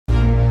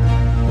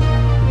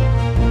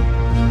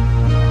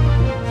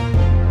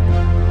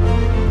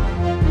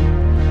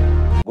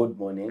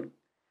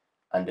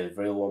and a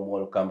very warm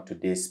welcome to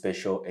this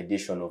special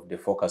edition of the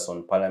Focus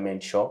on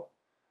Parliament show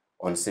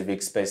on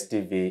Civic Space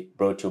TV,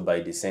 brought to you by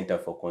the Center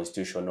for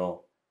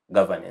Constitutional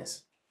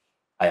Governance.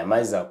 I am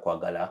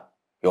Kwagala,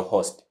 your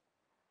host.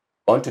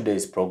 On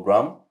today's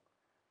program,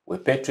 we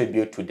pay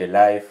tribute to the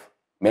life,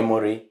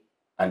 memory,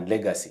 and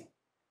legacy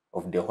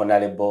of the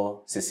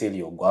Honorable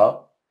Cecilia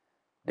Ogwal,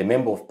 the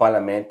Member of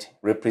Parliament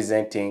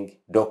representing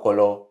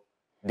Dokolo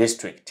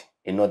District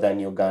in northern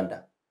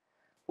Uganda.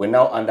 We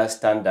now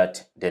understand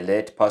that the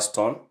late passed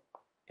on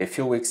a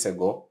few weeks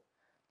ago,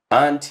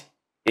 and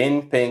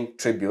in paying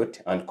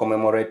tribute and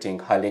commemorating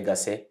her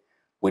legacy,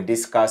 we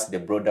discussed the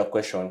broader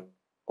question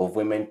of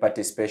women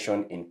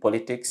participation in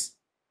politics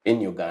in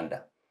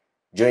Uganda.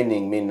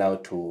 Joining me now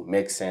to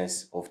make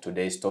sense of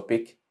today's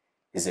topic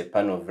is a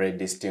panel of very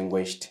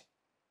distinguished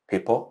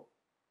people,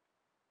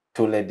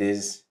 2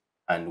 ladies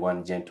and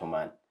 1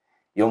 gentleman.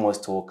 You're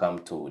most welcome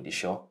to the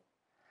show.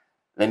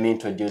 Let me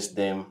introduce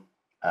them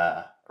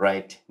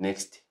right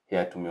next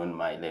here to me on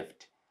my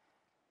left.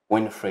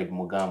 Winfred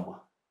Mugambwa,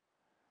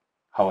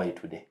 how are you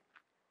today?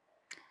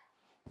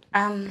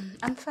 I'm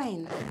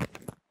fine.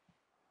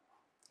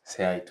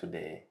 Say hi to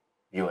the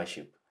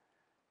viewership.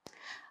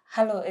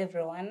 Hello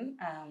everyone.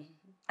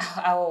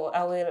 I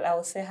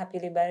will say Happy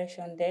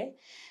Liberation Day,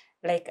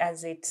 like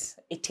as it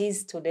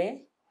is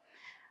today.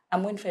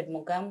 I'm Winfred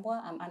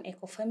Mugambwa. I'm an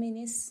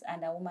ecofeminist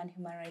and a woman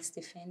human rights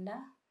defender.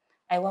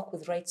 I work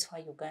with Rights for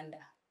Uganda,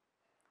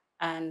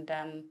 and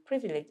I'm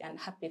privileged and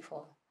happy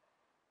for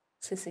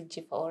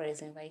CCG for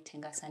always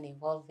inviting us and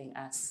involving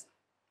us.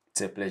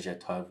 It's a pleasure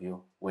to have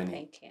you, Winnie.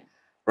 Thank you.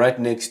 Right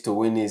next to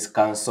Winnie is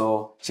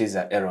Council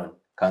Kiiza Eron.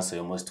 Council,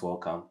 you're most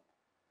welcome.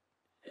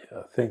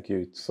 Yeah, thank you.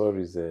 It's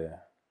always a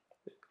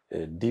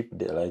deep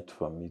delight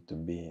for me to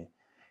be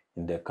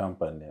in the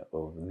company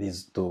of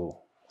these 2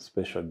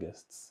 special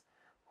guests,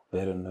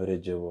 very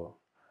knowledgeable,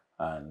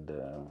 and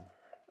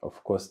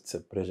of course it's a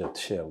pleasure to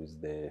share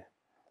with the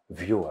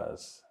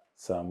viewers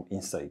some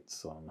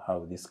insights on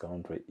how this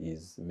country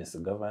is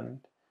misgoverned,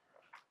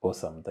 or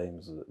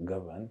sometimes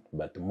governed,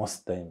 but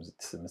most times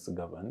it's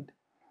misgoverned.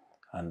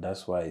 And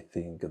that's why I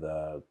think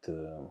that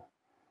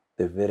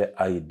the very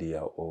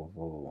idea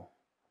of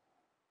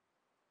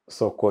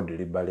so-called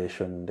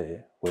Liberation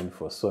Day, when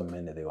for so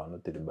many they were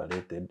not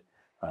liberated,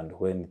 and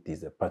when it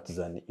is a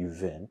partisan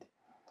event,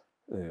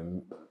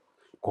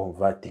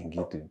 converting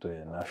it into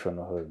a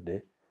national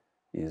holiday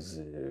is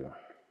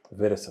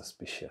very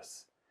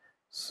suspicious.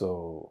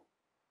 So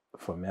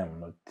for me, I'm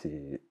not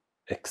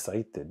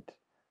excited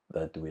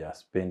that we are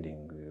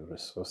spending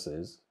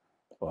resources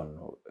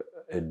on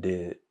a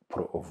day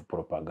of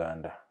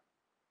propaganda.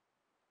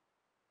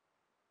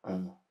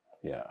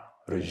 Yeah,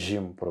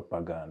 regime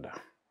propaganda.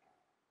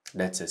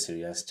 That's a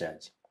serious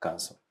charge,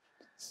 Council.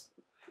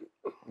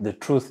 The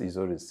truth is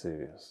always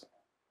serious.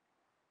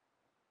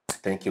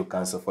 Thank you,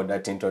 Council, for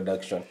that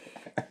introduction.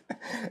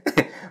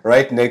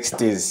 Right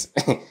next is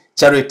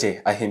Charity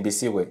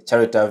Ahimbisibwe.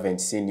 Charity, I haven't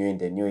seen you in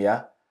the new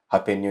year.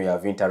 Happy New Year.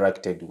 I've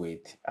interacted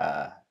with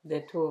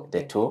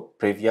the two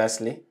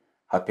previously.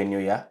 Happy New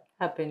Year.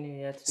 Happy New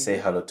Year to Say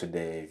you. hello to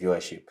the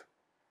viewership.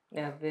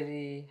 Yeah,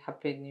 very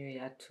happy New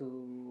Year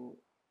to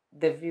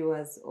the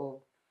viewers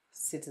of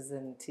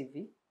Citizen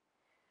TV,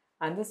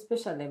 and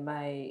especially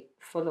my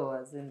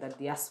followers in the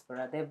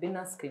diaspora. They've been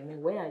asking me,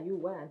 where are you?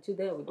 Why aren't you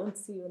there? We don't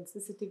see you on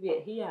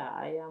CCTV. Here,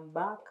 I am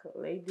back.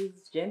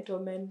 Ladies,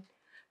 gentlemen,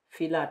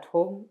 feel at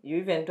home. You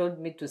even told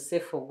me to say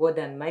for God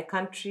and my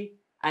country.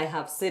 I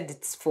have said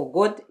it's for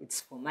God,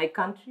 it's for my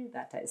country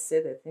that I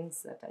say the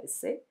things that I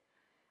say.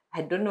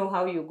 I don't know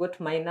how you got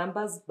my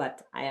numbers,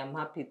 but I am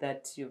happy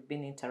that you've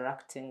been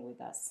interacting with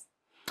us.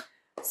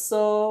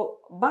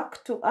 So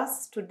back to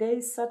us today,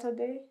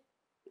 Saturday.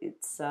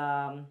 It's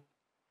a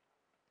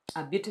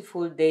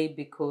beautiful day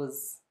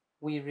because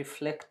we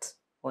reflect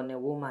on a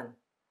woman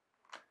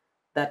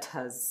that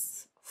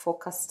has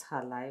focused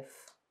her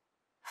life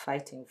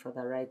fighting for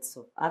the rights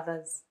of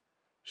others.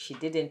 She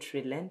didn't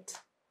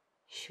relent.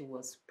 She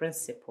was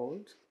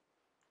principled.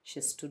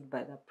 She stood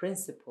by the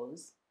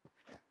principles.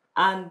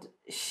 And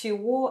she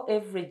wore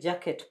every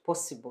jacket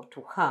possible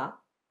to her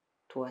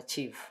to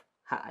achieve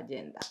her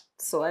agenda.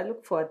 So I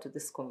look forward to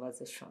this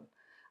conversation.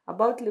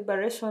 About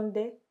Liberation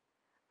Day,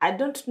 I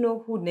don't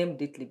know who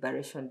named it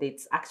Liberation Day.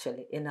 It's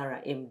actually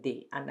NRM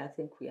Day. And I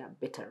think we are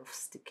better off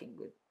sticking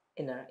with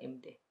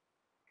NRM Day.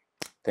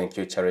 Thank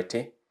you,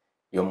 Charity.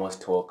 You're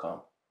most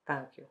welcome.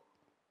 Thank you.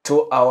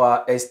 To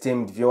our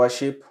esteemed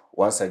viewership,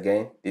 once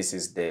again, this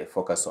is the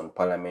Focus on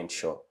Parliament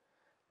show.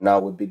 Now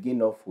we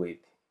begin off with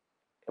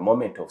a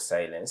moment of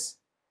silence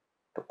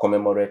to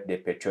commemorate the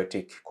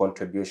patriotic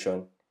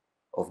contribution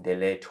of the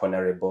late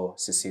Honorable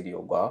Cecilia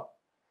Ogwal,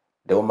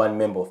 the woman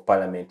member of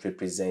Parliament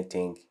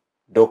representing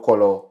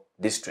Dokolo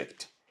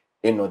District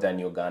in northern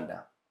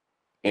Uganda,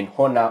 in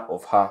honor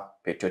of her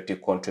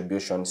patriotic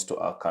contributions to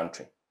our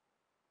country.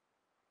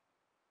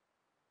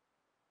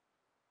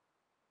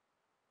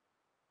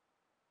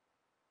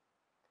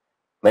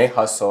 May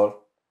her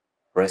soul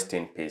rest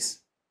in peace.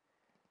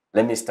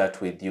 Let me start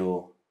with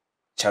you,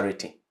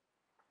 Charity.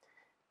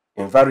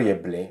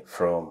 invariably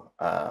from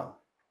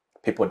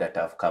people that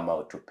have come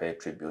out to pay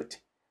tribute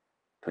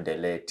to the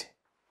late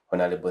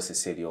Honorable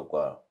Cecilia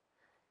Ogwal.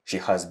 She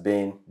has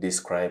been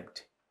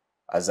described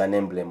as an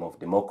emblem of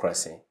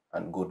democracy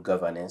and good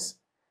governance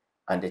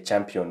and a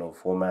champion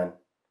of women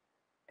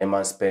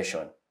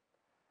emancipation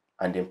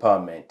and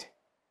empowerment.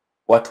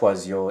 What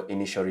was your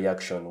initial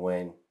reaction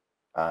when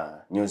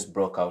news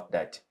broke out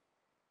that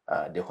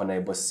the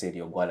Honorable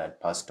Cecilia Ogwal had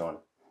passed on?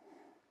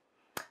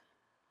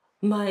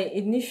 My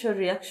initial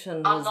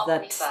reaction was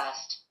that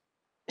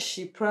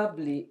she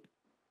probably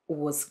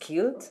was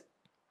killed.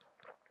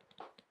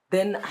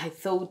 Then I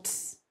thought,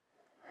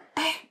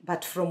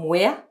 but from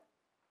where?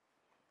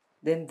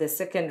 Then the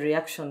second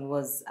reaction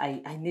was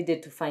I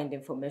needed to find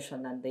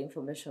information, and the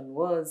information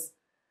was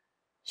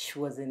she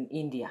was in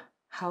India.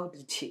 How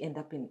did she end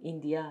up in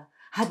India?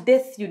 Her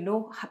death, you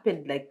know,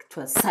 happened like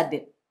to a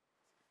sudden.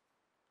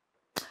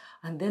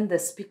 And then the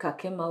speaker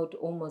came out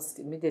almost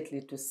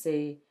immediately to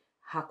say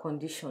her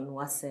condition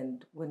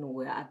worsened when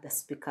we were at the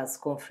speaker's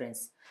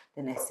conference.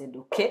 Then I said,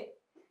 okay,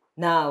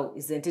 now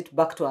isn't it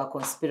back to our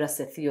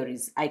conspiracy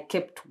theories? I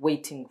kept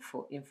waiting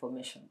for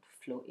information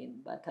to flow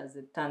in, but as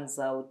it turns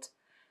out,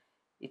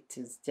 it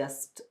is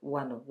just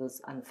one of those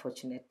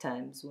unfortunate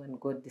times when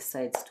God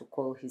decides to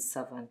call his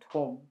servant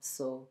home.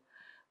 So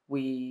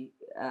we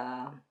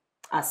are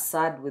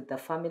sad with the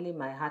family.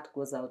 My heart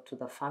goes out to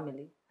the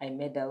family. I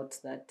made out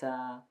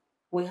that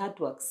we had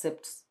to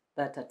accept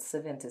that at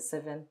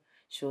 77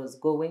 she was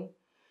going.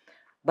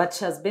 But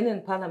she has been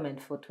in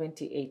Parliament for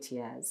 28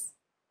 years.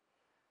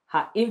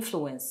 Her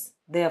influence,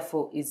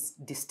 therefore, is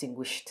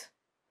distinguished.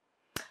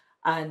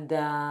 And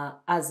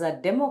as a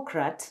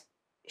Democrat,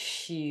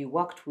 she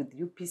worked with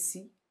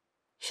UPC.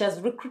 She has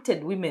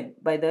recruited women.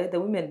 By the way, the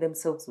women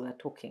themselves were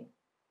talking.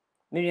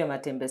 Miriam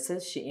Atembe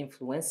says she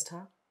influenced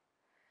her.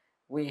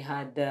 We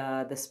had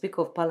the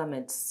Speaker of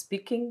Parliament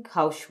speaking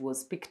how she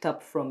was picked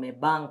up from a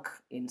bank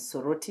in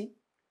Soroti.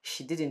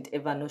 She didn't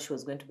ever know she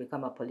was going to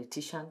become a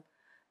politician,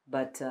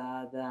 but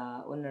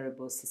the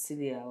Honorable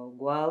Cecilia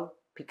Ogwal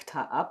picked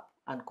her up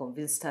and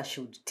convinced her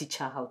she would teach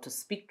her how to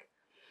speak.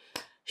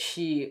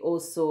 She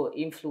also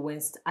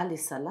influenced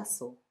Alice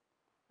Alaso,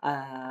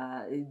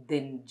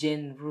 then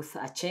Jane Ruth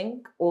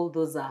Acheng. All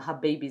those are her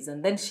babies.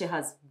 And then she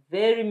has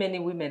very many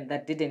women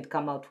that didn't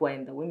come out who are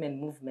in the women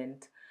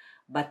movement,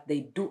 but they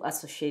do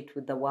associate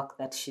with the work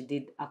that she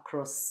did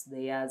across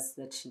the years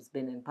that she's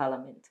been in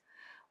Parliament.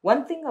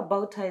 One thing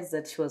about her is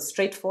that she was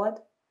straightforward.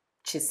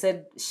 She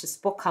said she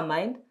spoke her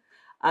mind,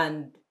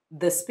 and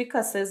the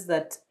speaker says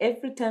that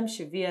every time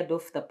she veered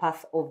off the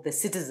path of the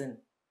citizen,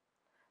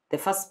 the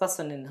first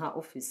person in her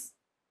office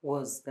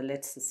was the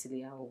late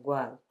Cecilia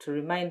Ogwal, to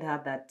remind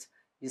her that,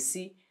 you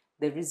see,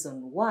 the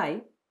reason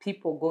why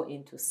people go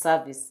into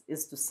service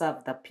is to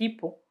serve the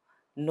people,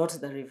 not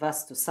the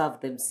reverse, to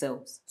serve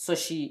themselves. So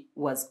she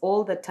was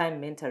all the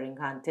time mentoring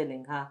her and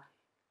telling her,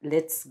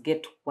 let's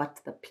get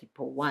what the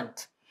people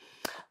want.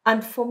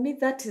 And for me,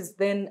 that is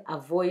then a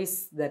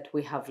voice that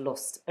we have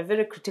lost, a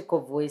very critical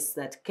voice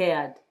that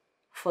cared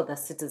for the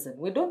citizen.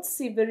 We don't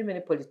see very many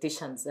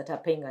politicians that are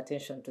paying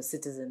attention to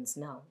citizens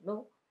now.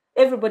 No,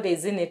 everybody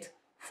is in it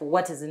for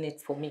what is in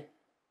it for me.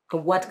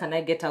 What can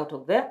I get out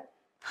of there?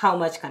 How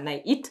much can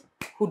I eat?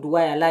 Who do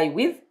I ally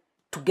with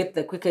to get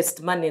the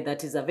quickest money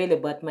that is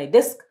available at my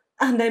desk?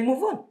 And I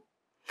move on.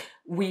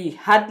 We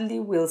hardly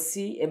will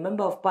see a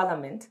member of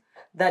parliament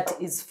that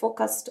is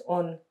focused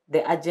on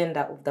the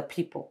agenda of the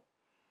people.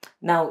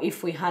 Now,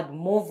 if we had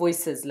more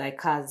voices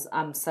like hers,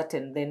 I'm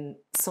certain then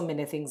so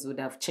many things would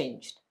have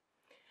changed.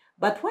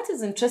 But what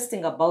is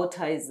interesting about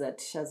her is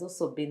that she has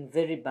also been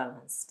very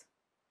balanced.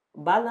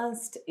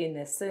 Balanced in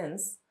a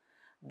sense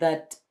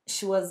that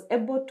she was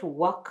able to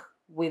work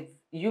with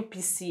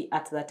UPC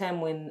at the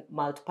time when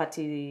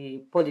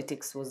multi-party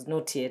politics was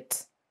not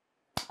yet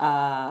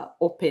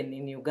open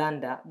in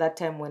Uganda. That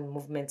time when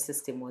movement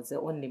system was the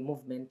only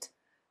movement,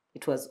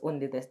 it was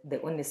only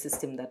the only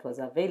system that was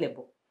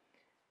available.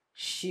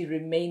 She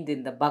remained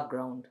in the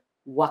background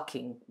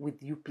working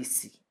with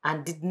UPC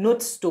and did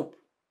not stop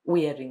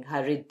wearing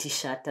her red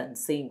t-shirt and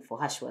saying for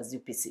her she was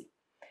UPC.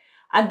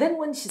 And then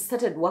when she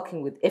started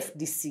working with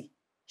FDC,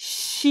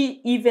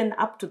 she, even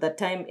up to the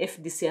time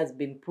FDC has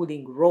been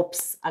pulling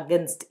ropes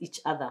against each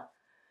other,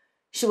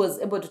 she was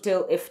able to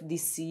tell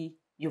FDC,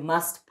 you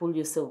must pull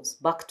yourselves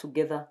back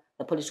together,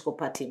 the political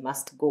party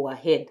must go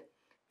ahead.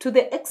 To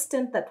the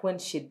extent that when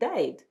she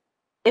died,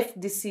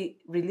 FDC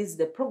released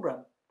a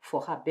program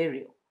for her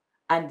burial.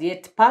 And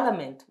yet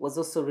Parliament was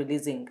also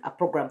releasing a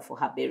program for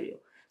her burial.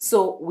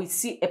 So we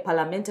see a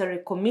parliamentary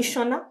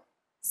commissioner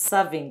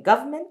serving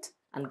government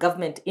and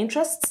government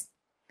interests,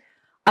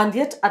 and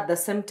yet at the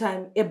same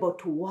time able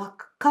to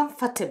work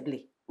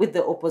comfortably with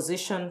the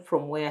opposition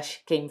from where she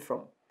came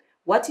from.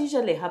 What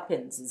usually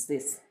happens is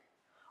this: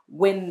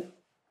 when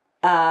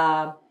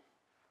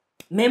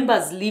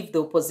members leave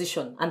the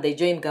opposition and they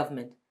join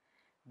government,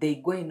 they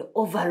go and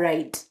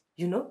override.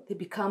 You know, they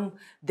become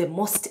the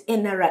most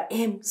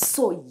NRM,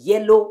 so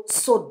yellow,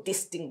 so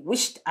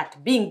distinguished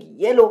at being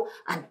yellow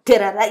and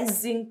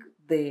terrorizing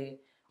the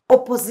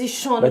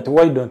opposition. But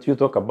why don't you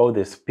talk about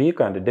the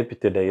speaker and the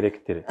deputy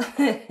director?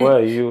 Where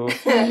are you?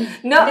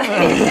 No,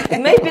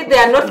 maybe they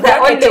are not the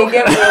only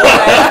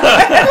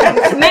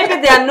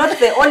maybe they are not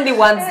the only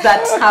ones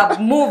that have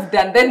moved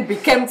and then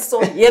became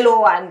so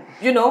yellow and,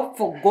 you know,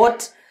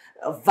 forgot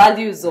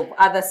values of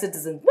other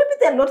citizens. Maybe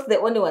they're not the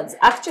only ones.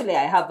 Actually,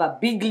 I have a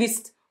big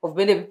list of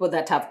many people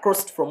that have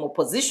crossed from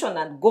opposition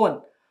and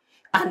gone,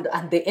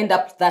 and they end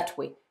up that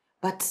way.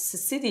 But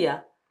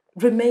Cecilia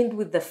remained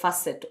with the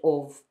facet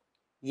of,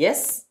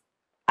 yes,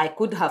 I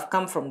could have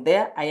come from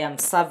there. I am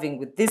serving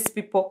with these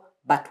people,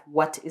 but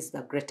what is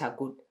the greater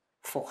good?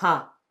 For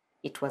her,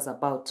 it was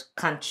about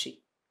country.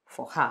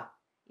 For her,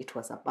 it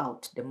was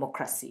about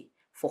democracy.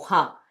 For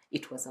her,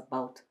 it was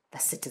about the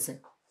citizen.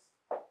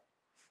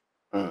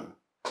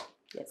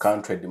 Yes.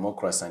 Country,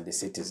 democracy, and the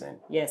citizen.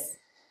 Yes.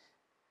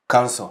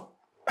 Council,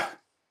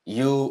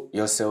 you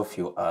yourself,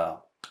 you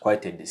are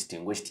quite a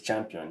distinguished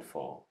champion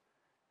for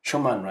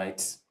human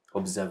rights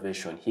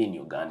observation here in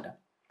Uganda,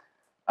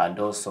 and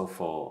also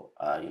for,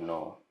 you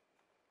know,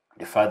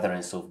 the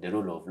furtherance of the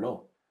rule of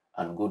law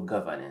and good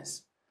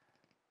governance.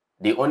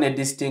 The only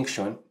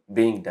distinction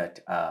being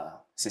that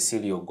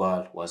Cecilia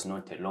Ogwal was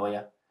not a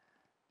lawyer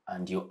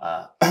and you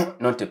are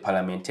not a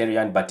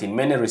parliamentarian, but in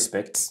many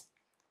respects,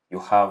 you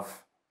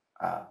have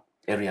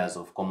areas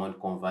of common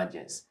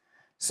convergence.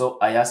 So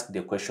I ask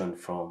the question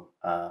from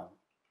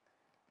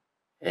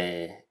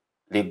a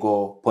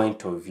legal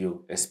point of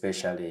view,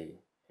 especially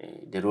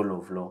the rule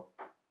of law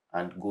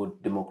and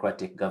good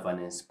democratic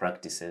governance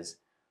practices.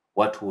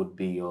 What would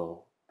be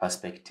your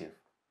perspective?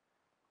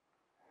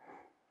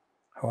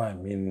 Well, I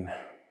mean,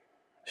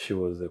 she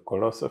was a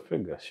colossal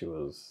figure. She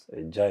was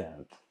a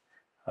giant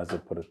as a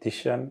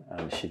politician,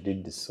 and she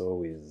did so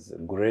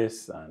with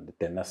grace and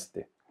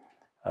tenacity.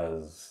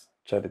 As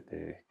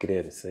Charity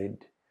clearly said,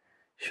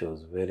 she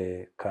was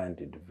very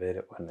candid,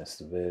 very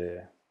honest,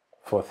 very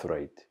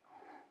forthright.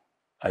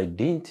 I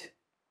think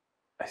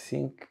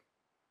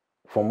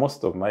for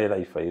most of my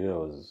life, I really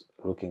was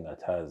looking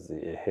at her as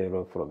a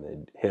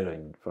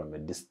heroine from a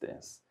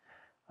distance,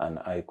 an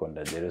icon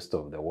that the rest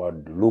of the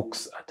world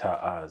looks at her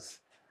as.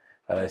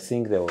 And I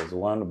think there was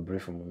one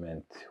brief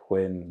moment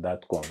when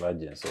that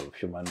convergence of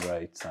human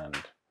rights and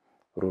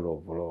rule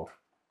of law,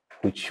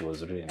 which she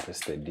was really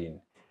interested in,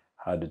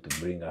 had to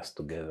bring us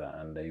together.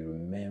 And I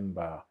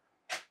remember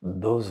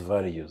those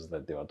values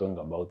that they were talking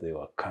about, they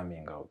were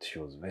coming out. She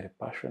was very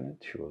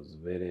passionate, she was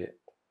very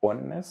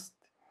honest,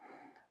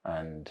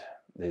 and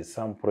there's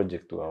some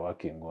project we were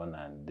working on,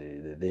 and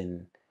the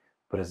then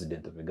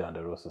president of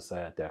Uganda Law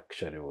Society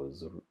actually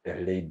was a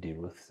lady,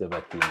 Ruth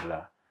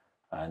Sebatindla,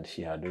 and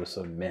she had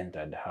also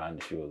mentored her,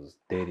 and she was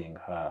telling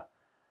her,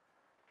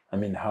 I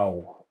mean,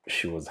 how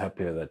she was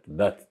happy that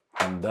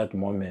in that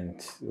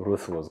moment,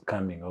 Ruth was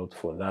coming out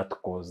for that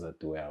cause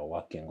that we are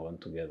working on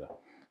together.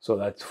 So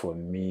that for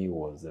me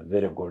was a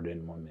very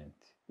golden moment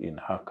in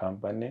her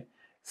company,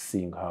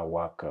 seeing her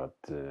work at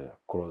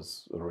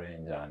close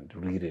range and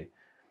really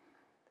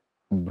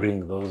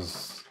bring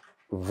those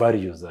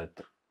values that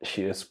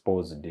she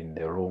exposed in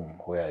the room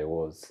where I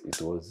was.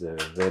 It was a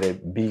very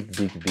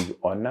big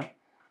honor.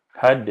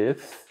 Her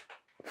death,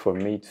 for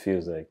me, it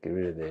feels like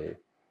really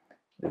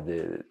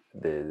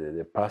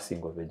the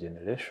passing of a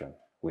generation.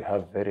 We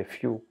have very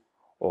few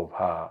of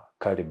her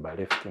caliber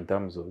left in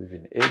terms of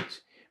even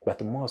age,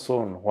 but more so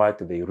on what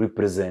they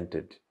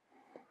represented.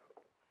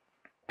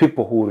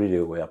 People who really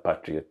were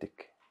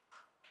patriotic.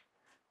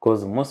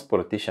 Because most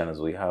politicians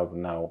we have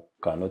now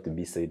cannot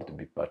be said to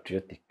be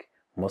patriotic.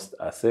 Most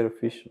are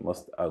selfish,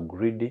 most are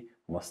greedy,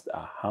 most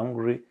are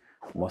hungry,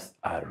 most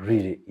are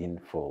really in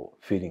for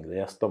filling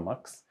their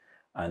stomachs.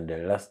 And the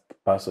last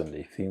person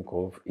they think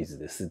of is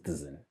the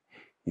citizen,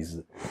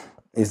 is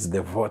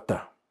the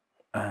voter.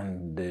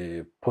 And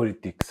the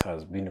politics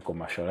has been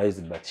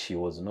commercialized, but she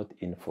was not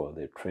in for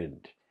the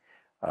trade.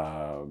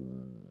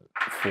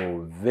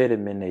 For very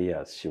many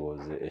years, she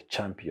was a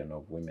champion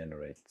of women's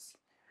rights.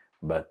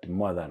 But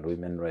more than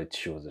women's rights,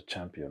 she was a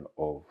champion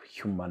of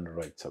human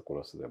rights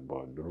across the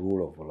board, the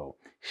rule of law.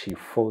 She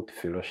fought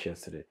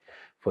ferociously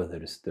for the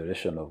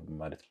restoration of the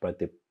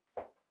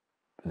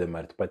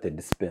multi-party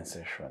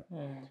dispensation.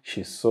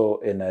 She saw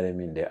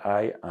NRM in the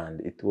eye,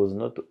 and it was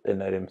not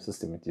NRM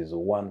system, it is a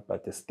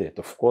one-party state.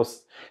 Of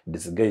course,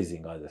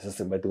 disguising as a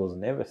system, but it was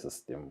never a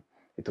system.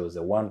 It was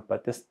a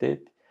one-party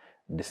state,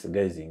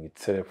 disguising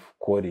itself,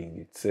 calling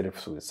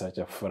itself with such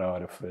a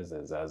flowery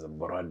phrases as a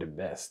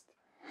broad-based.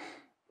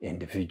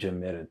 Individual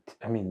merit.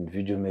 I mean,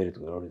 individual merit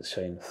will always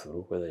shine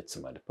through, whether it's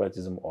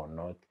multipartism or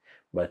not.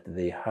 But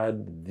they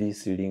had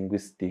this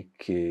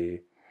linguistic,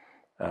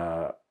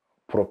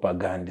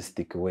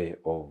 propagandistic way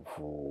of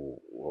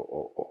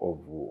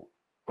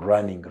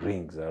running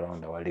rings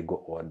around our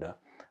legal order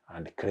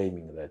and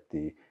claiming that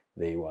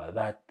they were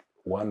that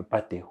one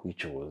party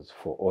which was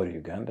for all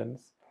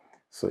Ugandans.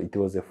 So it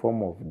was a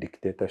form of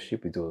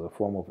dictatorship. It was a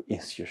form of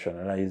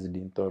institutionalized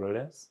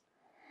intolerance.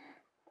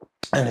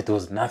 And it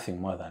was nothing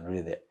more than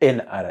really the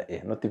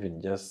NRA, not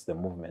even just the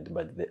movement,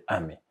 but the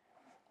army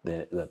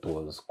that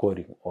was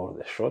calling all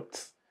the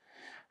shots.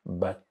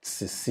 but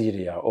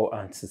Cecilia, or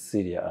Aunt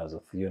Cecilia, as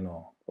of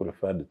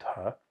referred to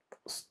her,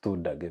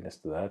 stood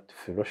against that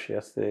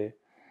ferociously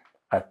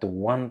at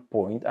one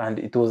point, and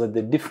it was at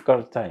the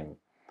difficult time.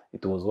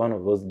 It was one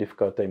of those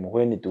difficult times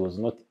when it was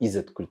not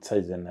easy to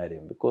criticize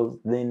NRM, because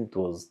then it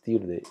was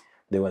still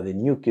they were the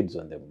new kids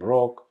on the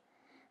block.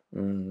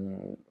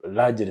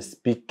 Largely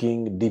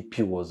speaking,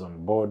 DP was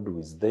on board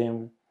with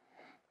them,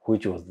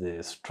 which was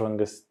the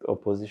strongest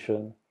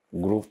opposition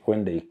group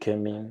when they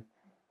came in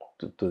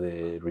to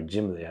the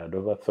regime they had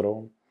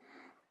overthrown.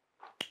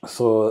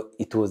 So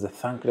it was a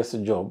thankless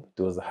job.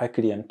 It was a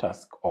Herculean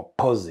task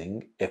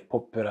opposing a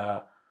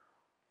popular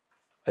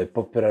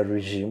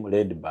regime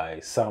led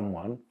by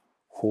someone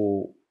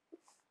who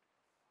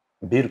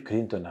Bill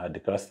Clinton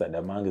had clustered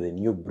among the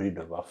new breed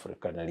of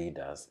African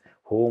leaders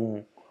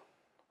who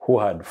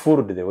had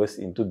fooled the West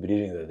into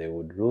believing that they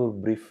would rule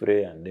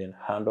briefly and then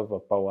hand over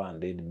power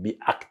and they'd be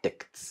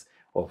architects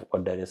of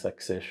orderly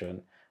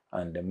succession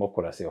and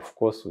democracy. Of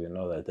course, we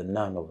know that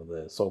none of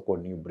the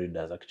so-called new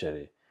breeders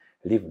actually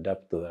lived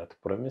up to that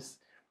promise.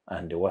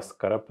 And the worst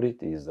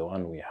culprit is the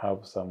one we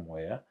have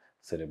somewhere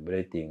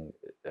celebrating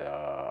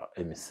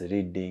a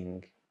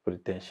misleading,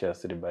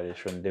 pretentious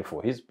Liberation Day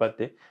for his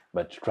party,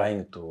 but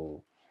trying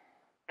to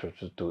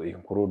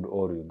include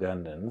all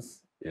Ugandans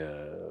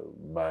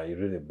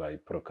by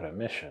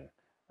proclamation.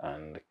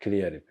 And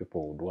clearly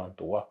people would want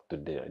to work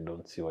today. I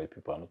don't see why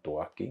people are not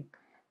working,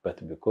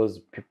 but because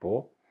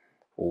people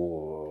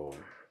who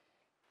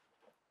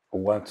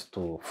want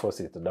to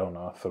force it down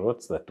our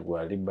throats that we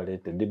are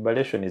liberated.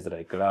 Liberation is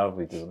like love.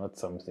 It is not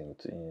something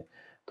to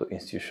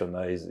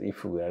institutionalize.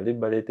 If we are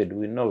liberated,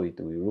 we know it.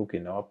 We look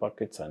in our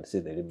pockets and see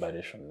the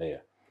liberation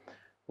there.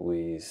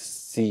 We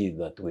see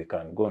that we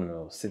can go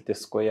to City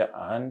Square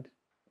and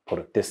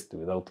protest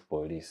without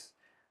police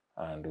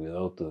and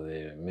without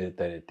the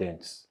military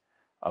tents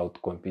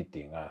out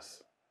competing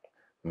us.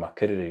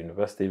 Makerere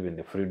University, even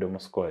the Freedom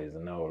Square, is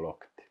now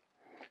locked.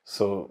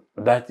 So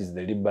that is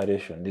the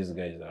liberation. These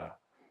guys are.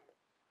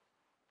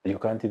 You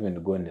can't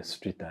even go in the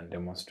street and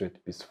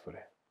demonstrate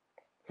peacefully.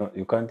 No,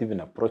 you can't even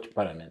approach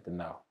Parliament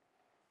now.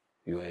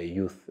 You are a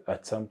youth.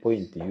 At some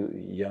point,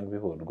 young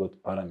people would go to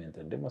Parliament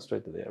and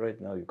demonstrate there.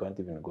 Right now, you can't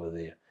even go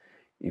there.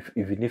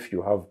 Even if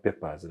you have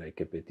papers like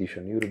a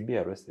petition, you will be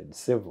arrested.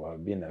 Several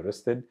have been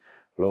arrested,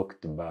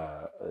 locked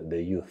by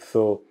the youth.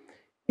 So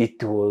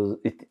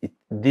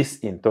this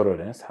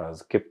intolerance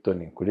has kept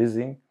on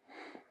increasing.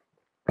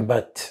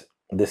 But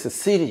the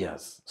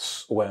Cecilias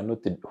were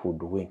not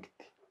hoodwinked.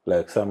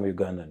 Like some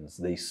Ugandans,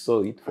 they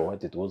saw it for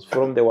what it was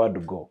from the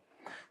word go.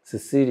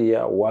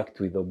 Cecilia worked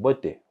with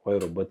Obote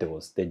while Obote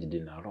was staged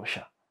in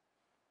Arusha.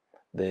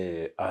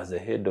 As the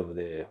head of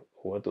the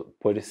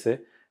policy,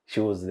 she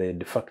was the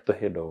de facto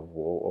head of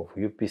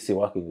UPC,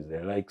 working with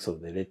the likes of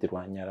the late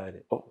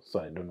Rwanyarare. Oh, so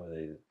I don't know,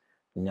 the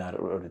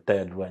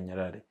retired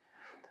Rwanyarare,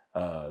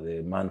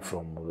 the man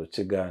from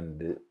Ruchiga,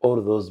 and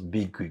all those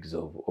big wigs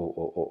of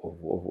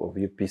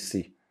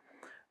UPC.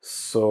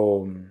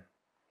 So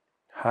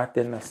her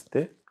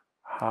tenacity,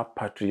 her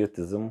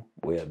patriotism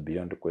were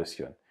beyond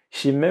question.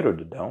 She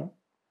mellowed down.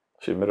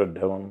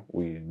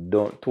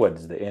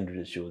 Towards the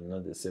end, she was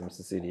not the same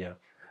Cecilia,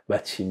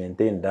 but she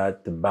maintained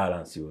that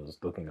balance he was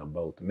talking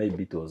about.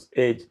 Maybe it was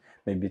age,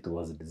 maybe it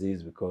was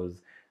disease,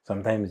 because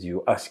sometimes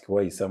you ask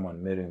why is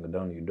someone mellowing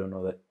down, you don't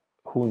know that.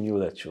 Who knew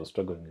that she was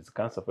struggling with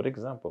cancer, for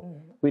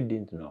example? We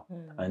didn't know.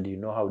 And you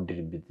know how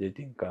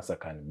debilitating cancer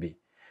can be.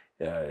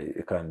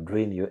 It can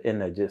drain your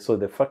energy. So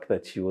the fact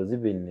that she was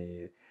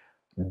even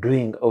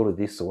doing all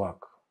this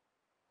work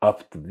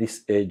up to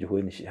this age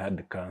when she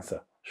had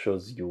cancer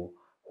shows you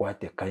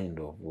what a kind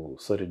of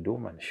solid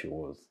woman she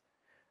was.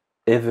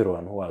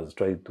 Everyone who has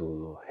tried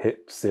to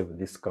save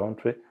this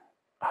country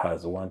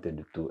has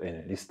wanted to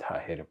enlist her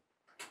help.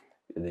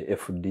 The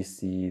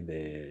FDC,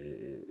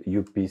 the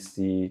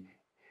UPC,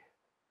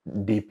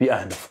 DP,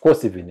 and of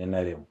course even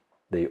NRM,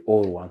 they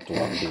all want to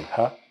work with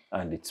her,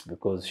 and it's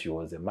because she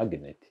was a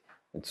magnet.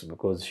 It's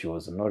because she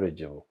was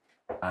knowledgeable,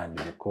 and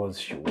because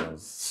she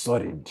was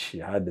solid. She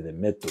had the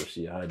metal,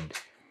 she had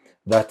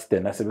that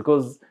tenacity,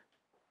 because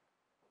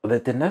the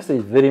tenacity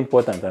is very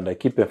important, and I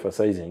keep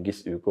emphasizing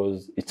this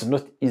because it's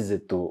not easy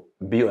to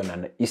be on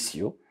an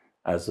issue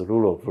as a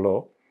rule of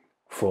law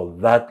for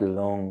that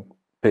long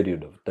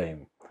period of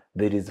time.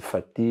 There is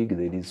fatigue,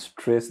 there is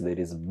stress, there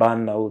is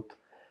burnout,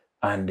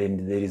 and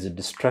then there is a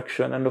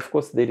distraction, and of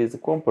course there is a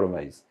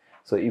compromise.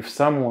 So if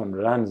someone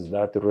runs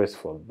that race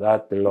for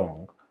that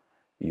long,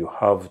 you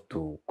have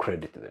to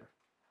credit them.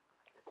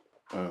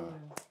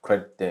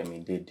 Credit them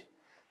indeed.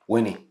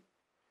 Winnie,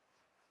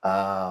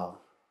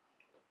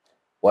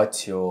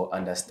 what's your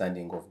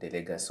understanding of the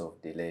legacy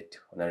of the late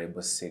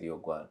Honorable Cecilia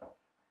Ogwal?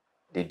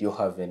 Did you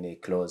have any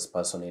close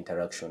personal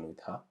interaction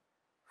with her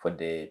for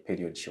the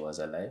period she was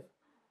alive?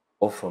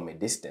 Or from a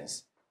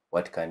distance,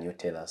 what can you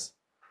tell us?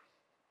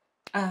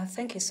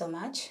 Thank you so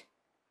much.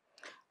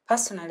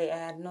 Personally, I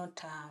had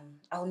not,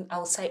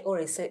 I'll say,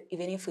 or say,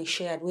 even if we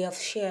have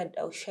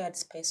shared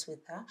space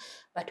with her,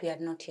 but we had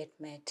not yet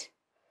met.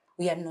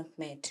 We had not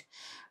met.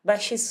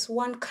 But she's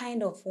one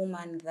kind of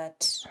woman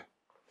that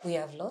we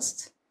have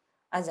lost.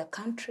 As a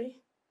country,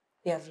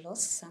 we have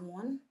lost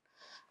someone,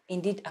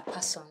 indeed a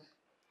person.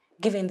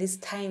 Given these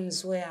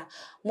times where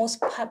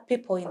most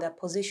people in the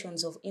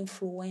positions of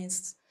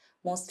influence,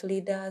 most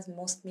leaders,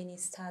 most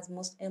ministers,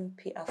 most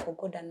MP are for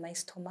God and my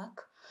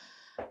stomach.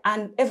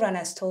 And everyone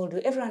has told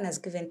you, everyone has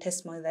given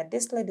testimony that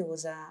this lady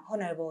was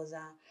honorable,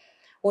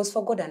 was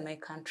for God and my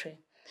country.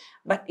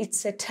 But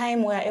it's a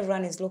time where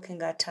everyone is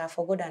looking at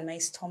for God and my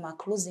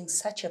stomach, losing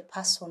such a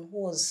person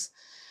who was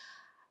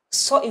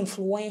so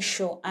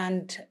influential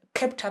and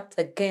kept up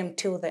the game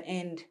till the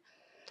end.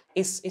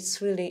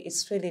 It's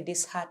really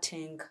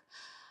disheartening.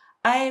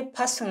 I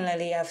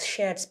personally have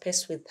shared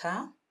space with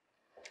her,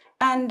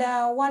 and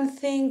one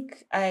thing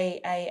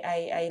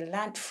I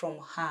learned from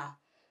her,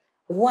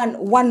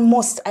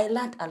 I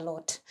learned a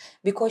lot,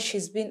 because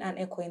she's been an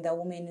echo in the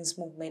women's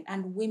movement,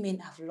 and women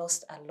have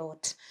lost a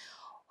lot.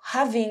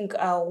 Having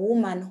a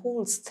woman who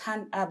will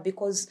stand up,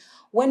 because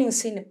when you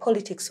see in the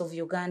politics of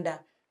Uganda,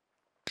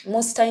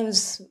 most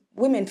times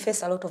women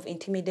face a lot of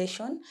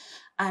intimidation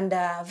and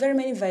very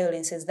many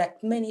violences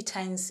that many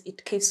times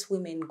it keeps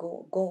women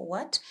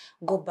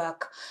go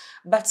back.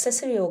 But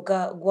Cecilia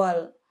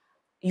Ogwal,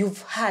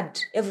 you've heard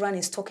everyone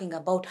is talking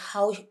about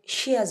how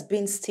she has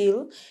been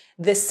still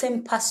the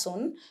same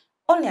person,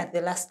 only at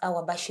the last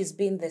hour, but she's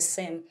been the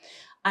same.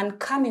 And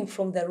coming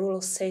from the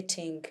rural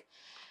setting,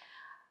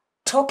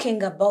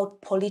 talking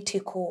about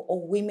political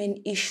or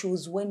women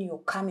issues when you're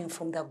coming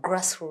from the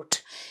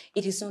grassroots,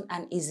 it is not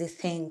an easy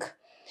thing.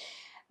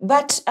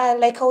 But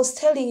like I was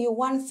telling you,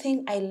 one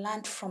thing I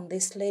learned from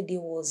this lady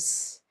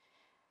was,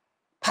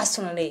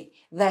 personally,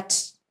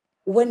 that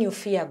when you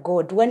fear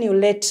God, when you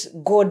let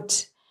God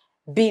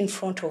be in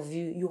front of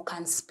you, you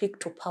can speak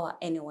to power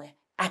anywhere,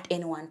 at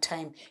any one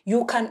time.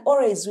 You can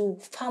always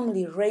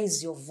firmly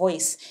raise your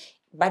voice,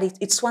 but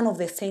it's one of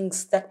the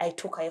things that I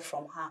took away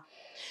from her.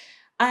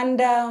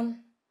 And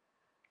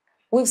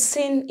we've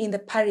seen in the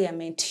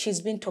parliament,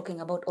 she's been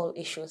talking about all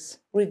issues,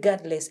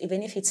 regardless,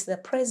 even if it's the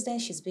president,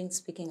 she's been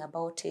speaking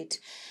about it.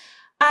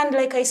 And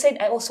like I said,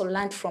 I also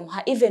learned from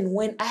her, even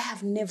when I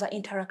have never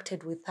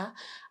interacted with her,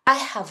 I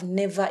have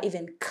never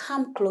even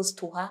come close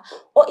to her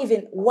or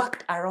even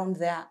worked around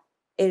the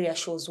area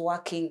she was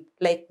working,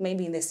 like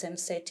maybe in the same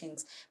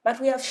settings.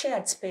 But we have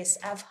shared space.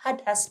 I've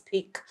heard her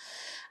speak.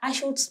 And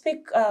she would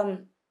speak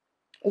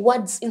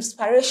words,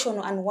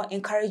 inspirational and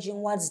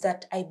encouraging words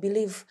that I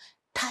believe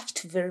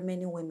touched very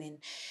many women.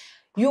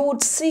 You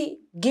would see,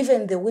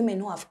 given the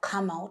women who have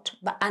come out,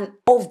 and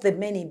of the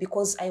many,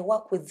 because I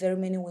work with very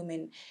many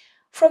women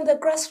from the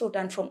grassroots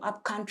and from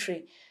up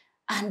country,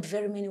 and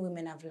very many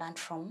women have learned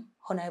from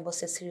Honorable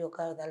Cecilia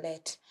Ogwal the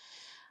late.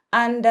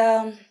 And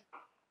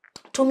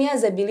to me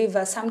as a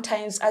believer,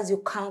 sometimes as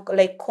you can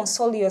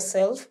console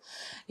yourself,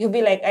 you'll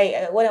be like,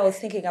 when I was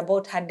thinking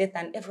about her death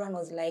and everyone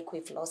was like,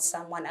 we've lost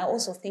someone. I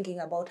also thinking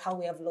about how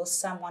we have lost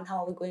someone,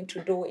 how are we going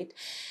to do it?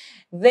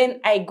 Then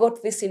I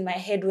got this in my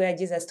head where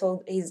Jesus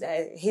told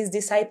his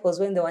disciples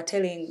when they were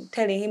telling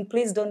him,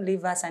 please don't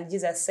leave us. And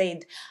Jesus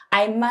said,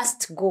 I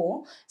must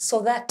go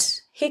so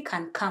that he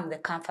can come, the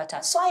comforter.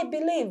 So I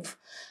believe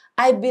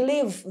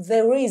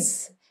there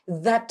is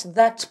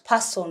that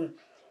person.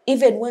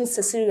 Even when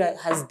Cecilia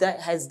has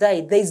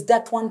died, there is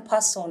that one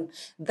person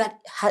that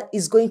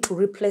is going to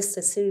replace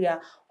Cecilia,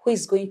 who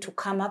is going to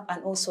come up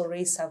and also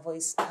raise her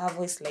voice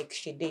like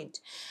she did.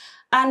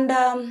 And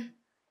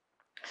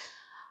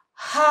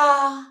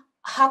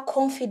her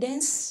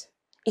confidence,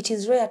 it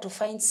is rare to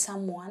find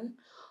someone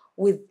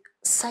with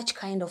such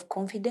kind of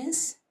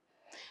confidence.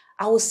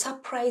 I was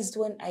surprised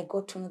when I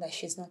got to know that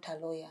she's not a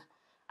lawyer.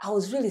 I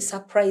was really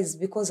surprised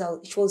because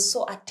she was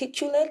so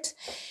articulate.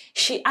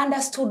 She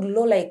understood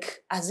law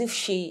like as if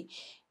she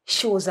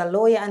was a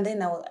lawyer. And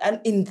then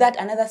in that,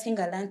 another thing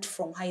I learned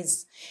from her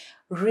is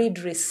read,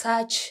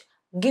 research,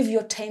 give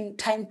your time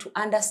to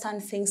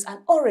understand things,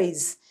 and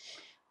always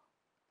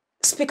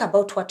speak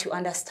about what you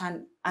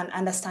understand and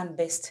understand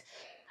best.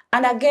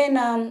 And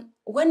again,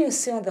 when you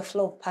see on the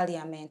floor of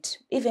parliament,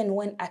 even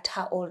when at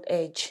her old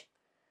age,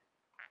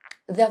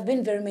 there have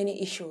been very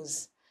many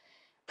issues,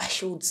 but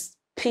she would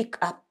pick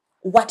up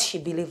what she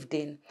believed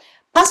in.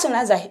 Personally,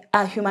 as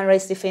a human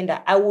rights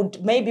defender, I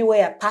would maybe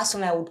where a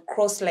person I would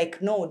cross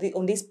like, no,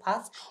 on this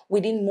path,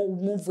 we didn't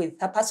move with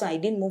her person. I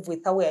didn't move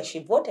with her where she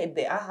voted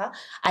the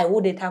I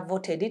wouldn't have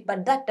voted it,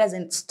 but that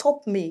doesn't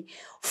stop me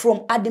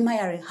from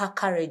admiring her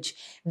courage.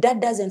 That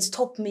doesn't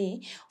stop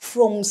me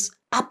from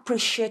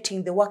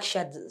appreciating the work she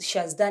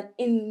has done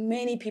in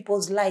many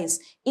people's lives,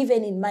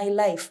 even in my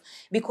life,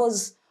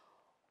 because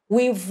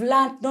we've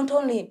learned, not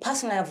only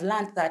personally, I've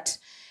learned that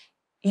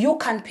you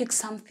can pick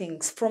some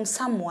things from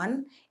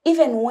someone,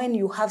 even when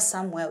you have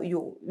somewhere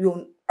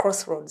you're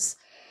crossroads.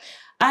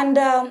 And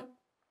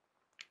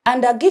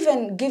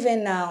given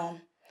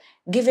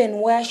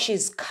where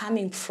she's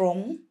coming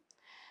from,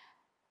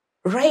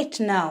 right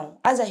now,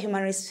 as a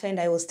human rights friend,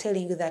 I was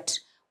telling you that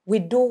we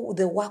do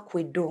the work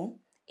we do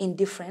in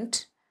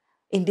different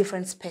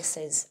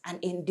spaces and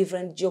in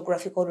different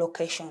geographical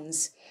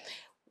locations.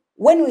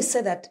 When we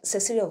say that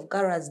Cecilia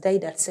Ogwal has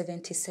died at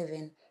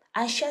 77,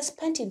 And she has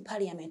spent in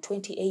parliament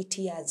 28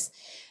 years.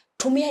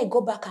 To me, I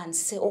go back and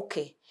say,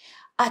 okay,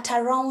 at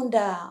around,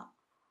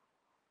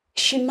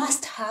 she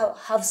must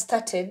have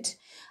started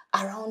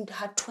around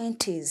her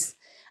 20s.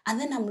 And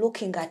then I'm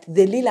looking at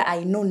the Lila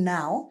I know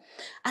now,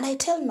 and I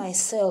tell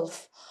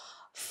myself,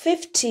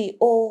 50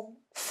 or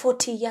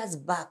 40 years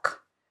back,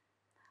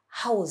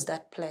 how was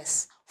that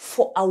place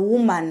for a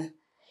woman?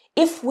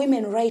 If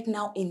women right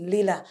now in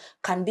Lila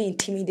can be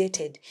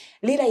intimidated,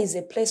 Lila is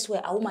a place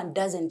where a woman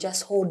doesn't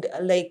just hold,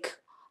 like,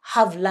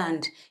 have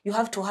land. You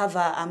have to have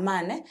a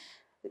man.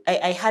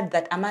 I heard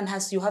that a man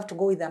you have to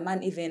go with a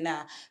man even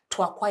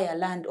to acquire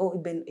land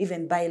or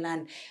even buy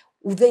land.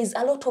 There is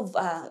a lot of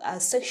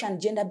sexual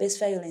and gender-based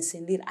violence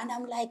in Lila. And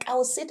I'm like, I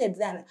was seated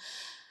there,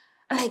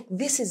 like,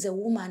 this is a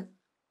woman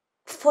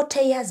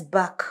 40 years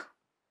back,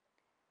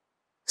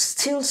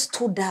 still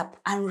stood up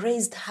and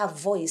raised her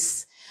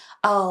voice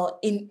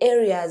in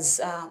areas,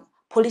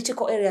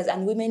 political areas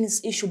and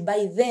women's issue.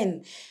 By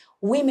then,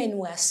 women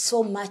were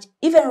so much,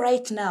 even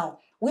right now,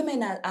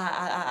 women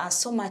are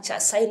so much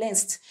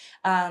silenced.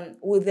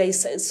 With there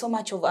is so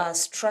much of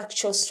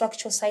structural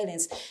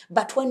silence.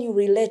 But when you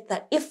relate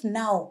that, if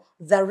now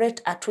the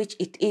rate at which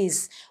it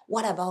is,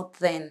 what about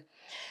then?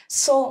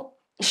 So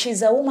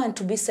she's a woman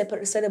to be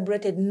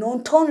celebrated,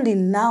 not only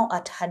now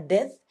at her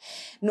death,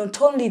 not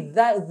only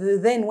that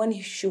then when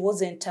she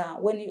wasn't,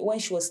 when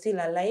she was still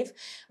alive,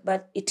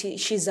 but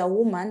she's a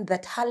woman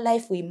that her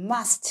life we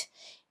must,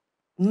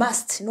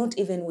 not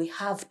even we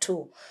have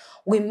to,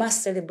 we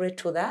must celebrate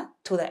to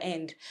the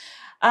end.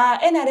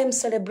 NRM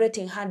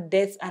celebrating her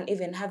death and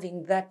even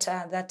having that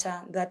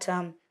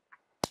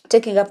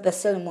taking up the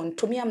ceremony.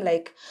 To me, I'm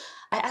like,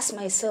 I ask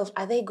myself,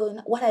 are they going,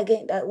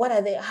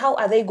 how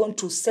are they going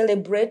to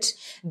celebrate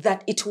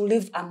that it will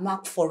leave a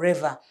mark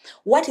forever?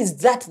 What is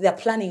that they're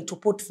planning to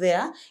put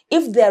there?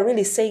 If they're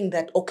really saying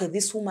that, okay,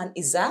 this woman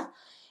is a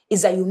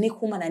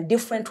unique woman, a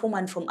different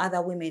woman from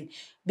other women,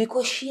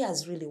 because she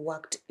has really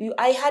worked.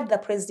 I heard the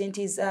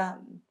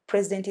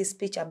president's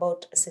speech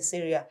about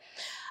Cecilia,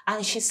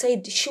 and she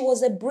said she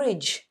was a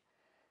bridge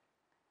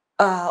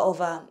of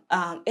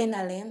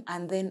NLM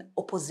and then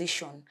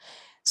opposition.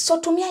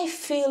 So to me, I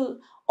feel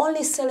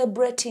only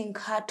celebrating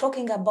her,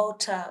 talking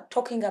about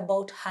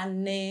her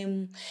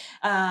name,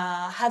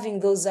 having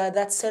those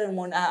that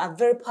ceremony, a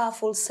very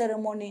powerful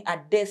ceremony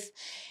at death.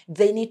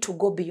 They need to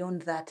go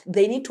beyond that.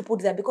 They need to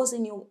put that, because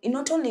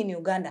not only in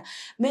Uganda,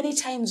 many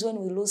times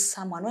when we lose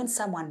someone, when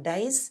someone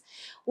dies,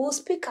 we'll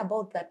speak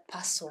about that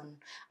person,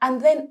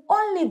 and then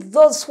only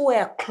those who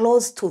are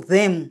close to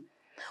them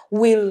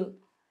will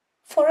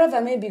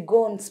forever maybe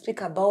go and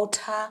speak about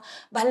her,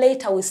 but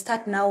later we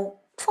start now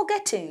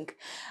forgetting.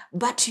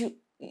 But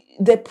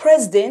the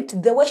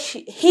president, the way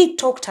he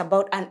talked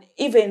about, and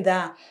even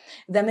the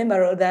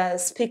member or the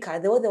speaker,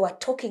 the way they were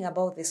talking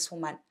about this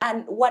woman,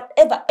 and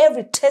whatever,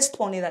 every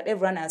testimony that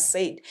everyone has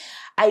said,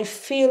 I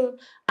feel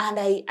and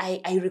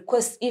I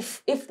request,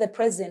 if the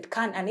president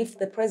can, and if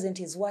the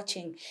president is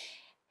watching,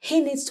 he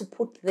needs to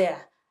put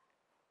there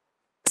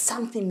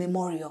something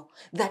memorial,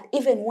 that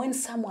even when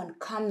someone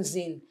comes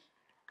in,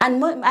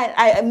 and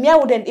I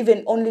wouldn't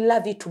even only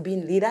love it to be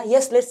in Lida.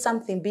 Yes, let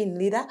something be in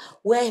Lida,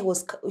 where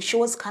she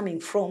was coming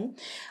from.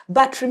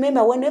 But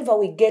remember, whenever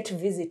we get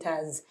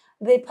visitors,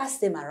 they pass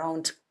them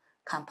around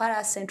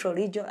Kampala, Central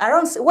Region,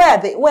 around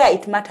where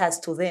it matters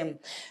to them.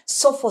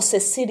 So for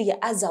Cecilia,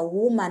 as a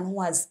woman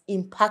who has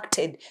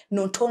impacted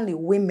not only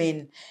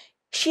women,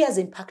 she has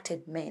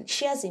impacted men,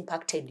 she has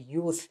impacted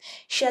youth,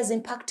 she has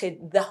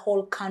impacted the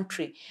whole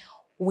country.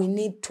 We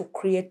need to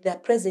create, the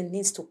president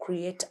needs to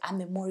create a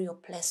memorial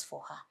place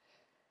for her.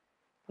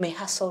 May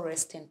her soul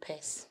rest in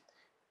peace.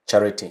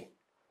 Charity,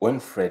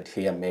 Winfred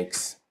here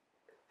makes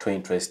two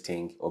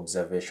interesting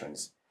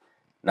observations.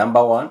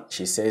 Number one,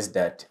 she says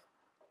that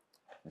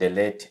the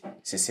late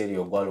Cecilia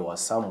Ogwal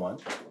was someone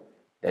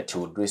that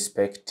you would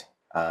respect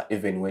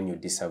even when you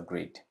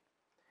disagreed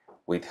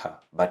with her.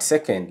 But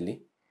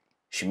secondly,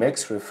 she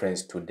makes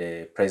reference to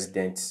the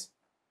president's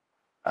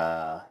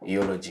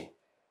eulogy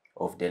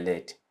of the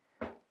late,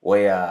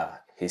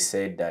 where he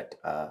said that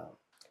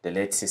the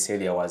late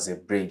Cecilia was a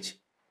bridge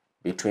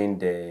between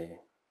the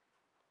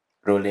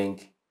ruling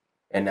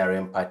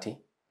NRM party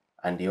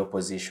and the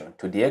opposition,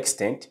 to the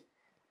extent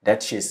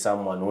that she is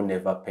someone who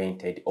never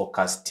painted or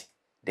cast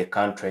the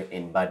country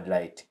in bad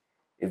light,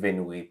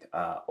 even with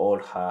all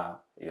her,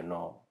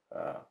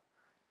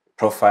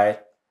 profile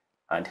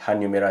and her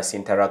numerous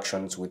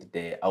interactions with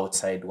the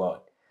outside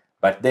world.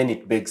 But then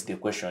it begs the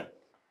question,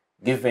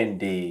 given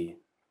the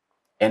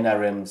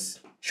NRM's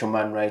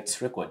human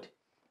rights record,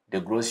 the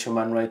gross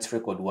human rights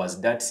record, was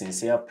that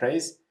sincere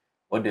praise,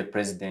 or the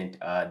president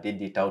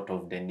did it out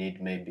of the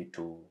need maybe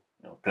to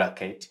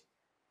placate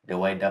the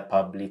wider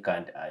public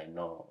and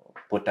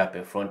put up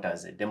a front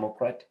as a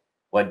Democrat?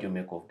 What do you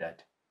make of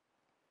that?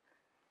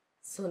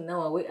 So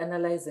now are we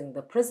analyzing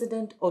the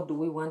president, or do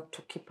we want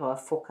to keep our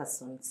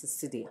focus on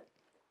Cecilia?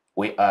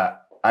 We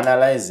are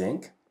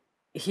analyzing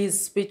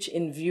his speech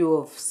in view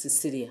of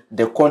Cecilia,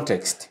 the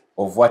context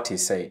of what he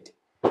said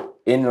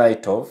in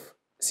light of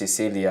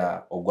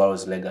Cecilia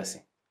Ogwal's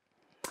legacy.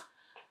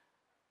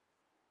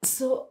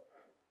 So,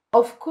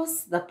 of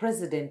course, the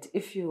president,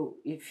 if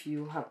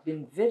you have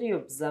been very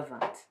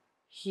observant,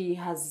 he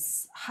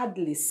has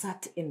hardly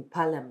sat in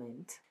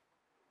parliament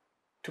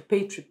to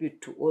pay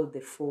tribute to all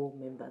the 4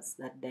 members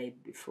that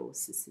died before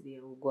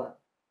Cecilia Ogwal,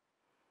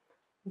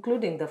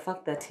 including the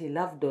fact that he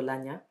loved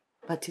Olanya,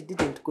 but he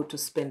didn't go to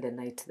spend the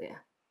night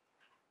there.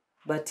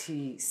 But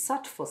he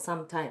sat for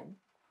some time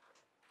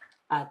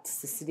at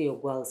Cecilia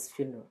Ogwal's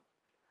funeral.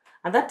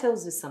 And that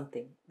tells you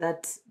something,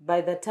 that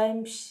by the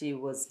time she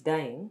was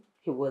dying,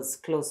 he was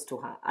close to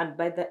her. And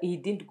he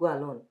didn't go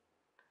alone.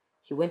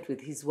 He went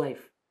with his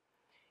wife.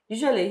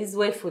 Usually his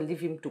wife will leave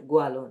him to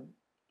go alone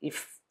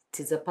if it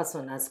is a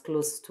person as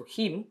close to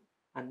him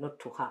and not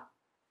to her.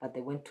 But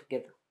they went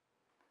together.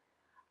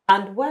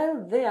 And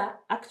while there,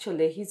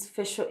 actually, his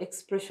facial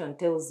expression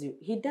tells you,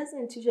 he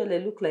doesn't usually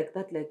look like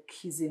that, like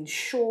he's in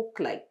shock,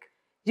 like,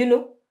 you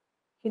know,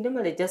 he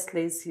normally just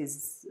lays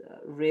his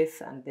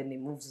wreath and then he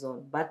moves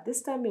on. But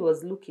this time he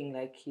was looking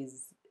like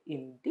he's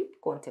in deep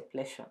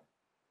contemplation.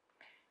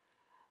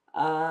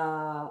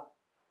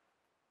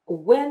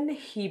 When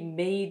he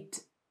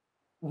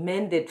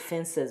mended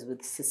fences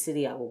with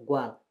Cecilia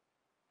Ogwal,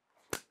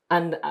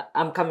 and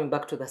I'm coming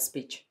back to the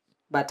speech,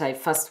 but I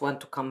first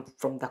want to come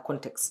from the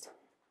context.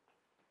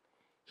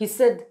 He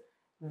said,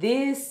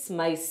 "This,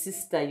 my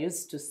sister,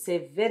 used to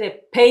say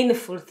very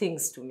painful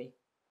things to me.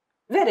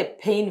 Very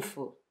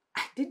painful.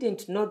 I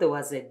didn't know there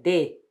was a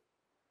day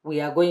we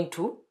are going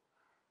to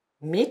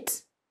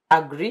meet,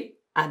 agree,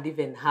 and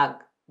even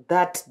hug.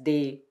 That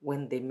day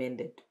when they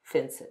mended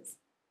fences."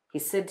 He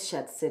said she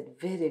had said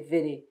very,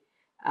 very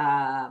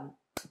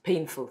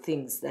painful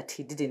things that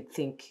he didn't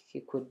think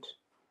he could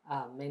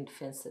mend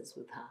fences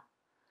with her.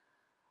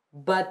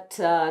 But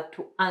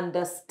to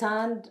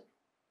understand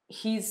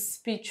his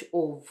speech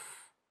of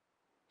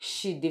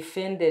she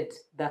defended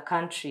the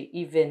country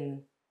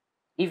even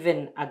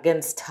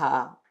against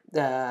her,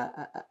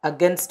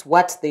 against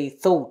what they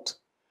thought.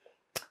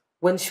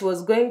 When she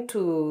was going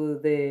to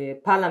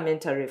the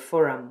parliamentary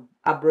forum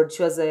abroad,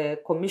 she was a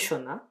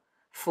commissioner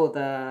for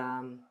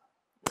the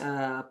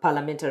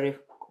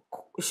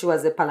she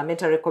was a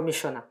parliamentary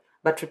commissioner,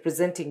 but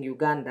representing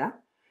Uganda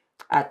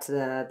at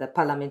the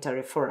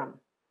parliamentary forum.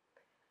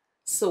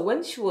 So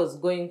when she was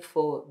going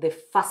for the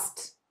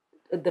first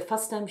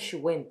time she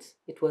went,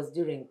 it was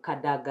during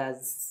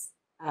Kadaga's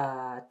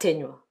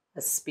tenure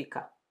as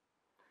speaker.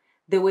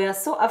 They were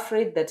so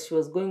afraid that she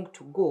was going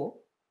to go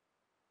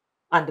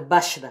and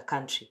bash the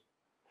country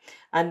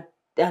and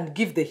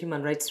give the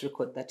human rights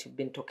record that you've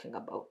been talking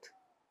about.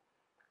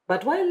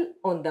 But while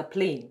on the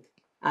plane,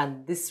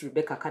 and this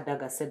Rebecca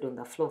Kadaga said on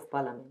the floor of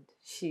parliament,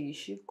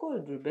 she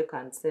called Rebecca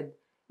and said,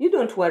 "You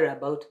don't worry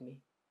about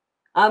me.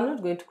 I'm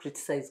not going to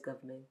criticize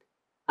government.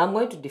 I'm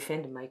going to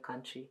defend my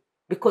country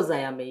because I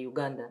am a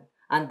Ugandan.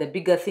 And the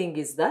bigger thing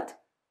is that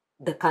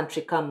the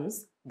country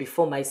comes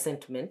before my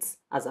sentiments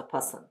as a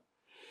person."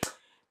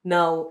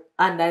 Now,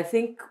 and I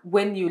think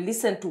when you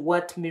listen to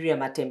what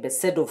Miriam Matembe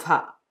said of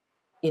her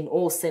in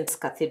All Saints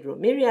Cathedral,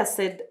 Miriam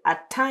said,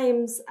 "At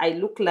times I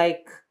look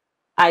like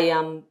I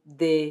am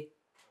the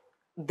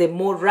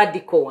more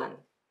radical one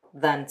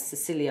than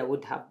Cecilia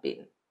would have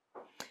been.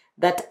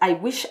 That I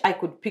wish I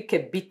could pick a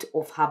bit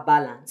of her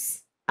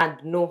balance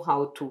and know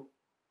how to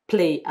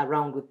play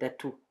around with the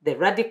two, the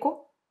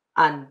radical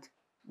and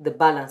the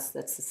balance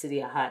that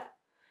Cecilia had."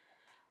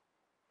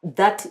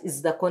 That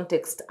is the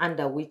context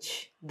under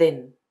which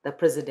then the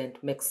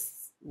president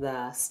makes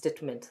the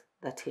statement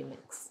that he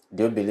makes.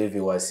 Do you believe he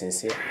was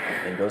sincere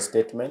in those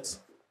statements?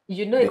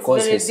 You know,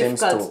 because it's very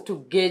difficult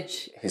to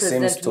gauge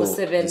President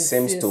Museveni's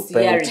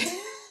sincerity.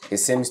 He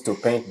seems to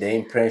paint the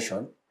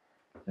impression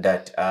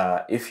that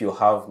if you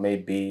have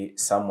maybe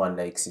someone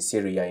like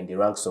Cecilia in the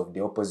ranks of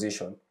the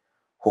opposition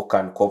who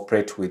can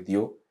cooperate with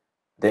you,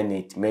 then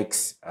it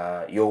makes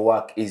your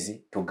work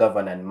easy to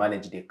govern and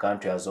manage the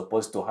country, as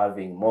opposed to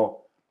having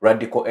more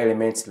radical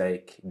elements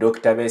like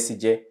Dr.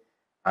 Besigye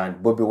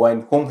and Bobby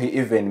Wine, whom he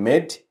even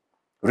made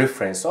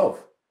reference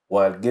of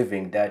while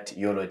giving that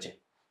eulogy.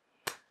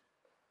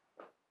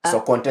 So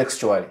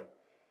contextually.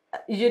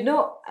 You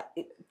know,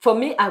 for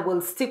me, I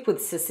will stick with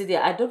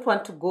Cecilia. I don't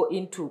want to go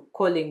into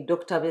calling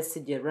Dr.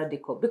 Besigye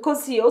radical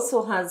because he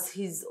also has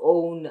his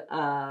own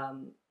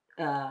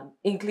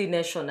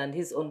inclination and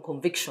his own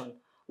conviction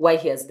why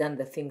he has done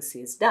the things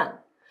he has done.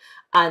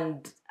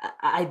 And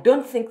I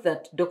don't think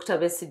that Dr.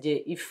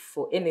 Besigye, if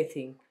for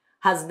anything,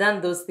 has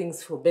done those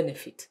things for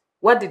benefit.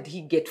 What did he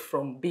get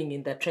from being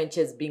in the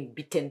trenches, being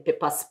beaten,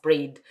 pepper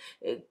sprayed,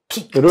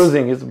 kicked?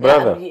 Losing his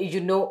brother.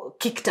 You know,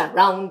 kicked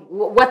around.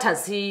 What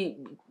has he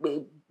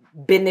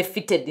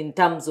benefited in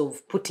terms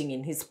of putting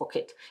in his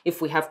pocket,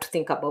 if we have to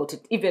think about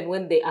it? Even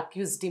when they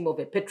accused him of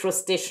a petrol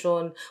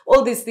station,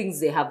 all these things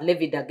they have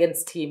levied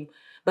against him.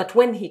 But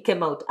when he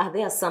came out, are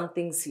there some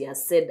things he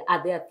has said?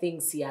 Are there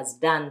things he has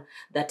done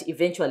that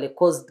eventually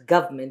caused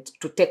government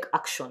to take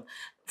action?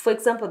 For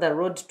example, the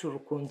road to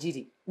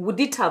Rukunjiri, would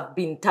it have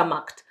been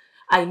tarmacked?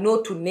 I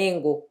know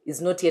Tunengo is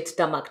not yet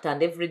tarmacked,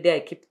 and every day I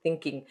keep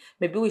thinking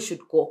maybe we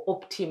should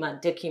co-opt him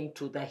and take him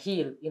to the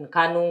hill in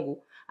Kanungu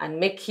and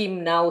make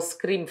him now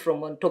scream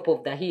from on top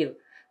of the hill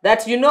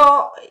that, you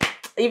know,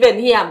 even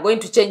here I'm going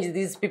to change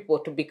these people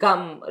to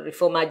become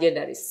reform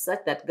agendarists,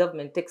 such that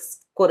government takes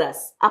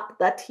chorus up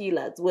that hill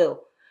as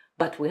well.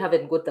 But we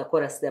haven't got the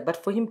chorus there.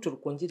 But for him to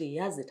Rukunjiri, he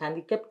has it. And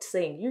he kept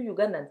saying, you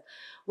Ugandans,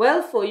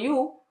 well, for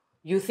you,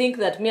 you think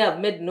that me, I've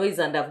made noise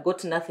and I've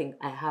got nothing.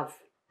 I have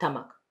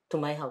tarmac to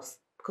my house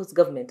because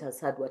government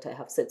has heard what I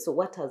have said. So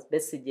what has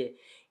Besigye,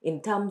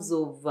 in terms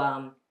of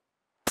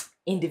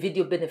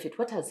individual benefit,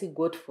 what has he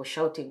got for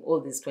shouting all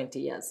these 20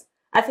 years?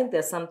 I think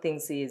there's some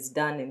things he has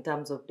done in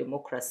terms of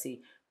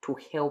democracy to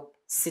help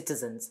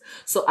citizens.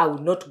 So I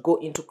will not go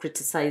into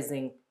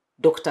criticizing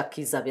Dr.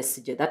 Kiiza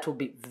Besigye. That will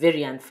be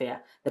very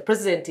unfair. The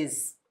president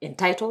is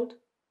entitled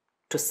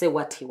to say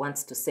what he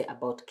wants to say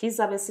about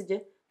Kiiza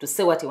Besigye, to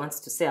say what he wants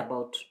to say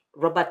about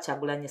Robert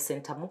Kyagulanyi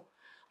Ssentamu,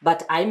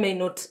 but I may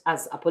not,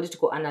 as a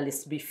political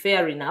analyst, be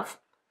fair enough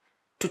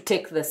to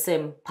take the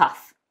same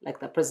path like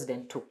the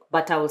president took.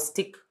 But I will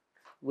stick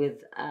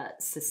with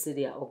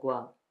Cecilia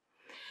Ogwal.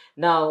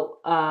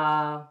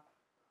 Now,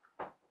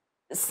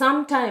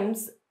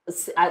 sometimes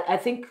I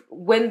think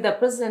when the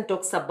president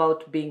talks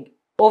about being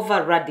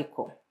over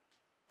radical,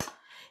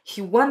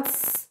 he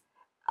wants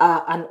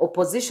an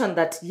opposition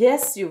that,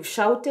 yes, you've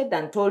shouted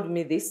and told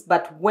me this,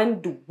 but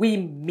when do we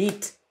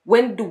meet?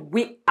 When do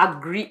we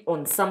agree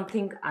on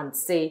something and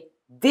say,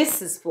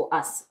 this is for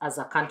us as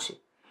a country?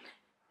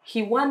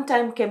 He one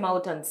time came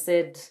out and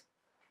said,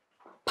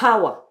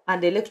 power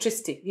and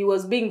electricity. He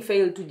was being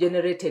failed to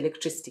generate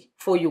electricity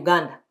for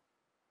Uganda.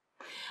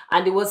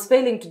 And he was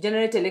failing to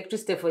generate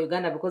electricity for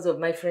Uganda because of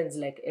my friends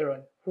like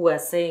Eron, who are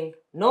saying,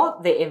 no,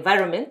 the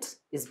environment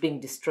is being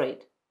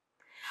destroyed.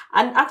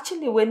 And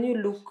actually, when you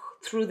look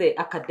through the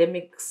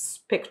academic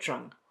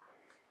spectrum,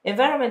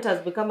 environment has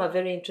become a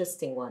very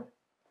interesting one.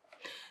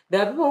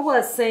 There are people who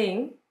are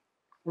saying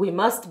we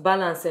must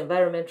balance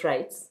environment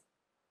rights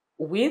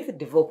with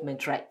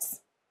development rights.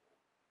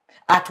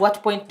 At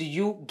what point do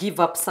you give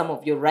up some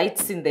of your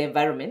rights in the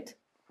environment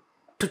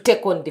to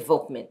take on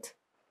development?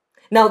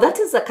 Now, that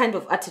is the kind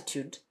of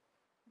attitude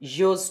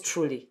yours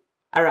truly,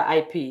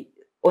 RIP,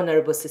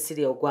 Honorable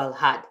Cecilia Ogwal,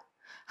 had.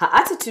 Her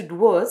attitude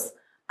was,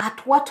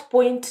 at what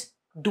point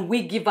do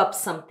we give up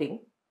something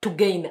to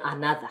gain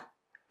another?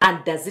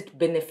 And does it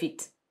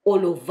benefit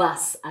all of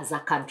us as a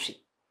country?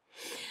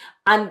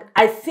 And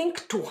I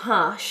think to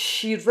her,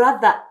 she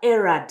rather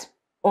erred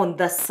on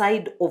the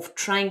side of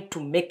trying to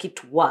make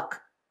it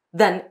work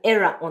than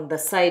err on the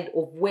side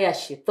of where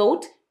she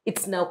thought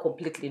it's now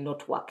completely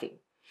not working.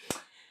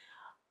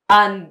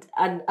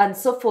 And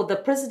so for the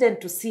president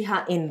to see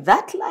her in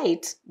that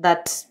light,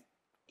 that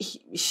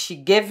she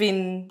gave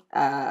in,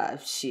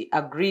 she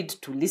agreed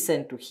to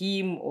listen to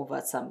him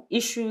over some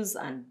issues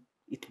and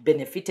it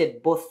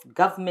benefited both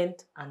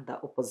government and the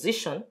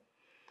opposition,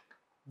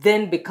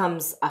 then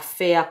becomes a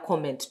fair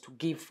comment to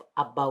give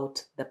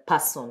about the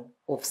person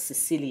of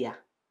Cecilia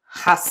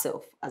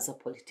herself as a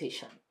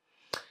politician.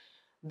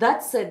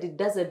 That said, it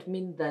doesn't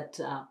mean that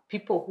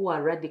people who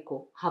are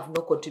radical have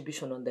no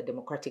contribution on the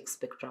democratic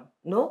spectrum.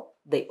 No,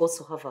 they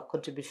also have a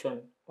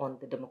contribution on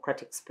the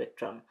democratic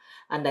spectrum.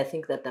 And I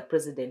think that the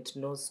president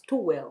knows too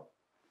well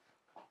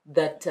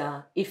that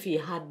if he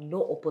had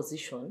no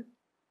opposition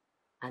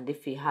and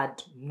if he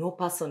had no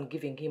person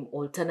giving him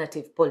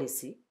alternative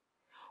policy,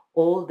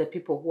 all the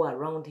people who are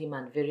around him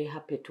and very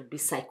happy to be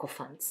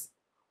sycophants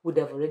would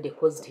have already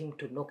caused him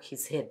to knock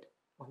his head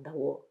on the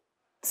wall.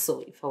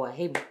 So if I were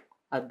him,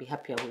 I'd be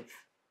happier with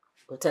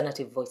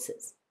alternative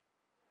voices.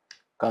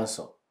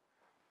 Council,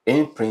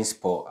 in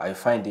principle, I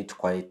find it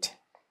quite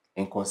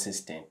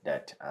inconsistent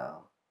that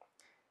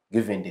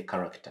given the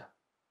character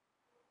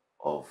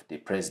of the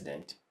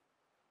president,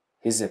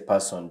 he's a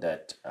person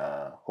that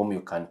whom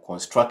you can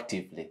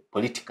constructively,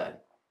 politically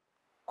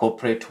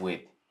cooperate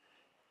with.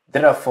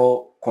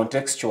 Therefore,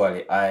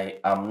 contextually, I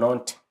am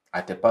not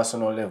at a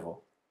personal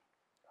level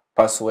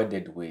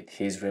persuaded with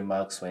his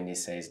remarks when he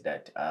says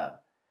that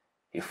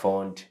he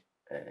found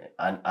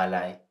an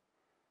ally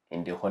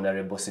in the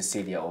Honorable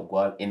Cecilia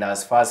Ogwal in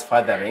as far as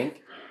furthering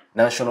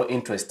national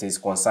interest is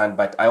concerned.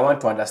 But I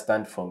want to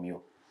understand from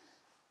you,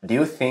 do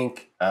you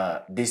think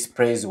this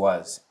praise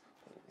was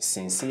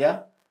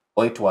sincere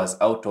or it was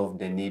out of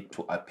the need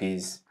to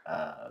appease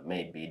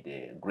maybe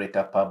the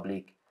greater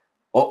public,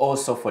 or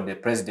also for the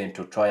president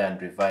to try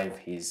and revive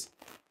his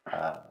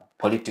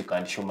political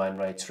and human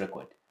rights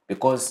record?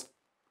 Because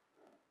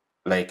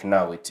like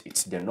now,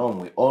 it's the norm.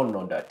 We all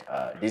know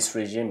that this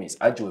regime is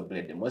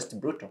arguably the most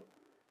brutal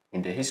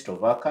in the history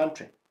of our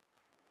country.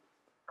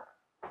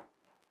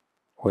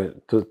 Well,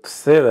 to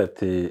say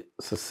that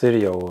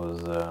Cecilia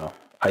was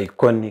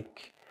iconic,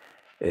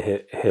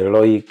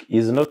 heroic,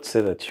 is not to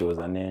say that she was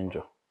an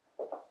angel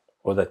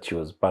or that she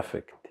was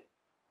perfect.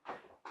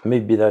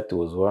 Maybe that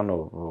was one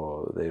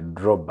of the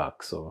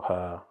drawbacks of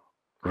her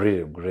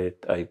really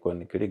great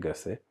iconic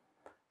legacy,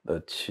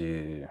 that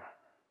she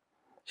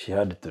She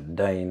had to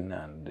dine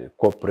and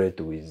cooperate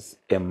with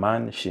a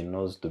man she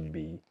knows to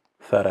be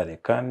thoroughly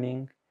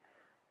cunning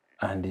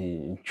and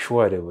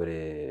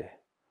incurably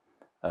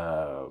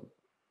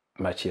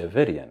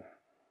Machiavellian.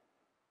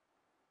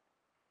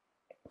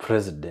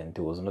 President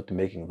was not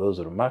making those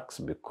remarks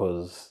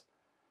because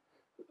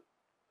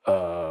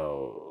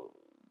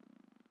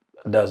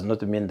does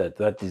not mean that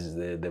that is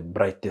the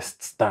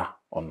brightest star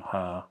on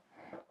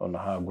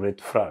her great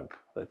flag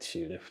that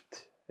she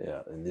left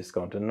in this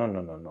country.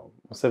 No.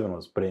 Museveni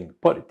was playing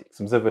politics.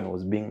 Museveni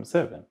was being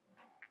Museveni.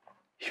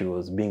 He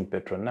was being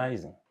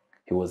patronizing.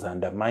 He was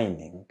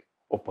undermining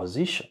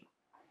opposition.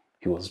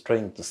 He was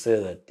trying to say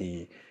that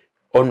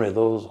only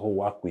those who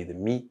work with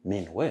me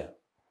mean well.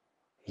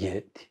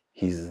 Yet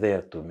he's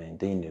there to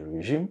maintain a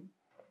regime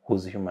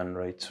whose human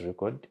rights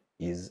record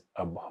is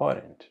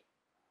abhorrent.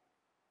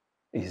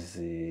 It's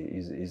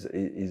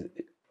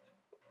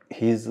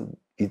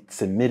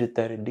a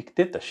military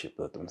dictatorship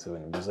that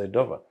Museveni presides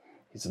over.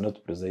 He's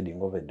not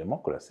presiding over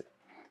democracy.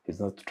 He's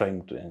not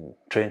trying to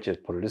entrench a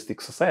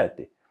pluralistic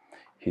society.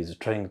 He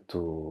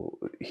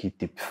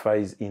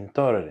typifies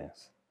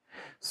intolerance.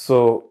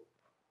 So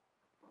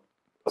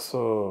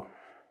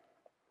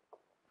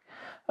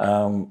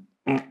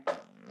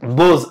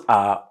those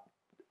are,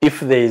 if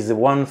there is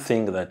one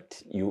thing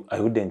that I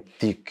wouldn't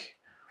tick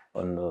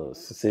on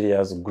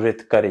Cecilia's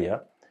great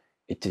career,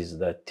 it is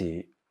that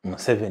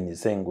Museveni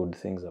is saying good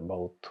things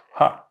about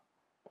her.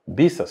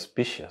 Be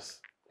suspicious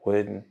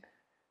when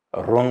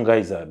wrong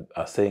guys are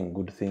saying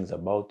good things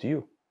about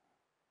you.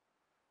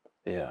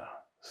 Yeah.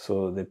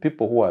 So the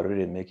people who are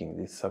really making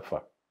this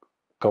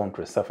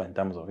country suffer in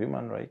terms of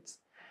human rights,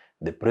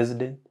 the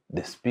president,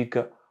 the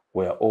speaker,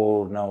 were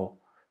all now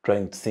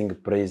trying to sing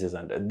praises,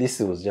 and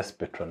this was just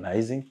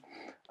patronizing.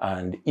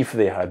 And if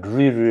they had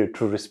really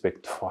true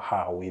respect for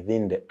her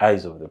within the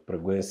eyes of the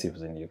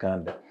progressives in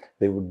Uganda,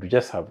 they would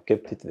just have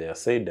kept it their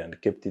side and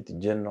kept it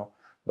general.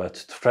 But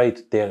to try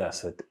to tell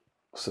us that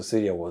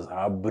Cecilia was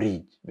our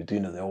bridge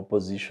between the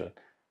opposition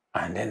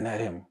and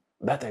NRM,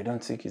 that I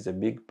don't think is a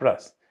big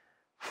plus.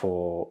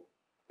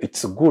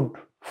 It's good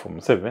for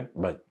Museveni,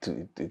 but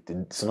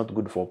it's not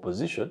good for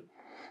opposition.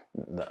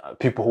 The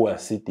people who are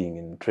sitting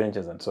in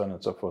trenches and so on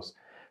and so forth.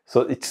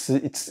 So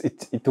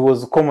it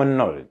was common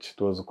knowledge.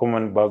 It was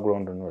common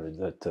background knowledge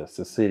that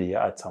Cecilia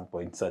at some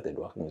point started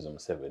working with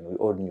Museveni. We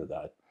all knew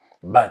that.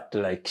 But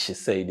like she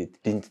said,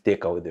 it didn't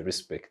take away the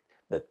respect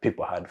that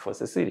people had for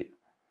Cecilia.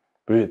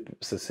 Really,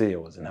 Cecilia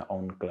was in her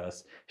own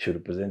class. She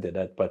represented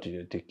that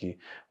patriotic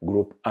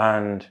group.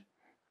 And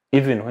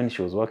even when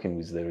she was working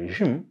with the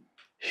regime,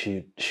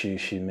 she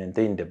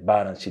maintained the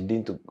balance. She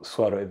didn't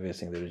swallow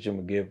everything the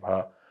regime gave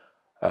her.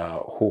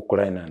 Hook,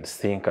 line, and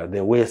sinker,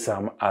 the way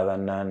some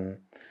other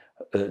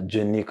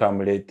Jenny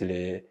come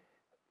lately,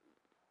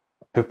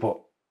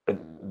 people,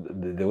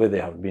 the way they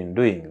have been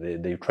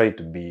doing, they try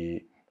to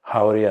be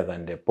howlier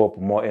than the Pope,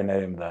 more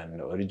NRM than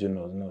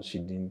original. No, she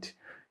didn't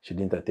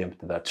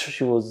attempt that.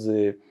 She was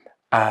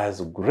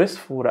as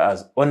graceful,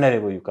 as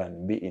honorable you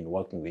can be in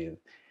working with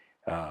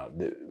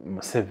the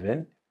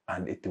Museveni,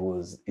 and it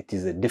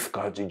is a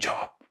difficult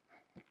job.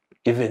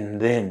 Even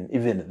then,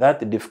 even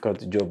that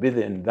difficult job,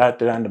 even that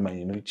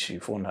landmine in which she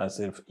found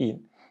herself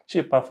in,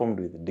 she performed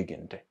with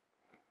dignity.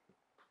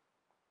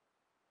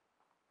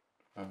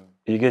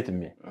 You get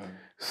me?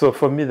 So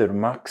for me, the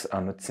remarks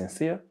are not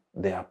sincere.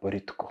 They are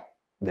political.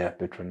 They are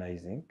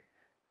patronizing.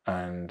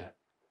 And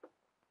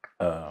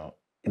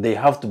they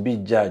have to be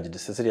judged.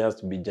 Cecilia has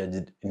to be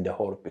judged in the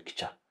whole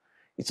picture.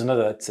 It's not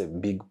that it's a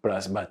big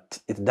plus, but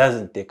it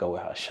doesn't take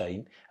away her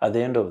shine. At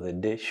the end of the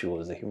day, she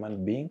was a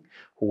human being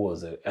who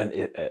was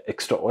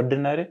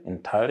extraordinary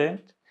in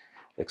talent,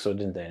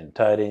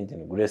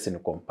 in grace, in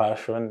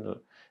compassion,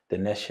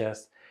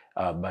 tenacious,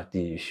 but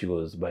she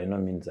was by no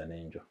means an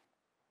angel.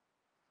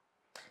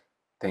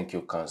 Thank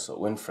you, Council.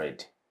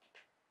 Winfred,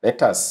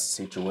 let us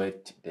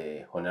situate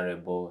the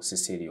Honorable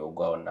Cecilia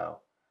Ogwal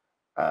now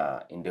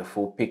in the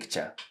full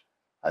picture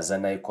as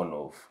an icon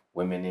of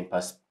women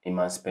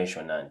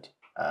emancipation and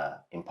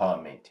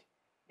empowerment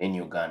in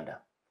Uganda.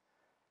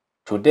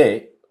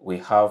 Today, we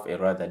have a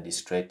rather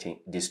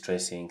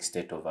distressing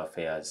state of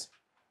affairs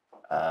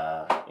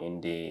in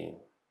the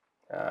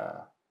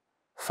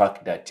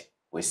fact that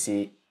we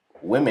see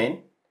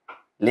women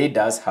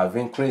leaders have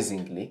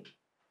increasingly,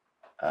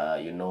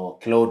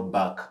 clawed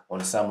back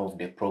on some of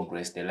the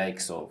progress the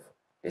likes of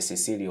the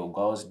Cecilia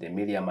Ogwals, the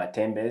Miriam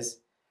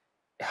Matembes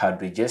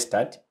had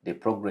registered, the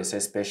progress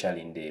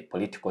especially in the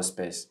political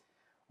space.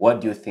 What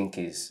do you think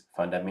is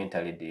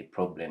fundamentally the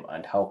problem,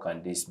 and how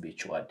can this be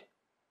cured?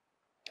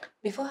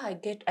 Before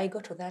I go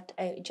to that,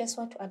 I just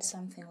want to add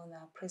something on the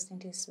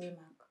President's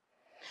remark.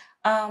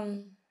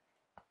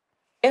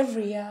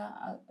 Every year,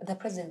 the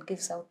President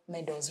gives out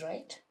medals,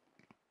 right?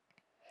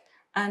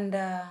 And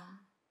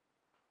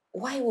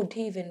why would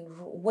he even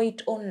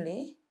wait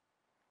only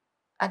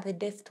at the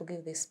death to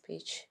give this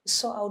speech?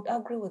 So I would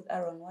agree with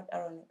what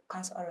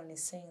Council Eron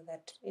is saying,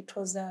 that it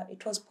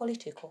was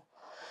political.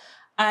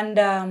 And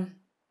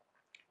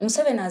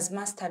Museveni has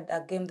mastered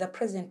the game. The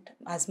president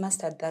has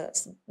mastered the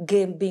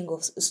game being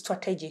of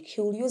strategic.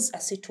 He will use a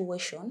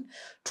situation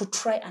to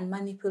try and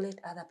manipulate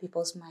other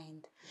people's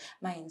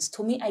minds.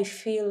 To me, I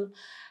feel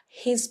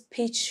his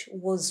speech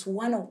was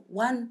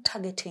one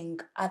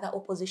targeting other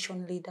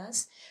opposition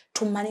leaders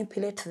to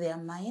manipulate their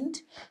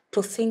mind,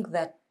 to think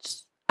that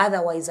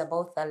otherwise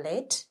about the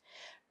late.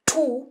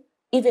 Two,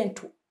 even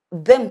to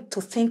them to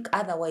think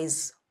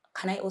otherwise.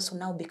 Can I also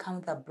now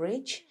become the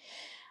bridge?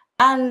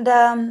 And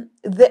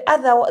the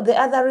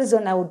other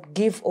reason I would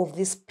give of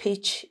this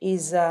speech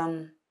is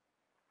why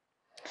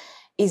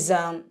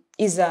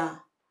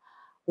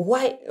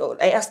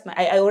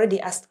I already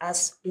asked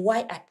us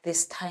why at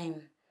this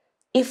time.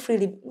 If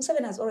really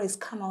Museveni has always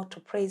come out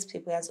to praise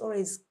people, he has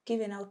always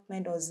given out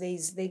medals.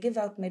 They give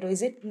out medals.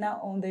 Is it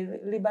now on the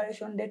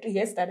Liberation Day?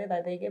 Yesterday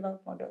that they gave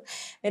out medal.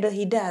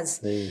 He does.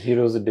 The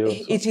Heroes Day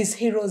also. It is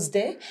Heroes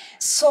Day.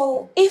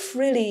 So if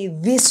really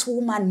this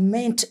woman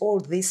meant all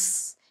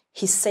this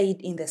he said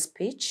in the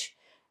speech,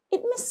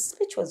 the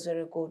speech was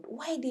very good.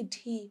 Why did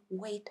he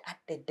wait at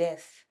the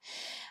death?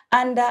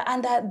 And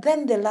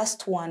then the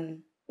last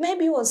one,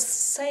 maybe he was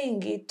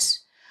saying it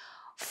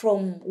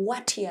from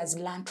what he has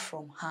learned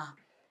from her.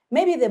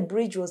 Maybe the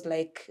bridge was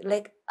like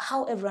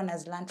how everyone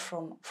has learned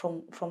from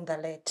the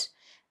late.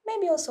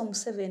 Maybe also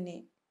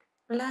Museveni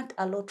learned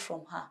a lot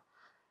from her.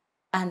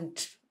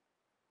 And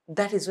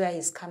that is where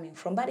he's coming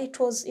from. But it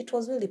was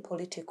really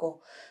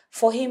political.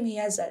 For him, he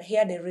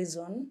had a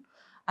reason.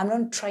 I'm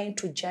not trying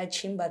to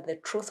judge him, but the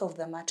truth of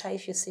the matter,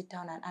 if you sit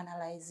down and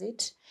analyze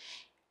it,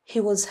 he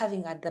was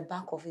having at the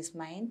back of his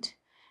mind,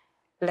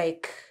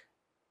 like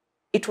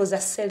it was a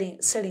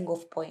selling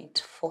off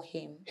point for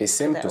him. He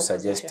seemed to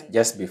suggest,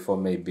 just before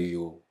maybe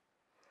you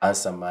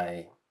answer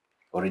my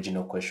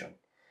original question,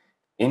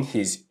 in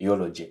his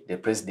eulogy, the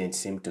president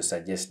seemed to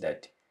suggest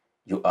that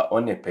you are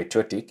only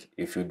patriotic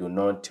if you do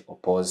not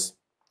oppose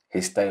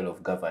his style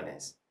of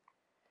governance.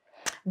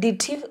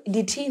 Did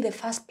he in the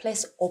first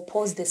place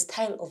oppose the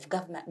style of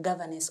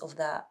governance of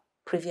the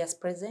previous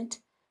president?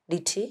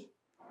 Did he?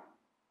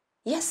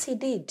 Yes, he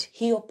did.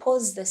 He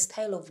opposed the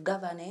style of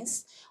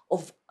governance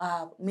of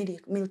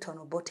Milton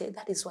Obote.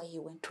 That is why he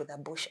went to the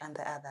bush and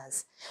the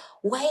others.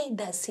 Why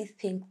does he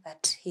think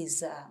that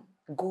he's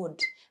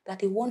good,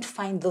 that he won't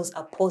find those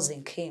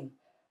opposing him?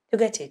 You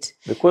get it?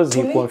 Because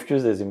he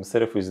confuses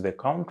himself with the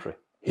country.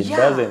 He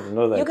doesn't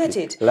know that you get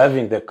it?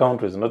 Loving the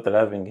country is not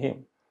loving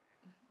him.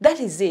 That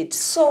is it.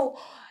 So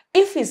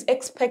if he's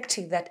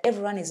expecting that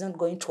everyone is not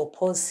going to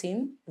oppose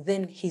him,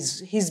 then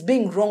he's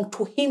being wrong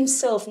to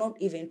himself, not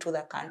even to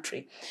the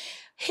country.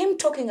 Him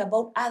talking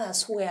about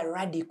others who are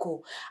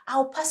radical,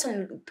 I'll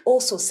personally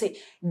also say,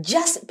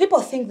 just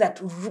people think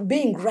that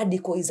being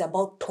radical is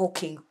about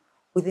talking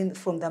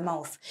from the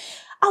mouth.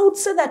 I would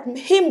say that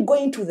him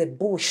going to the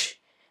bush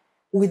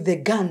with the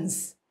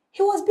guns,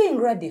 he was being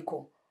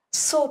radical.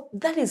 So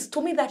that is,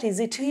 to me, that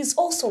is it. He's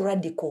also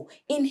radical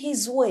in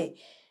his way.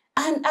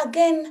 And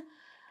again,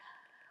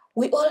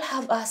 we all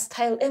have our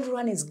style.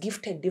 Everyone is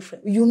gifted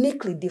different,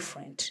 uniquely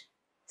different.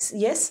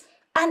 Yes?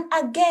 And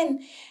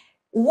again,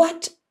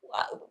 what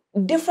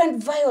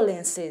different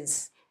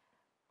violences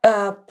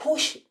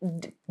push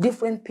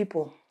different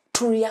people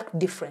to react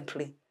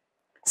differently.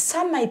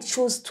 Some might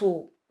choose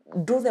to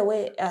do the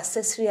way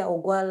Cecilia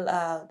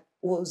Ogwal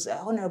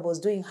Honorable was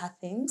doing her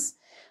things.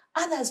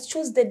 Others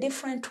choose the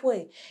different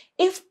way.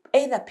 If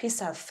either piece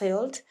have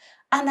failed,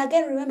 and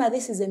again, remember,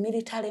 this is a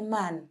military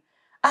man.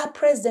 Our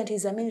president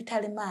is a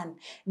military man.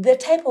 The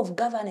type of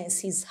governance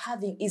he's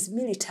having is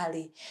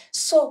military.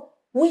 So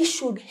he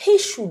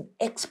should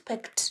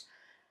expect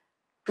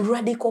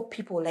radical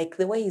people, like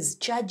the way he's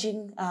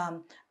judging,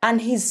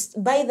 and his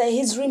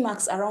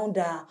remarks around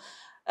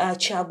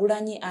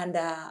Kyagulanyi and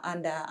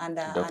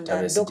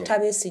Dr.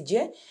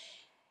 Besigye,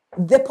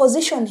 the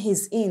position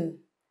he's in,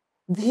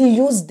 he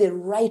used the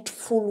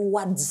rightful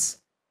words.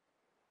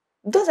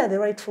 Those are the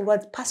rightful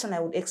words, person I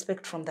would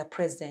expect from the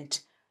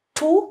president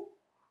to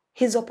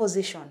his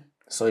opposition.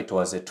 So it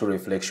was a true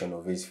reflection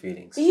of his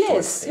feelings.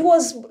 Yes, it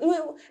was.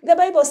 The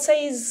Bible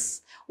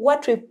says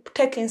what we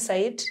take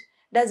inside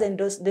doesn't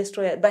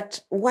destroy it,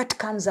 but what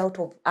comes out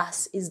of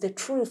us is the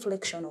true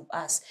reflection of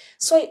us.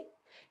 So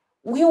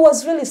he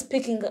was really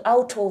speaking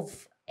out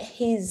of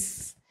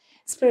his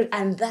spirit,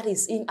 and that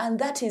is him. And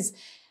that is,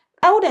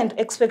 I wouldn't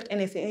expect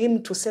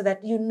him to say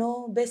that,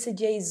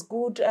 Besigye is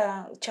good,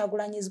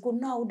 Kyagulanyi is good.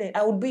 No,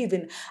 I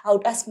wouldn't. I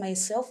would ask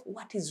myself,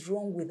 what is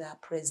wrong with our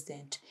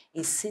president?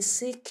 Is he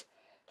sick?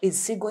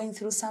 Is he going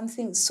through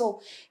something?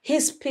 So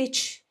his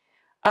speech,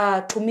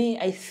 to me,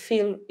 I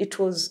feel it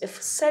was a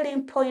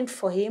selling point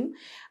for him,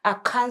 a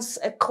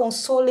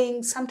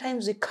consoling.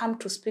 Sometimes we come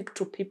to speak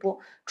to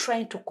people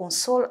trying to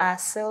console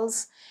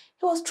ourselves.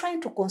 He was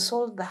trying to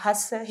console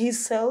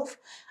himself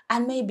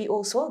and maybe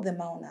also the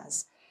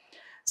mourners.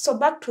 So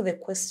back to the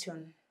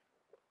question.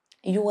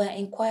 You were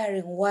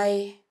inquiring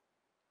why.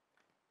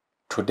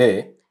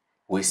 Today,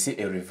 we see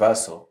a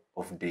reversal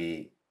of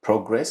the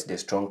progress, the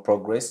strong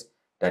progress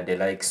that the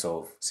likes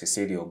of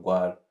Cecilia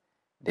Ogwal,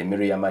 the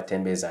Miriam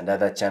Matembes and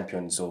other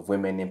champions of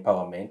women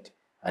empowerment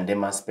and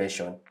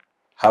emancipation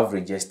have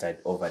registered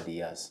over the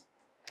years?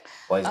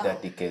 Why is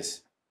that the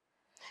case?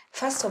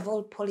 First of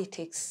all,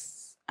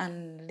 politics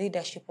and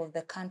leadership of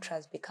the country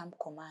has become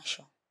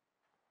commercial.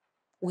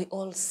 We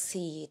all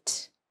see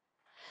it.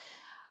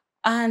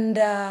 And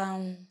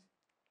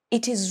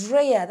it is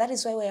rare. That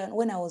is why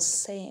when I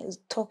was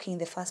talking in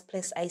the first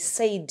place, I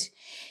said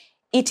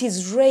it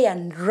is rare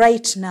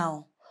right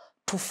now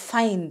to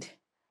find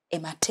a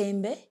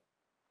Matembe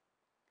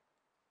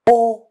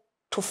or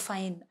to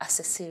find a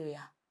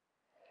Cecilia.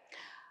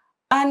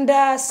 And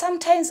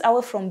sometimes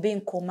away from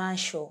being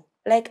commercial,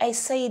 like I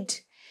said,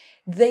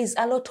 there is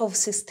a lot of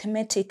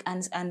systematic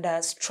and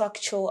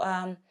structural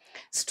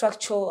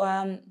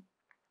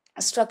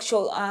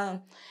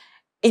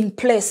in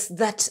place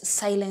that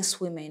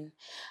silence women.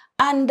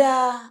 And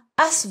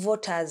us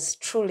voters,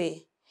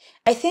 truly,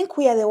 I think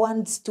we are the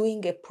ones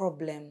doing a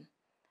problem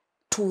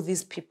to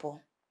these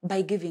people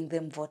by giving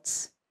them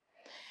votes.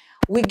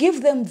 We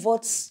give them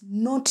votes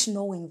not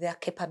knowing their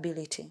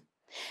capability.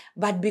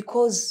 But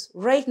because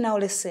right now,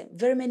 let's say,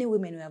 very many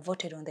women were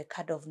voted on the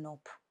card of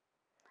NOP.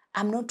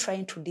 I'm not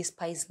trying to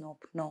despise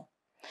NOP, no.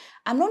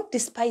 I'm not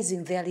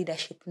despising their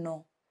leadership,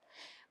 no.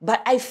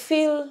 But I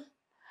feel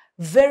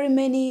very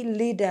many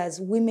leaders,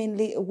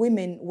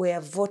 women were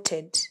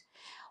voted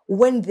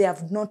when they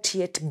have not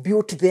yet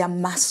built their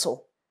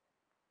muscle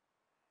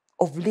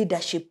of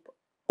leadership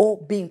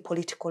or being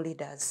political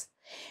leaders.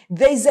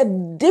 There is a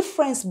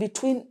difference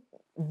between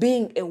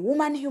being a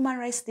woman human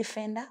rights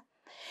defender.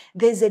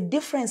 There's a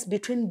difference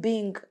between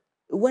being,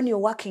 when you're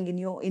working in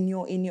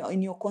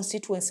your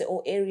constituency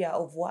or area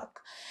of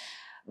work.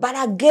 But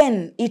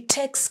again, it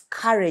takes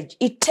courage.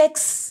 It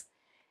takes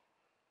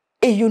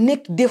a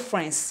unique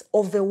difference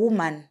of the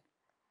woman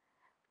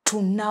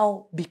to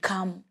now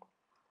become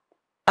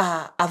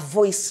a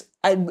voice,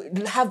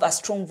 have a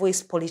strong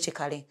voice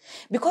politically.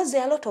 Because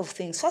there are a lot of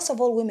things. First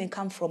of all, women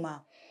come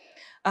from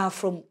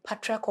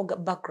patriarchal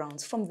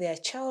backgrounds, from their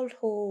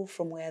childhood,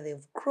 from where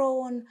they've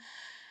grown.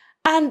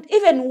 And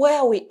even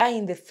where we are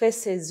in the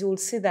faces, you'll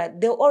see that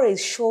they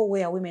always show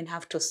where women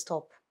have to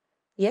stop.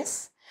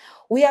 Yes?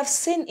 We have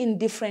seen in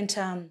different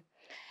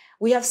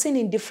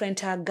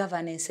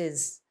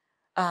governances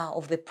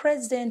of the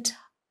president,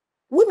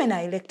 women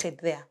are elected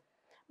there,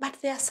 but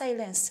they are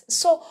silenced.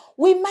 So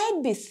we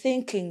might be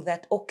thinking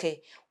that,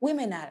 okay,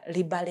 women are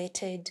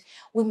liberated,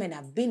 women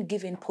have been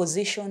given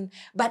position,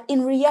 but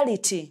in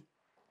reality,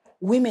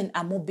 women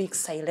are more being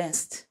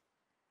silenced.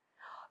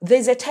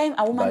 There's a time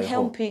a woman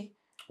MP,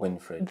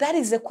 Winfred. That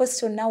is the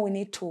question now we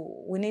need to,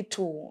 let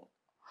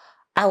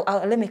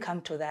me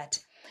come to that.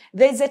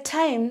 There's a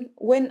time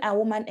when a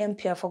woman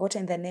MP, I've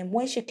forgotten the name,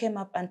 when she came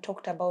up and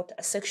talked about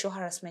sexual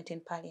harassment in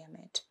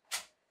Parliament.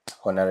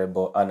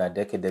 Honorable Anna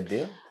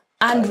Dekedebir.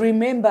 And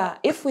remember,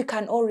 if we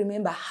can all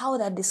remember how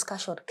that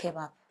discussion came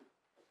up,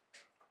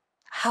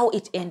 how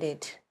it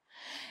ended.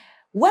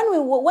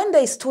 When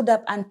they stood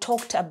up and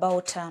talked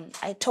about,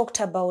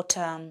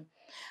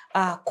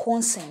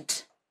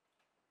 consent,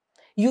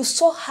 you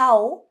saw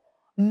how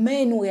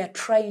men were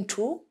trying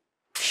to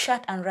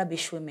shut and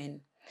rubbish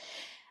women.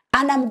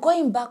 And I'm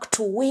going back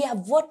to, we are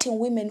voting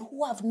women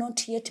who have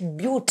not yet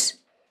built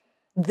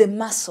the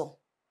muscle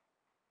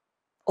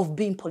of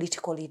being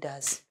political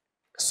leaders.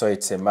 So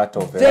it's a matter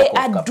of they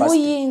lack of are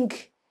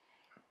capacity.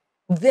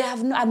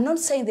 I'm not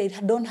saying they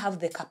don't have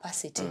the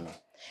capacity,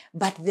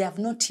 but they have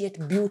not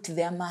yet built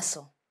their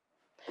muscle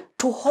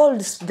to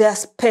hold their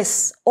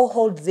space or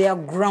hold their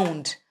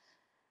ground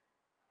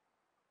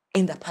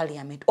in the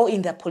parliament or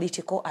in the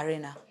political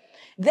arena.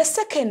 The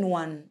second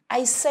one,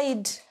 I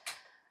said,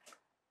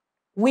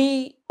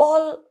 we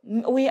all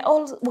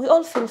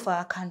feel for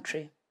our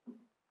country.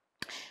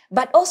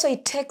 But also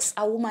it takes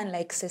a woman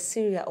like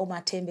Cecilia or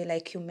Matembe,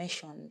 like you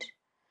mentioned,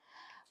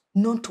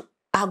 not to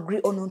agree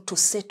or not to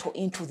settle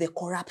into the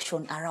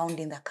corruption around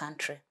in the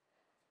country.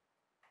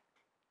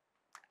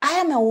 I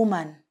am a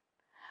woman,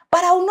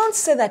 but I will not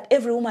say that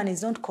every woman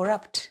is not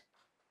corrupt.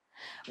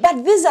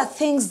 But these are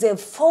things they've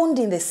found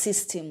in the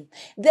system.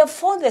 They've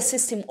found the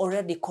system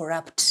already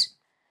corrupt.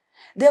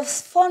 They've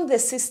found the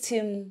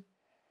system,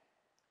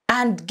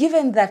 and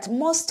given that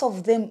most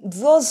of them,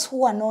 those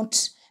who are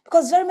not,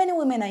 because very many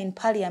women are in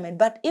parliament,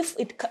 but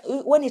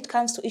when it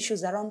comes to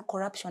issues around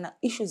corruption,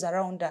 issues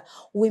around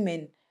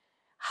women,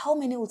 how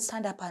many would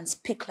stand up and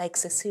speak like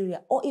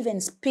Cecilia or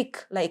even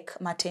speak like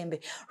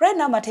Matembe? Right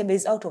now, Matembe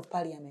is out of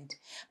parliament,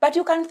 but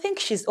you can think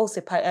she's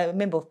also a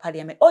member of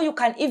parliament, or you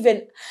can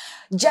even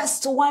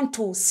just want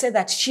to say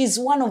that she's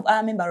one of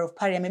our members of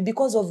parliament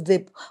because of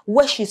the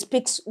way she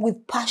speaks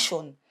with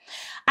passion.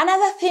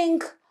 Another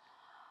thing,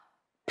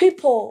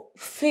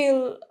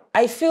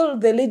 I feel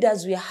the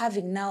leaders we are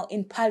having now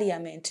in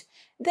parliament,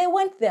 they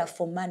went there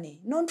for money,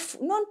 not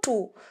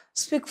to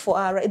speak for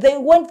our right. They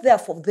went there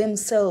for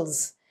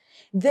themselves.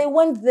 They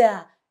went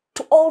there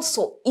to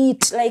also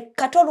eat. Like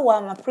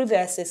Katolwama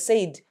previously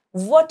said,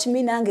 vote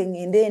me nangeng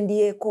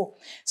ndieko.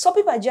 So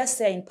people are just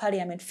there in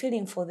parliament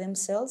feeling for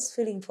themselves,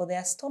 feeling for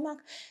their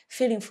stomach,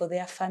 feeling for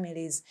their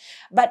families.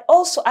 But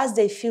also as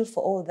they feel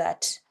for all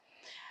that,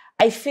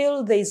 I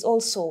feel there is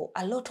also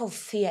a lot of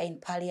fear in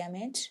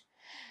parliament,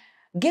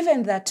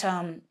 given that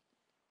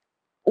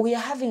we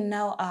are having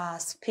now a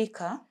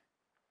speaker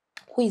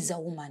who is a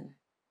woman,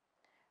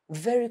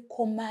 very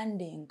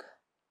commanding,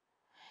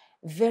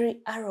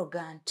 very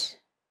arrogant,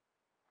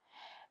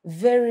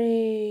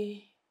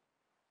 very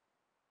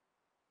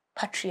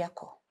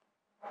patriarchal.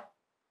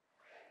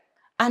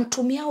 And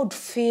to me, I would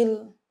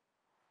feel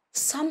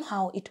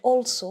somehow it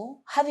also,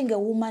 having a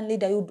woman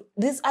leader,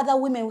 these other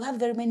women, we have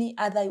very many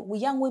other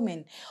young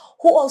women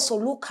who also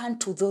look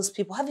unto those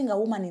people. Having a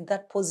woman in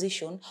that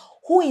position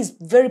who is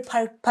very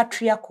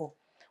patriarchal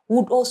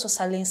would also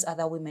silence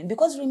other women.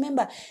 Because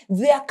remember,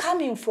 they are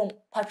coming from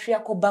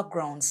patriarchal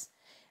backgrounds.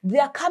 They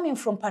are coming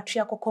from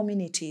patriarchal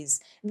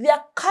communities. They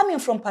are coming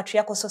from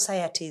patriarchal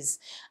societies.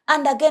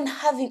 And again,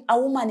 having a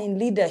woman in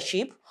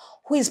leadership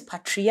who is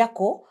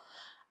patriarchal,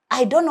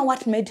 I don't know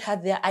what made her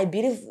there. I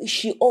believe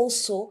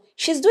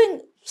she's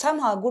doing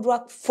somehow good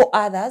work for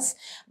others,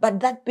 but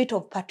that bit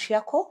of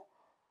patriarchal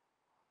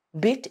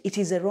bit, it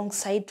is a wrong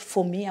side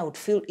for me. I would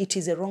feel it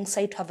is a wrong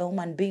side to have a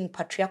woman being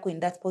patriarchal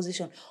in that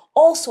position.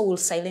 Also will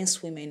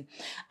silence women.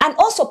 And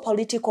also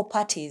political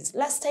parties.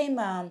 Last time,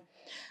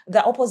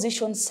 the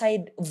opposition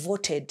side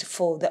voted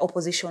for the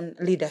opposition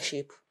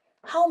leadership.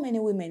 How many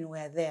women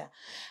were there?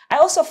 I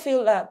also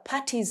feel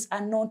parties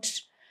are not,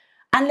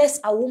 unless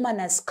a woman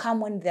has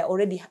come when they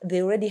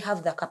already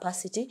have the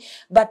capacity,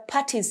 but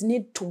parties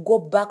need to go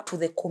back to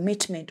the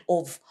commitment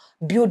of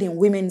building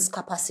women's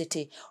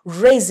capacity,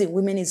 raising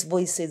women's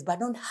voices, but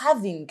not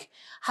having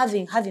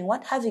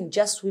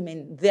just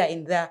women there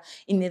in their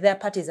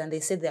parties and they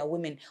say they are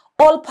women.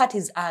 All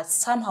parties are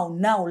somehow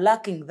now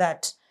lacking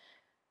that.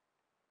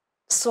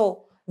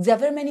 So there are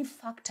very many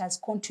factors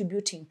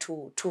contributing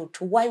to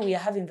why we are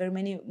having very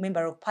many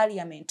members of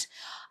parliament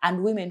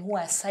and women who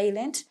are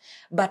silent.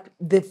 But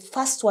the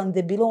first one,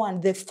 the below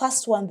one,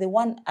 the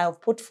one I've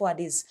put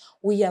forward is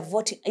we are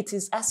voting. It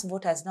is us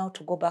voters now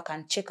to go back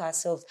and check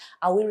ourselves.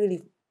 Are we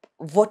really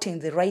voting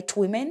the right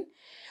women?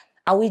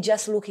 Are we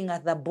just looking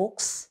at the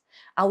books?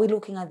 Are we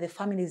looking at the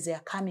families they are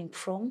coming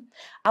from?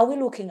 Are we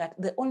looking at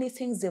the only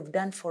things they've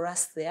done for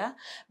us there?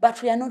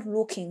 But we are not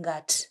looking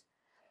at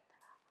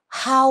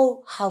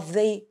how have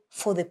they,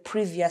 for the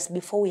previous,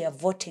 before we are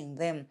voting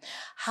them,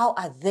 how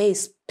are they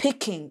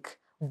speaking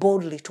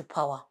boldly to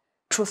power,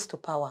 truth to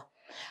power?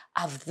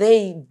 Have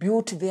they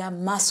built their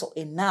muscle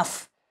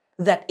enough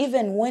that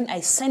even when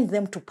I send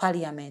them to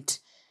parliament,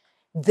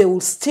 they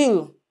will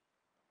still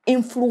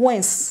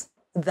influence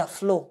the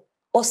flow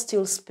or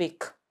still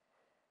speak?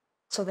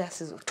 So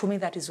to me,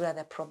 that is where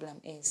the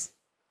problem is.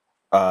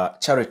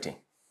 Charity,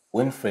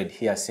 Winfred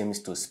here seems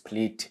to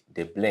split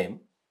the blame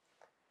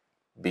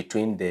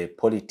between the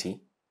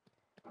polity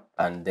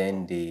and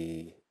then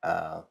the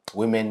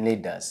women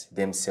leaders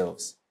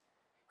themselves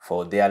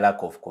for their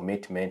lack of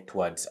commitment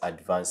towards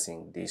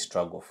advancing the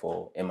struggle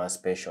for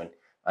emancipation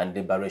and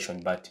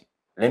liberation. But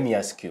let me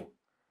ask you,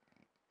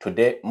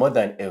 today, more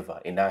than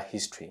ever in our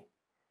history,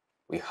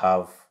 we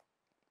have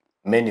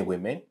many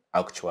women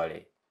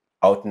actually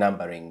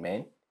outnumbering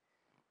men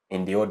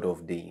in the order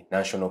of the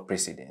national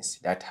presidency,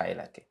 that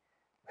hierarchy.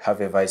 We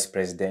have a vice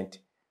president,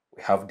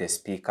 we have the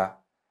speaker,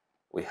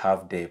 we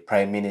have the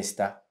prime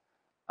minister,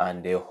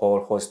 and a whole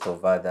host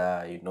of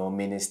other,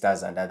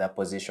 ministers and other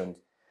positions.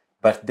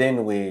 But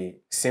then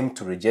we seem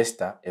to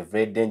register a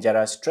very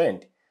dangerous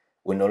trend.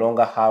 We no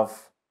longer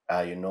have,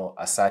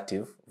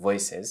 assertive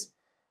voices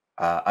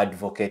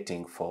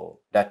advocating for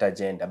that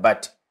agenda.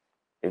 But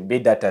be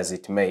that as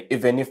it may,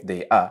 even if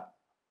they are,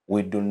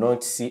 we do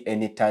not see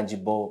any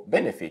tangible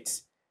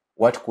benefits.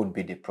 What could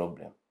be the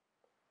problem?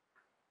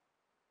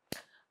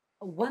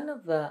 One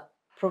of the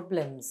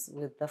problems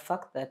with the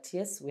fact that,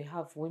 yes, we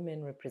have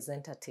women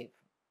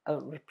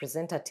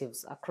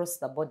representatives across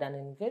the board and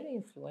in very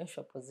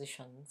influential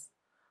positions,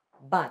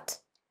 but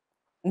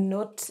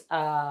not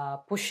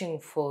pushing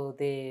for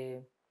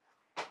the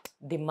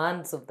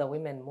demands of the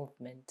women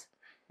movement,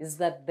 is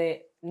that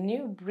the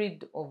new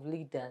breed of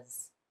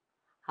leaders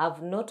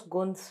have not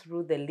gone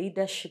through the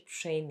leadership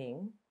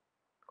training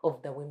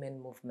of the women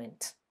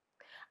movement.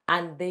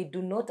 And they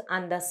do not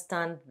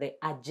understand the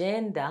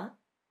agenda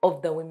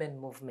of the women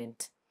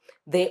movement.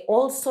 They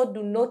also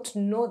do not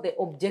know the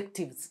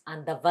objectives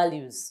and the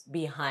values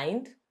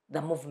behind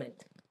the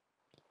movement.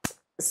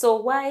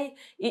 So why,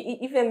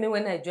 even me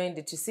when I joined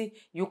it, you see,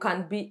 you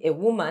can be a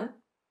woman,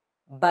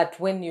 but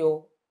when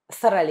you're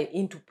thoroughly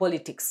into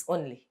politics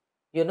only,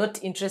 you're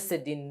not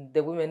interested in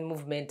the women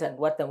movement and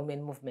what the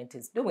women movement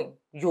is doing.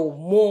 You're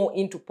more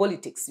into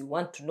politics. You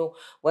want to know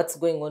what's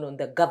going on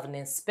the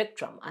governance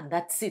spectrum, and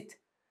that's it.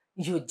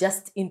 You're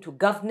just into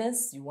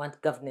governance. You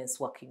want governance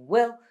working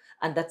well,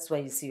 and that's why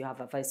you see you have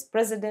a vice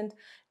president.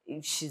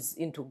 She's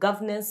into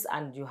governance,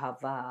 and you have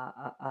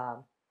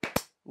the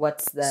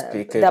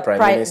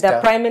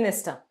prime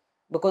minister.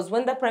 Because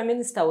when the prime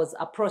minister was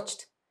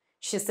approached,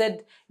 she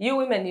said, "You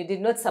women, you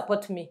did not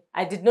support me.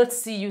 I did not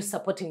see you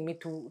supporting me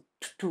to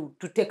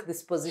take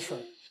this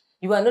position.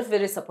 You are not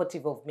very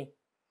supportive of me."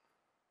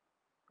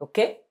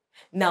 Okay?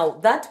 Now,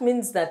 that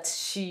means that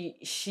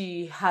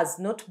she has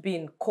not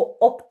been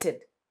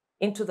co-opted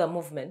into the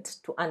movement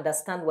to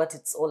understand what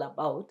it's all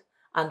about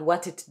and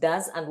what it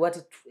does and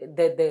what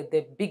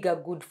the bigger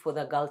good for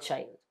the girl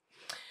child.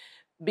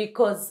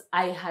 Because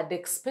I had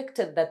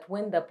expected that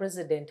when the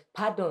president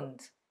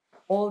pardoned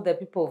all the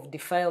people of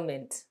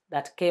defilement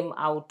that came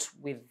out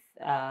with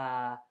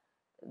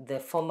the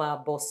former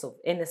boss of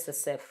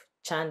NSSF,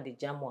 Chandi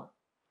Jamwa,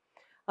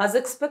 I was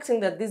expecting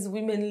that these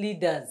women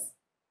leaders,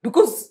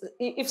 because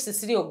if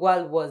Cecilia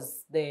Ogwal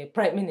was the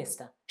prime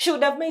minister, she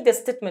would have made a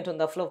statement on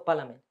the floor of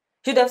parliament.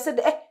 She would have said,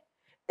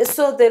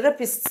 so the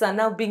rapists are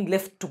now being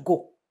left to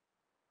go.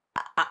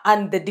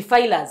 And the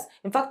defilers,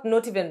 in fact,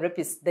 not even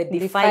rapists, the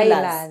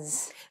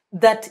defilers.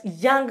 That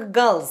young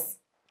girls,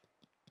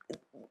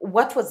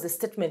 what was the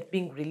statement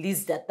being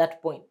released at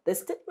that point? The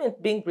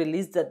statement being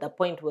released at the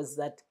point was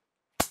that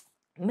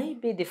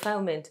maybe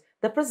defilement,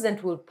 the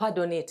president will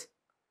pardon it.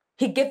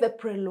 He gave a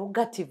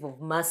prerogative of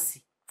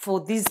mercy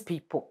for these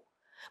people.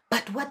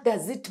 But what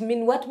does it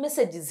mean? What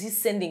message is he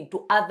sending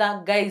to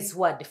other guys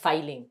who are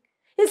defiling?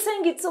 He's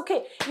saying it's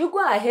okay. You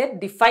go ahead,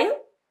 defile.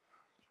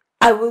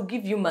 I will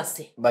give you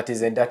mercy. But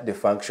isn't that the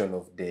function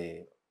of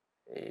the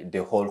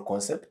whole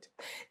concept?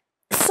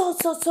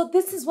 So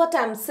this is what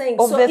I'm saying.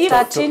 Of so the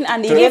 13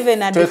 and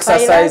 11 are to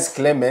exercise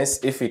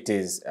clemency, if it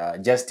is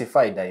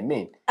justified, I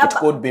mean. It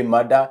could be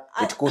murder,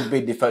 it could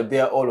be defile.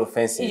 They are all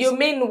offenses. You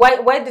mean,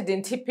 why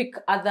didn't he pick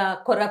other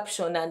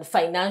corruption and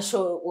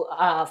financial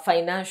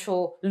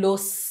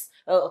loss,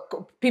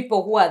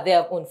 people who are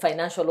there on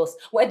financial loss?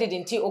 Why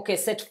didn't he,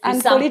 set free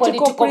some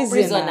political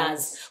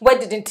prisoners? Why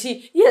didn't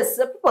he, yes,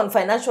 people on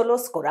financial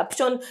loss,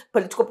 corruption,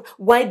 political,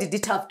 why did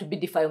it have to be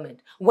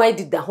defilement? Why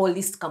did the whole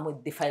list come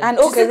with defilement?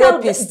 And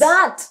rapists.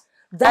 That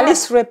at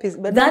least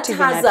rapists, but that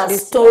has a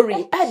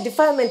story.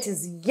 Defilement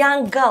is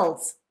young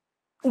girls.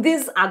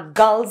 These are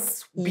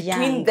girls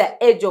between the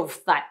age of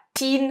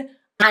 13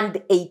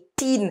 and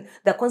 18.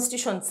 The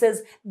Constitution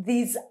says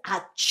these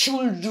are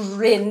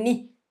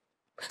children.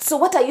 So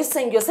what are you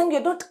saying? You're saying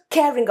you're not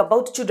caring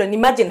about children.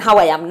 Imagine how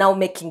I am now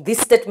making this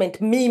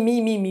statement,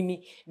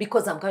 me,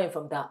 because I'm coming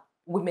from the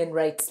women's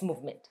rights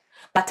movement.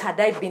 But had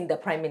I been the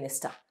prime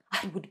minister,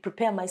 I would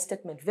prepare my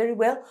statement very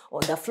well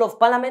on the floor of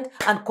parliament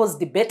and cause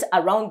debate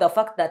around the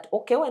fact that,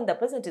 okay, when the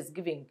president is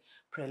giving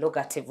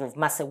prerogative of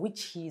mercy,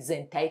 which he is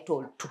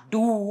entitled to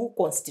do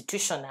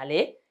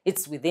constitutionally,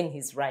 it's within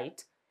his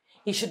right,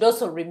 he should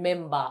also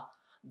remember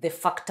the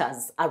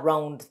factors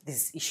around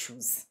these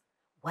issues.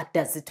 What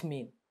does it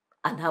mean?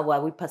 And how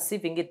are we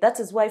perceiving it?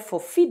 That is why for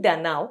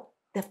FIDA now,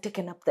 they've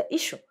taken up the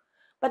issue.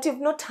 But you've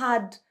not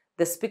had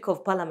the Speaker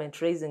of Parliament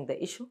raising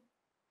the issue.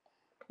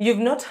 You've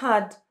not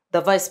had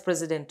the Vice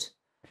President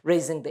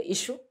raising the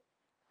issue.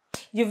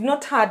 You've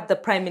not had the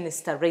Prime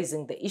Minister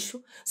raising the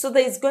issue. So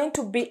there is going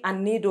to be a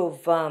need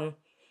of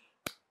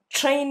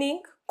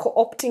training,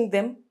 co-opting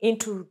them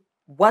into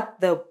what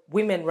the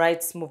women's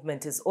rights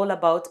movement is all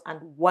about and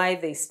why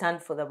they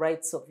stand for the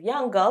rights of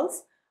young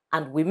girls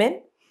and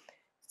women.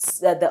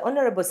 The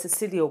Honorable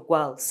Cecilia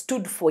Ogwal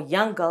stood for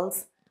young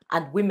girls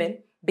and women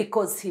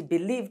because he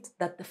believed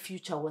that the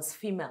future was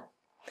female.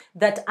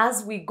 That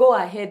as we go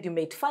ahead, you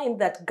may find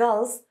that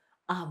girls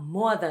are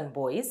more than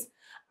boys,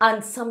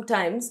 and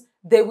sometimes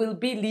they will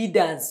be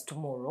leaders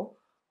tomorrow.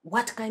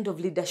 What kind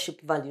of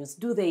leadership values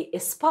do they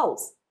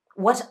espouse?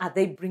 What are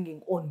they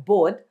bringing on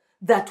board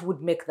that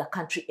would make the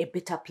country a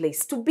better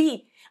place to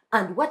be?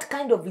 And what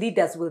kind of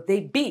leaders will they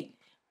be?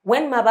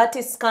 When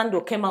Mabati's scandal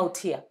came out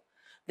here,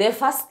 the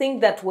first thing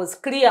that was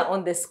clear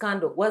on the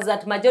scandal was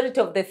that majority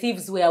of the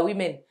thieves were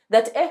women.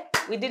 That,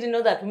 we didn't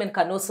know that women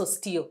can also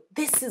steal.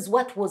 This is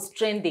what was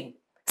trending.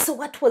 So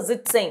what was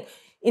it saying?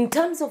 In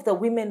terms of the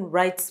women's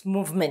rights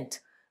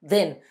movement,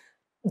 then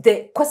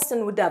the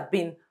question would have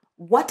been,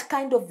 what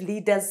kind of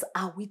leaders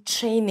are we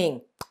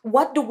training?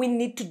 What do we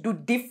need to do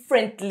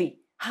differently?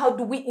 How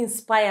do we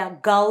inspire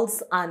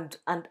girls and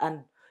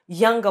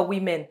younger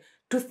women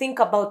to think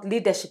about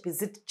leadership?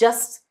 Is it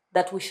just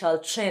that we shall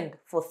trend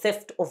for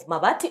theft of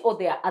Mabati, or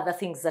there are other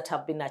things that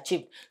have been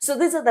achieved? So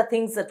these are the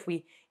things that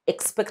we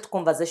expect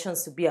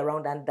conversations to be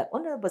around. And the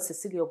Honorable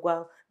Cecilia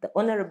Ogwal, the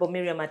Honorable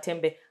Miriam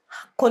Atembe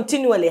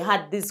continually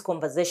had these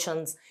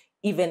conversations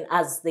even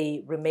as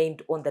they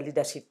remained on the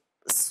leadership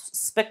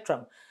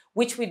spectrum,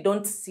 which we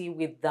don't see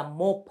with the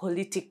more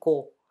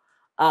political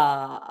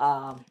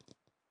and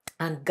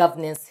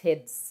governance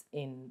heads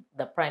in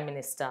the Prime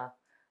Minister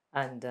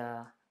and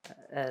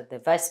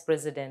the Vice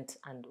President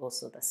and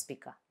also the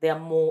Speaker. They are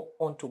more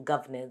onto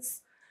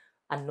governance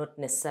and not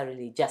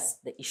necessarily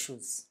just the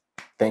issues.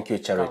 Thank you,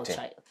 Charity.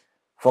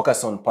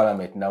 Focus on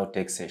Parliament now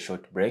takes a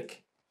short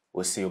break.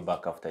 We'll see you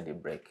back after the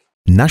break.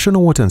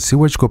 National Water and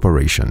Sewage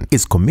Corporation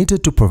is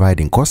committed to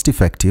providing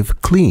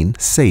cost-effective, clean,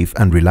 safe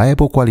and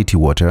reliable quality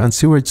water and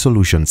sewage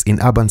solutions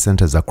in urban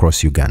centers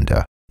across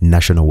Uganda.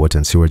 National Water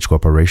and Sewage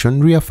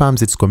Corporation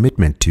reaffirms its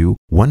commitment to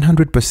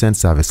 100%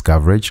 service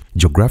coverage,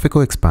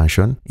 geographical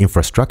expansion,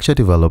 infrastructure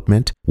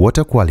development,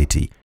 water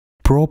quality,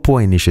 pro-poor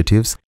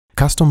initiatives,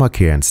 customer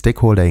care and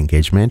stakeholder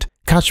engagement,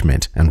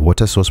 catchment and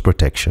water source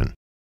protection.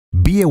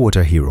 Be a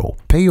water hero.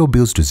 Pay your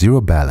bills to zero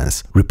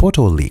balance. Report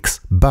all leaks,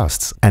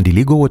 busts, and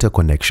illegal water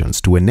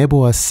connections to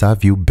enable us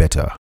serve you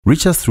better.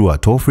 Reach us through our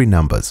toll-free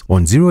numbers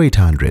on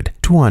 0800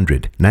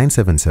 200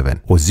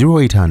 977 or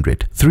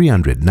 0800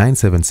 300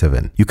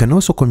 977. You can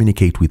also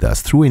communicate with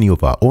us through any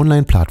of our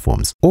online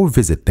platforms or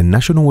visit the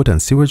National Water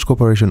and Sewerage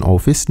Corporation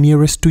office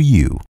nearest to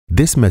you.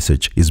 This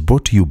message is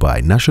brought to you by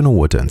National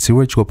Water and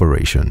Sewerage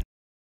Corporation.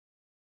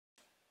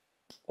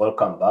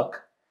 Welcome back.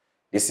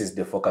 This is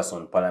the Focus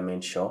on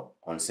Parliament show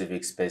on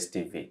Civic Space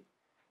TV.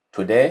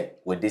 Today,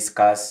 we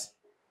discuss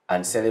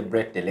and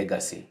celebrate the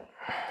legacy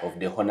of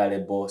the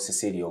Honorable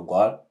Cecilia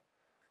Ogwal,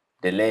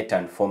 the late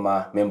and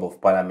former Member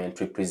of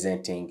Parliament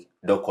representing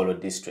Dokolo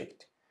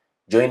District.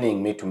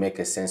 Joining me to make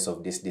a sense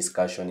of this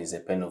discussion is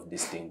a panel of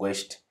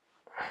distinguished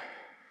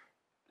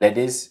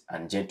ladies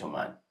and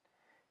gentlemen.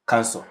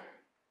 Council,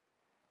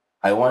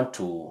 I want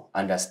to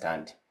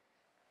understand.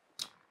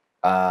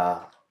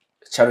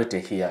 Charity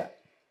here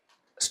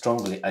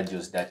strongly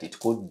argues that it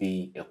could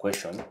be a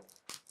question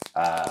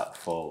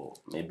for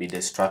maybe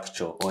the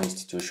structural or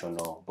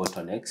institutional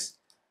bottlenecks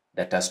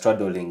that are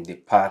straddling the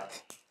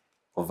path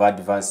of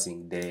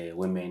advancing the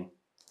women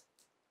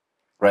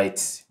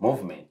rights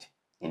movement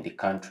in the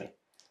country,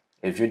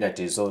 a view that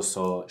is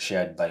also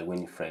shared by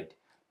Winfred.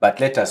 But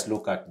let us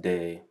look at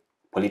the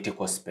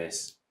political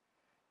space.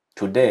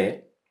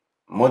 Today,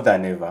 more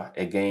than ever,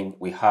 again,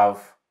 we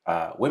have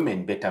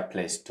women better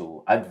placed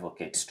to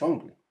advocate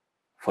strongly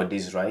for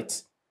these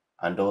rights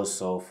and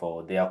also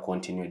for their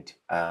continued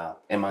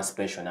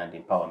emancipation and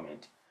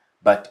empowerment.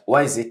 But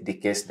why is it the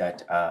case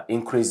that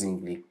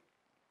increasingly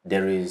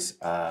there is,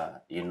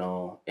 a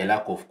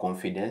lack of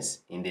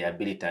confidence in the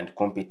ability and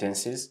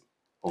competencies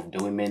of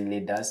the women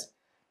leaders,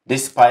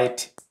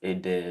 despite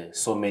the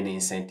so many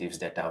incentives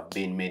that have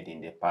been made in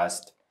the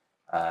past,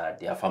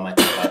 the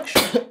affirmative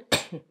action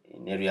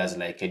in areas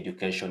like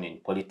education, in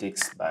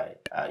politics, by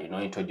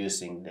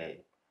introducing the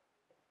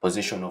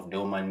position of the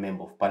woman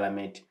member of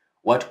parliament?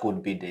 What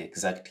could be the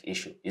exact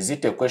issue? Is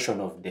it a question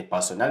of the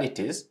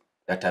personalities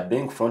that are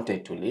being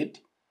fronted to lead?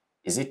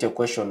 Is it a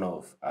question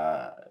of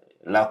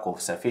lack of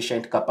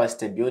sufficient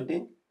capacity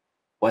building?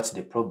 What's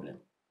the problem?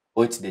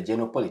 Or it's the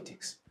general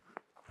politics?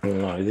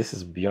 No, this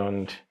is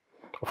beyond.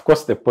 Of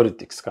course, the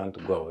politics can't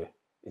go away.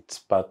 It's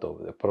part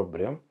of the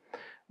problem,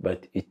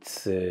 but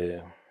it's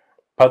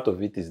part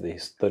of it is the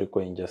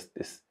historical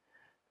injustice.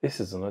 This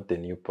is not a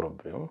new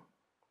problem.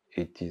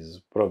 It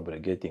is probably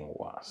getting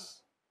worse.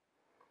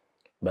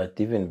 But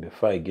even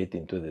before I get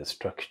into the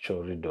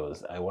structural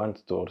riddles, I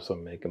want to also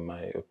make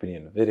my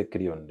opinion very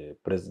clear on the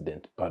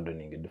president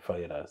pardoning the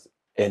fighters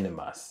en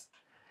masse.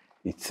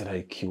 It's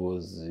like he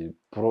was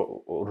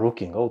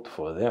looking out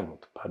for them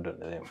to pardon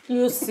them.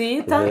 You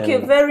see, thank you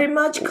very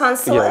much,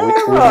 Council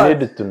we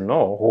need to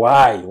know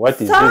why. What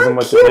is his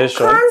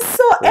motivation?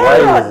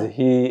 Why is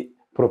he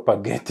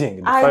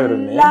propagating the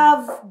environment? I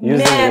love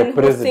men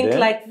who think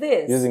like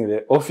this. Using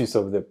the office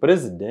of the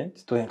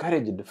president to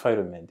encourage the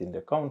environment in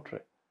the country.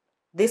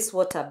 This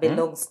water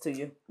belongs to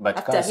you. But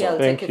after Council, here, I'll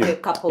take you a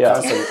cup of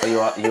tea.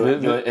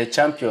 You're a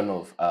champion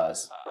of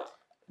us.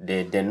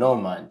 The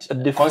norm and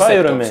the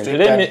environment.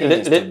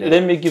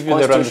 Let me give you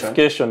the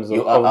ramifications of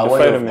the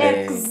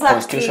environment.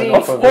 Exactly.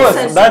 Of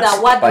course,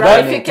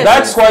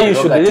 that's why you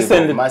should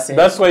listen.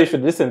 That's why you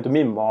should listen to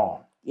me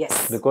more.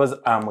 Yes. Because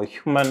I'm a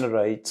human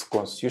rights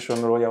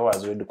constitution lawyer who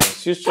has read the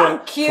constitution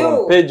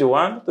from page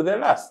 1 to the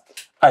last.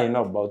 I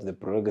know about the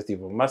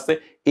prerogative of mercy.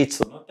 It's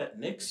not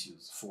an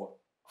excuse for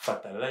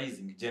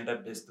fertilizing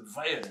gender-based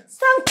violence.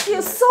 Thank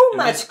you so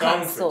much,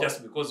 Council.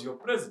 Just because you're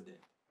president.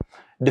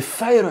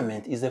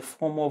 Defilement is a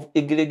form of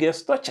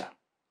egregious torture.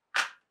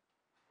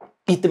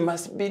 It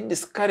must be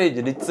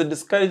discouraged. It's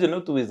discouraged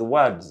not with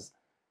words,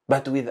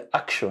 but with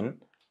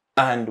action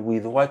and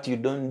with what you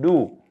don't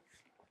do.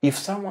 If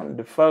someone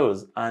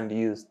defiles and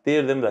you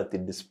tell them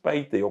that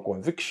despite your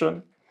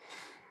conviction,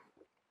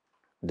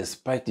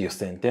 despite your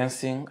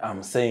sentencing,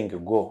 I'm saying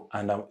go,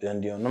 and I'm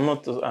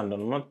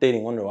not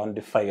telling only one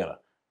defiler,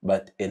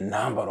 but a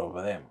number of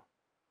them,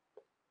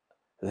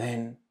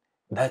 then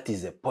that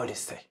is a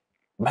policy.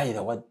 By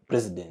the what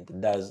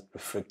president does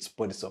reflects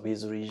policy of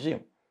his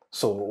regime.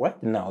 So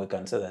right now we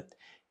can say that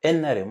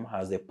NRM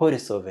has a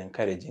policy of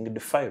encouraging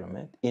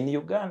defilement in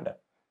Uganda.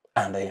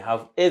 And I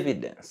have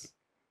evidence,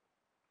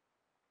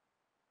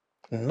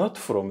 not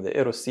from the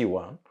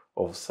LC1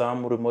 of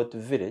some remote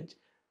village,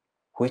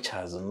 which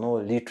has no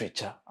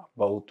literature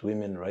about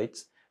women's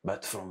rights,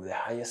 but from the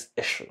highest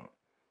echelon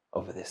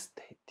of the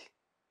state.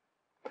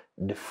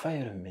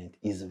 Defilement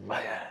is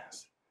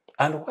violence.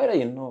 And while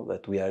I know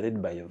that we are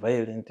led by a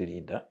violent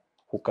leader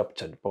who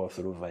captured power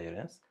through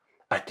violence,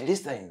 at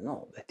least I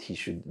know that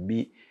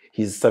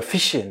his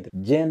sufficient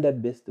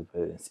gender-based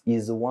violence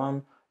is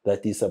one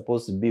that is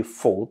supposed to be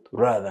fought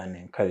rather than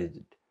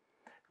encouraged.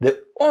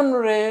 The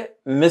only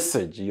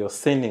message you're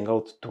sending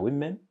out to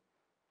women,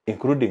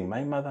 including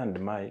my mother and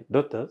my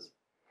daughters,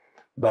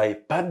 by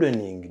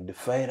pardoning the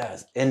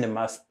fighters en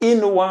masse in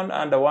one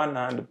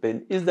hand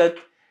pen, is that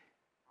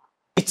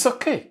it's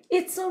okay.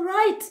 It's all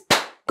right.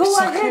 Go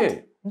ahead.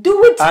 Okay.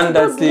 Do it And to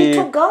those that,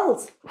 little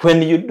girls.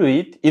 When you do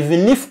it,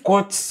 even if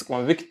courts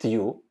convict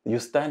you, you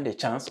stand a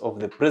chance of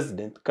the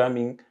president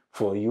coming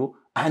for you,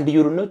 and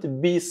you will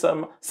not be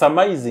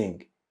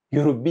surmising.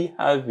 You will be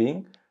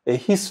having a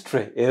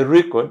history, a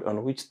record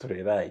on which to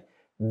rely.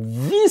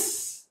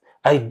 This,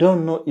 I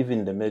don't know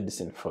even the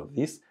medicine for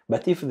this,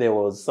 but if there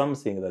was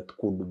something that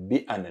could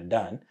be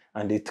undone,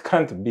 and it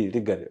can't be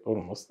legally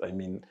almost, I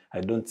mean,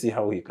 I don't see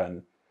how he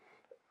can.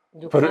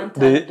 You can't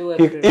undo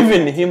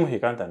Even him, he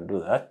can't undo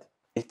that.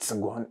 It's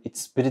gone,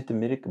 it's spirit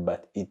milk,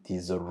 but it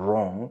is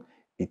wrong,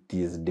 it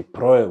is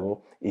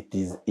deplorable, it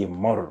is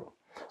immoral.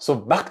 So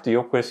back to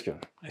your question,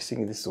 I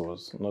think this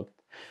was not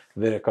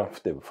very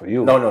comfortable for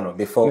you. No,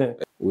 before.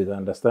 With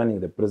understanding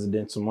the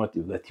president's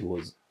motive that he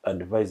was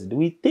advised,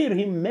 we tell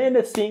him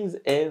many things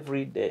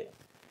every day.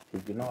 He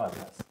ignores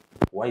us.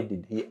 Why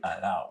did he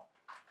allow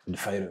the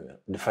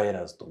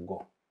firers to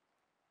go?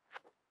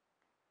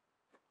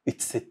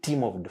 It's a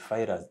team of the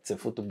firers, it's a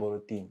football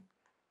team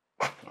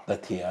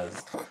that he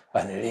has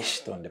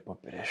unleashed on the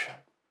population.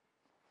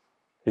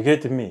 You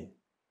get me?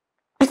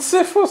 It's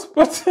a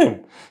football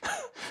team.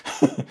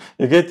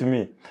 You get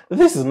me?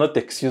 This is not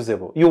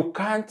excusable. You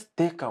can't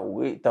take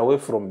it away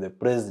from the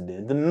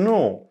president.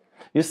 No.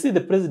 You see,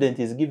 the president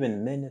is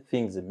given many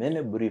things,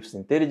 many briefs,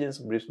 intelligence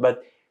briefs,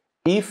 but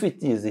if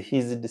it is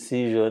his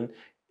decision,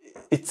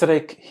 it's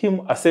like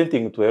him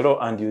assenting to a law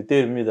and you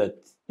tell me that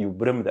you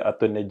blame the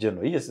Attorney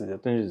General. Yes, the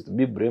Attorney General is to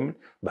be blamed,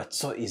 but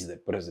so is the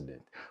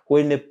President.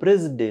 When a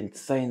President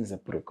signs a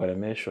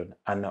proclamation,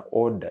 an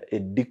order, a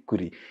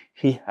decree,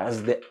 he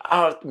has the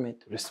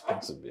ultimate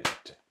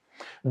responsibility.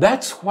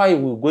 That's why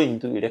we go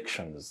into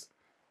elections.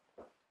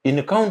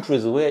 In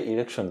countries where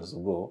elections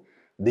go,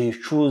 they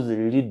choose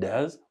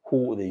leaders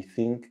who they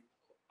think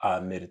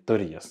are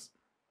meritorious.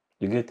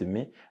 You get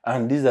me?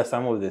 And these are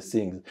some of the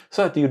things,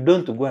 so that you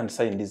don't go and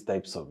sign these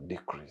types of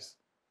decrees.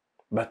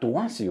 But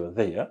once you're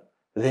there,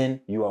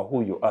 then you are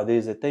who you are. There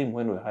is a time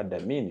when we had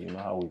Amin, you know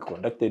how he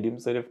conducted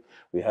himself.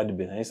 We had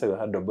Benaisa, we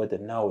had Robert,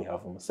 and now we have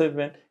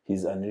Museveni.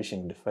 He's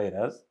unleashing the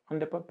fighters on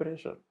the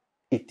population.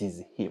 It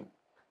is him.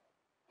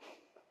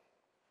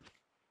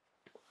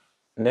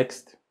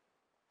 Next.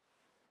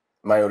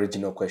 My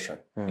original question.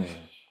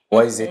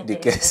 Why is it the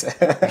case?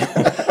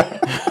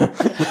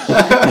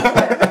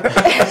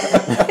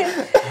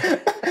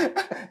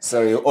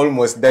 Sorry, you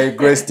almost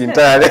digressed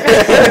entirely.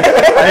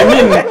 I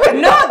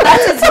mean, no, that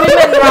is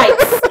women's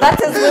rights.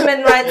 That is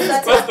women's rights.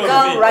 That is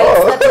girl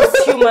rights. That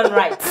is human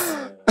rights.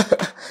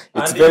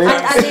 It's very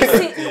and you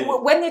see,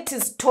 when it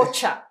is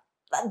torture,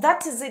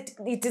 that is it.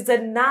 It is a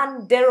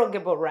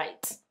non-derogable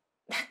right.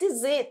 That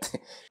is it.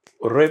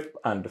 rape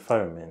and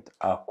defilement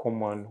are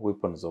common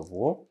weapons of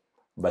war,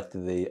 but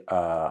they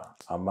are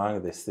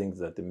among the things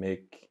that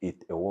make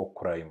it a war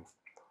crime,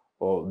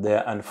 or they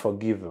are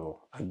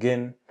unforgivable.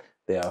 Again,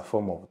 they are a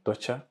form of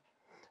torture.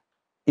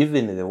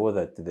 Even the war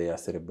that they are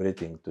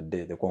celebrating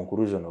today, the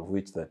conclusion of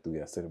which that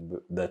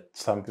that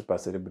some people are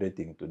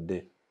celebrating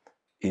today,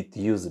 it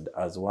used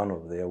as one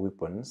of their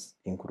weapons,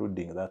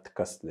 including that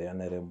cast the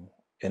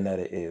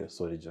NRA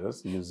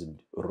soldiers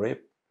used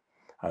rape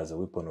as a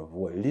weapon of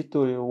war.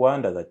 Little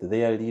wonder that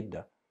their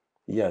leader,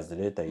 years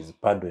later, is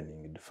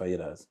pardoning the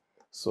fighters.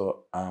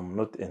 So I'm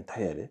not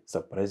entirely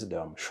surprised.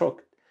 I'm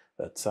shocked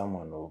that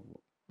someone of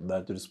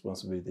that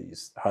responsibility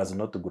has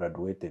not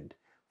graduated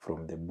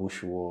from the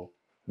Bush war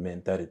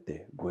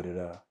mentality,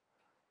 guerrilla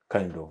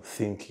kind of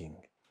thinking,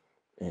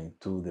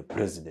 into the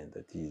president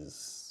that he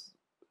is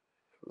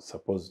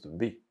supposed to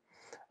be.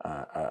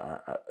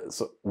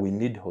 So we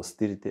need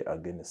hostility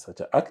against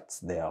such acts.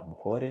 They are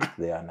abhorrent,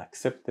 they are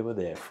unacceptable,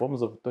 they are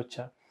forms of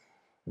torture.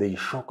 They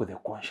shock the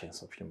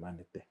conscience of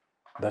humanity.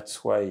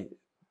 That's why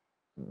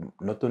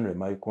not only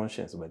my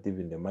conscience, but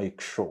even the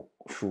mic shook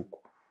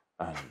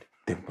and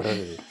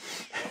temporarily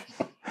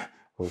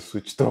was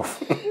switched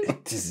off.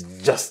 It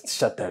is just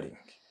shattering.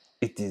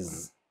 It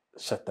is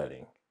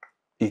shattering.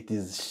 It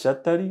is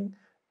shattering,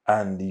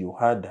 and you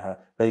had her,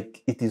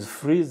 like, it is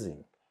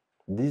freezing.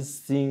 These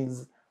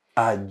things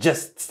are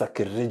just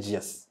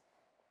sacrilegious.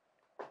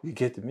 You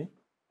get me?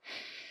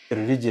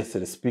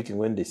 Religiously speaking,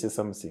 when they say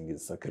something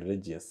is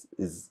sacrilegious,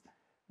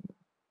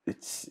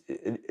 it's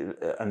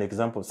an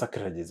example of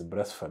sacrilege is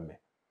blasphemy.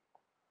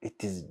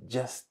 It is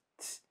just,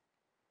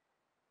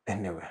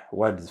 anyway,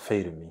 words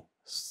fail me.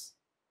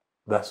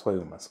 That's why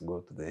we must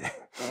go to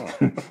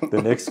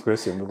the next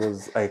question,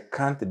 because I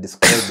can't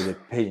describe the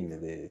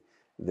pain,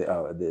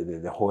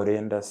 the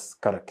horrendous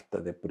character,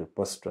 the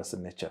preposterous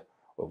nature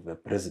of the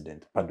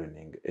president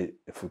pardoning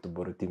a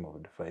football team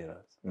of the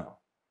fighters. No.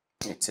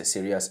 It's a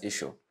serious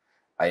issue.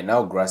 I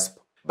now grasp.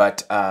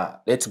 But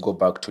let's go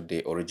back to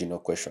the original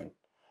question.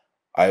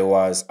 I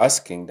was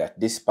asking that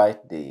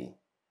despite the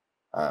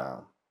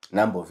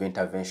number of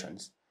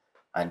interventions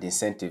and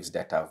incentives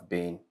that have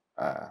been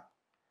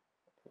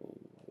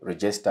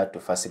registered to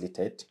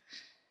facilitate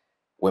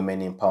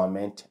women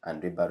empowerment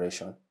and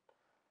liberation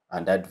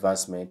and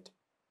advancement,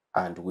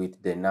 and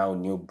with the now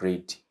new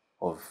breed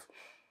of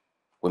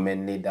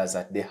women leaders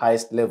at the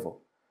highest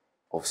level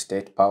of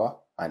state power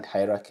and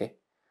hierarchy,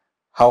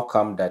 how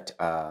come that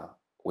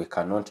we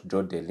cannot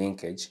draw the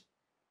linkage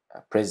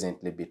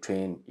presently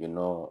between,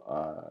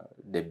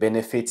 the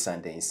benefits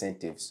and the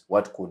incentives?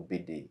 What could be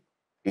the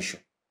issue?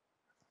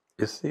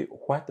 You see,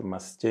 what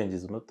must change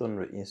is not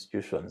only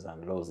institutions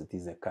and laws, it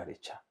is a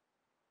culture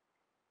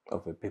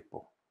of a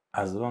people,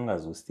 as long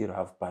as we still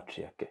have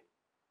patriarchy.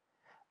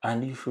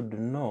 And you should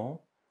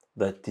know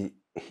that the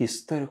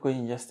historical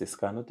injustice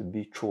cannot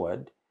be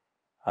cured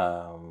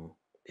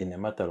in a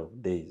matter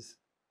of days.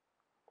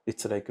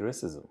 It's like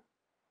racism.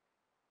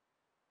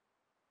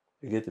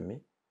 You get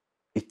me?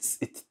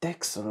 It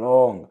takes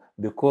long,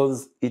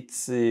 because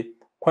it's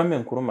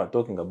Kwame Nkrumah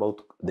talking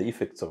about the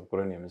effects of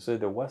colonialism. So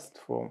the worst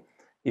form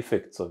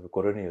effects of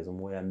colonialism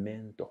were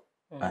mental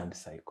and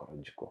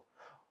psychological.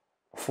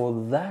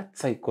 For that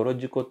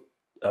psychological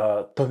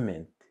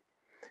torment,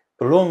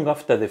 long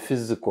after the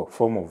physical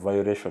form of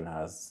violation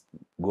has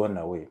gone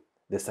away,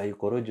 the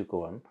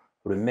psychological one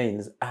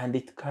remains, and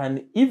it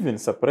can even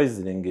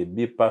surprisingly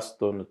be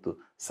passed on to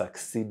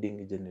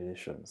succeeding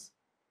generations.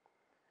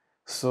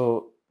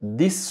 So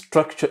this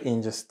structural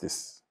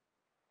injustice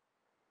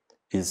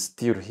is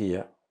still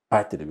here,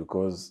 partly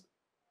because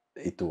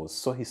it was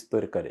so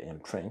historically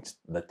entrenched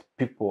that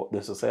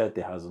the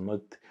society has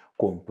not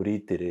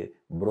completely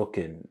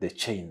broken the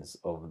chains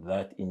of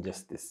that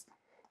injustice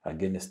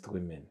against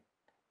women.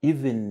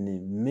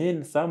 Even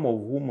men, some of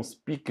whom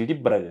speak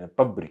liberally in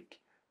public,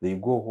 they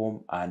go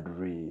home and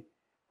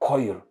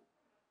recoil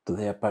to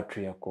their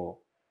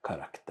patriarchal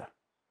character.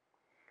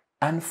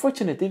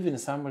 Unfortunately, even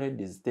some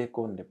ladies take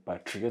on the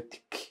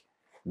patriotic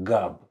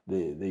garb.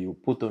 They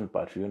put on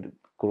patriarchy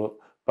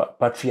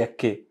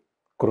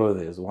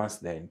clothes once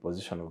they're in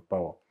position of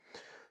power.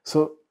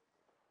 So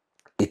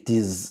it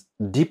is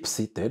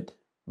deep-seated,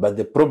 but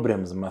the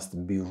problems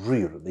must be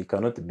real. They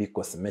cannot be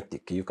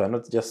cosmetic. You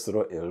cannot just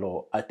throw a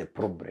law at a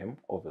problem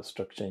of a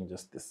structural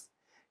injustice.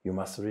 You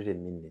must really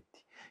mean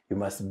it. You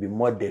must be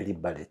more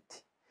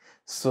deliberate.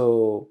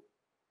 So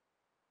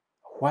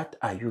what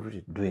are you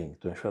really doing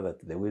to ensure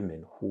that the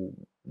women who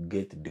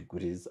get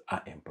degrees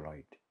are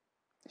employed?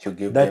 You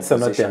give That's them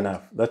not positions,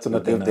 enough. That's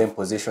not give enough. them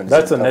positions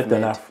That's in not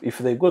government. enough. If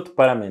they go to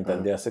parliament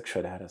and they are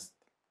sexually harassed,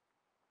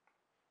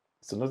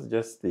 it's not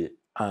just the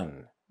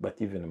Anne, but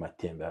even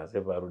Matembe has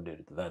ever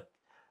alluded to that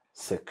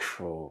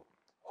sexual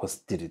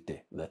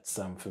hostility that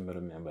some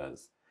female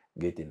members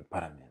get in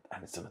parliament.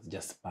 And it's not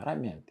just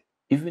parliament.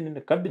 Even in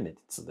the cabinet,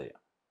 it's there.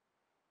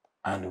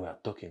 And we are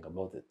talking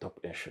about the top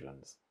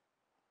echelons.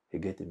 You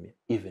get me?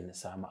 Even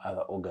some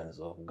other organs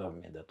of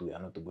government that we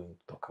are not going to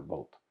talk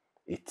about.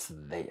 It's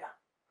there.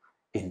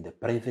 In the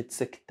private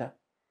sector,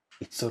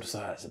 it's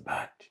also as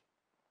bad.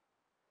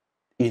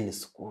 In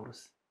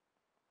schools,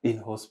 in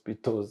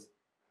hospitals,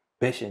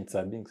 patients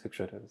are being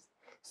sexually harassed.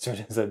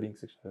 Students are being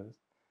sexually harassed.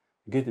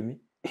 You get me?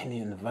 In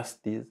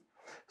universities.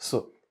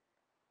 So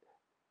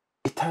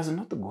it has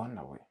not gone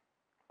away.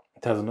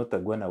 It has not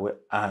gone away,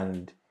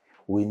 and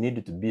we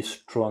need to be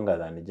stronger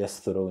than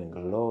just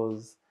throwing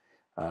laws,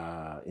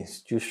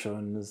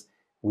 institutions.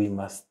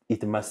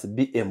 It must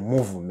be a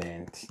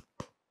movement.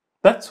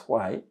 That's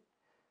why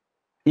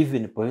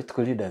even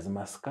political leaders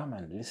must come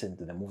and listen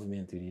to the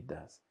movement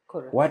leaders.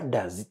 Correct. What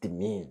does it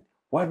mean?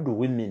 What do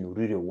women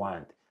really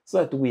want? So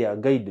that we are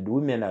guided.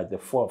 Women are at the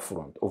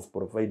forefront of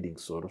providing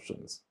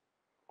solutions,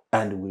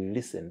 and we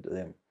listen to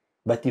them.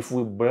 But if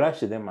we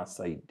brush them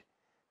aside,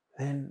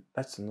 then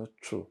that's not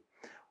true.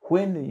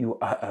 When you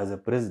are, as a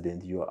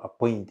president, you are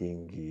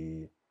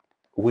appointing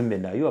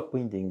women, are you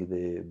appointing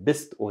the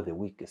best or the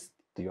weakest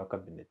to your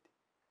cabinet?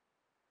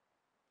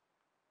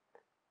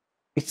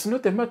 It's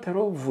not a matter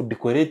of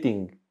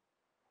decorating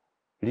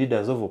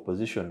leaders of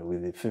opposition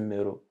with the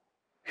female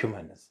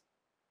humans.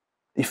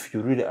 If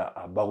you really are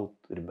about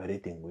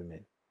liberating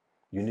women,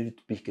 you need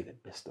to pick the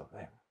best of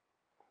them.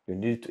 You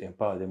need to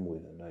empower them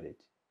with knowledge.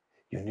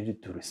 You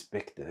need to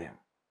respect them.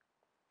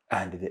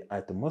 And the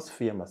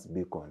atmosphere must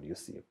be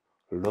conducive.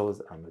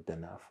 Laws are not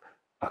enough.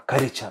 A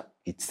culture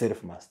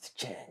itself must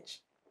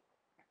change.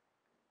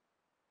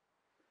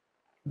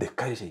 The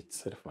culture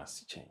itself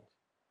must change.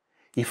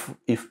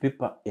 If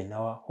people in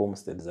our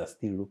homesteads are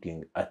still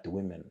looking at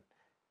women,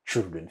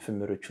 children,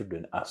 female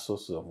children as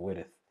sources of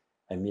wealth,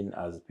 I mean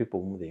as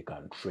people whom they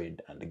can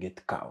trade and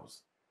get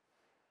cows,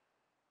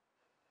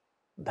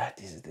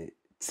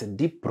 it's a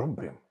deep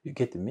problem, you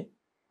get me?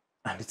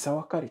 And it's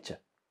our culture.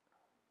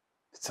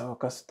 It's our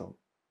custom.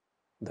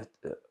 That,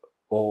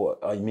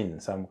 in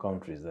some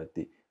countries, that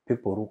the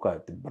people look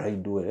at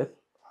bride wealth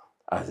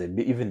as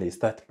even they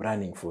start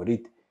planning for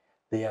it.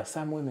 There are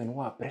some women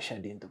who are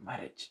pressured into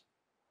marriage.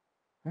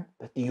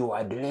 That you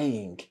are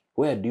delaying.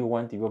 Where do you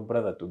want your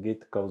brother to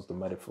get cows to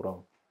marry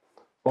from?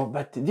 Oh,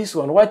 but this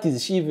one, what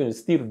is she even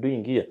still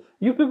doing here?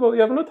 You people,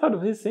 you have not heard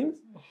of these things?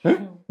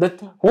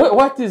 That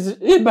what is?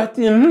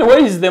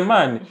 Where is the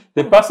man?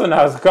 The person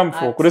has come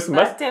for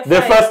Christmas.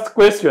 The first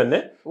question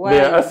they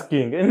are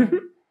asking.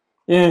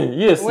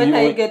 Yes. When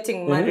are you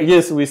getting married?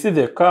 Yes, we see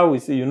the car. We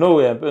see,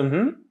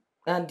 where.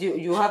 And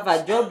you have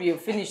a job. You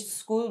finished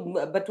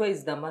school, but where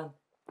is the man?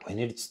 We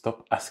need to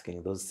stop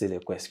asking those silly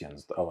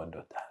questions to our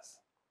daughters.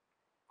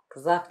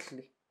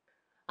 Exactly.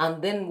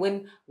 And then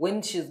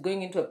when she's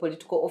going into a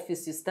political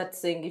office, you start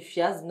saying if she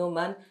has no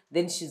man,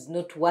 then she's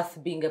not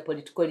worth being a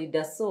political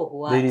leader. So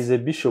what? There is a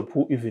bishop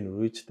who even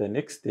reached an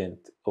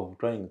extent of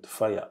trying to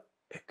fire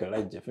a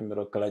clergy, a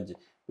female clergy,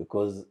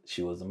 because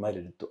she was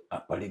married to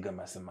a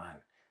polygamous man.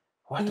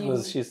 What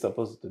was she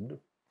supposed to do?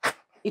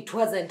 It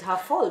wasn't her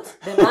fault.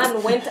 The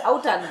man went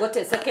out and got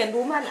a second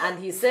woman, and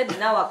he said,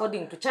 now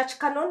according to church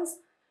canons,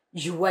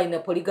 you are in a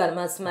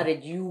polygamous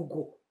marriage, you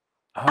go.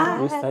 How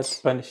do we start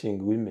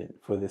punishing women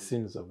for the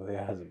sins of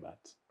their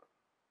husbands,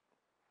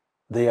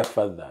 their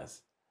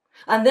fathers?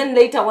 And then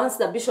later, once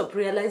the bishop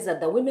realized that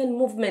the women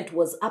movement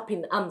was up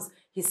in arms,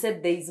 he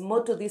said there is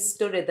more to this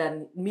story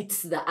than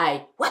meets the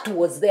eye. What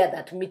was there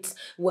that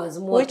was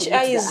more Which to meet the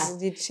eyes eye?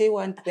 did she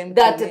want them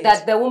That, to meet?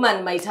 that the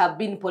woman might have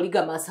been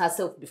polygamous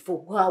herself before.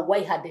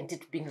 Why hadn't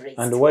it been raised?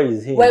 And why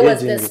is he Why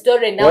was engaging? the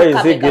story now Why is he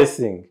coming up?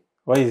 guessing?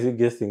 Why is he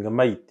guessing a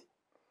might?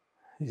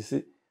 You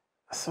see?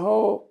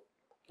 So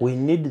we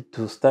need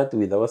to start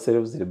with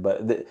ourselves.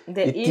 The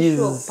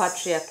issue of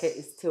patriarchy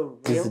is still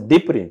It is real.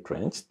 deeply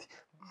entrenched.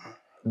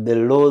 The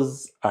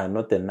laws are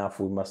not enough.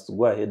 We must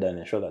go ahead and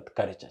ensure that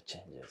culture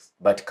changes.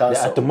 But The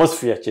Council,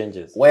 atmosphere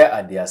changes. where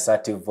are the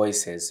assertive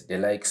voices, the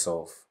likes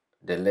of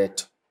the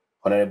late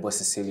Honorable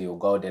Cecilia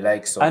Ogwal, the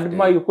likes of And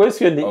my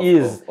question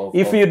is,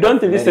 if you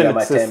don't listen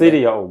to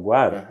Cecilia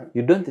Ogwal,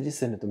 you don't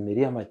listen to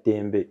Miriam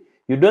Matembe,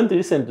 you don't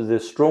listen to the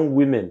strong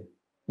women,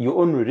 you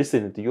only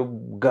listen to your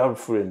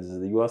girlfriends,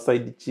 your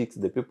side chicks,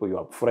 the people you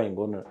are flying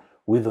on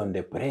with on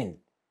the plane.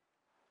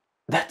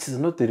 That is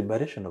not the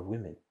liberation of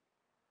women.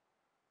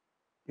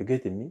 You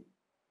get me?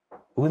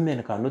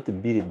 Women cannot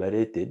be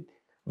liberated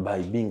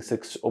by being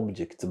sex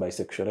objects, by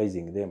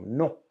sexualizing them.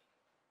 No.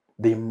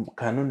 They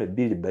can only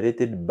be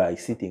liberated by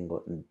sitting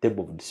on the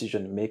table of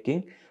decision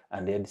making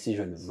and their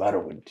decision is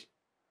valued.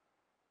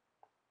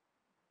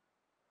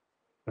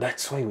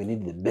 That's why we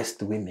need the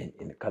best women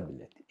in the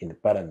cabinet, in the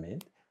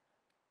parliament,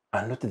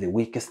 and not the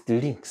weakest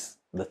links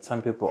that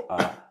some people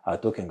are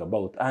talking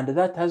about. And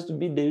that has to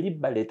be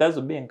deliberate, it has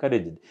to be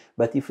encouraged.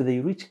 But if they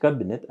reach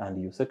cabinet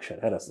and you sexual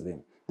harass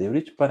them, they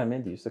reach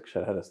parliament, you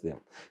sexual harass them,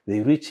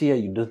 they reach here,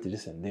 you don't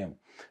listen to them.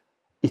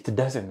 It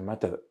doesn't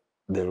matter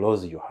the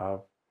laws you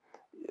have,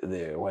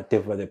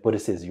 whatever the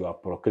policies you are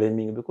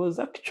proclaiming, because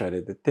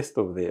actually the taste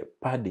of the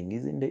pudding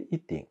is in the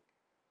eating.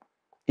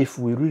 If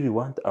we really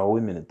want our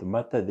women to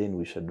matter, then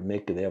we should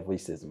make their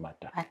voices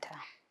matter.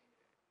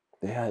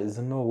 There is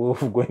no way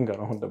of going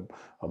around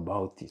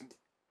about it.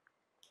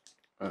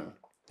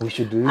 We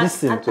should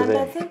listen to them. And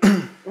I think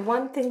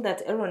one thing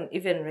that Eron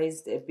even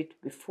raised a bit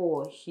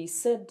before, he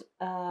said,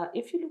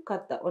 if you look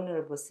at the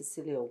Honorable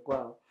Cecilia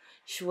Ogwal,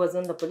 she was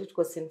on the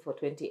political scene for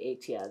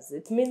 28 years.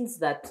 It means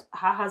that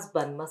her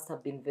husband must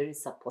have been very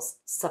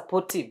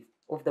supportive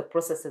of the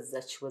processes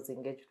that she was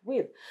engaged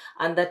with.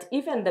 And that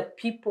even the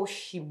people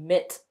she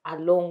met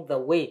along the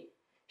way,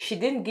 she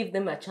didn't give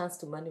them a chance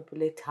to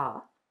manipulate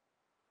her,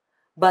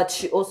 but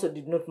she also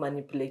did not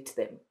manipulate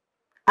them.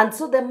 And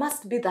so there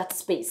must be that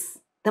space.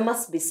 There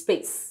must be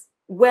space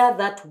where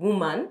that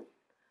woman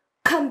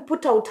can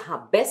put out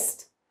her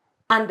best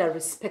under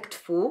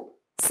respectful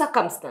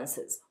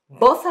circumstances,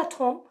 both at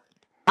home,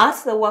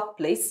 at the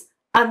workplace,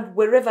 and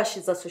wherever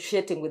she's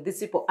associating with these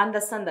people.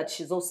 Understand that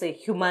she's also a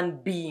human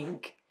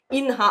being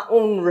in her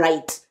own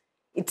right.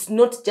 It's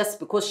not just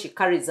because she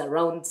carries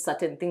around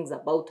certain things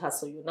about her,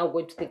 so you're now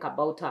going to think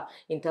about her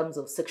in terms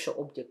of sexual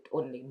object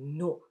only.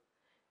 No.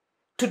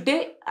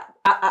 Today,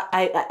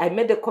 I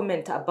made a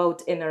comment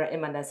about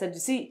NRM and I said, you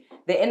see,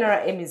 the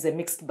NRM is a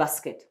mixed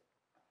basket.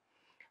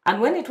 And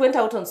when it went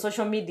out on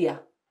social media,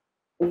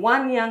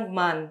 one young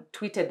man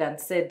tweeted and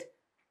said,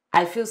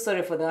 I feel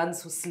sorry for the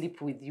ones who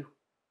sleep with you.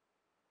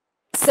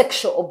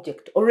 Sexual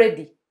object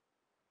already.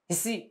 You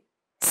see?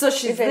 So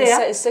she's Even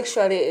there.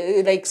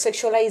 sexually, like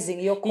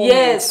sexualizing your comments.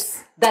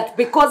 Yes, that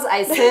because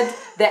I said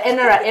the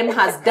NRM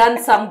has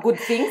done some good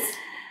things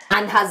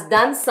and has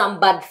done some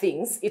bad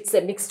things, it's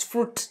a mixed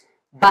fruit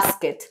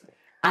basket.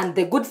 And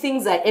the good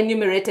things, I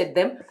enumerated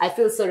them. I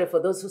feel sorry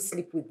for those who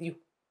sleep with you.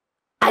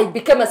 I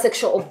became a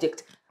sexual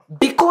object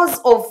because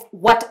of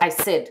what I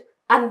said.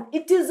 And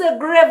it is a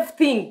grave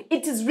thing.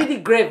 It is really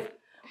grave.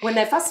 When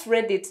I first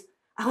read it,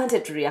 I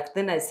wanted to react.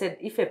 Then I said,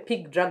 if a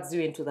pig drags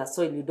you into the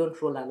soil, you don't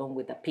roll along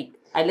with the pig.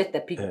 I let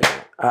the pig be.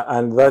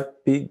 And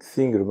that pig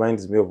thing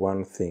reminds me of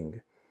one thing,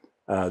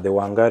 the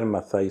Wangari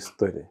Maathai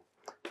story.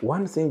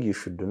 One thing you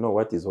should know,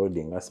 what is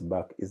holding us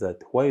back, is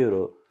that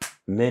while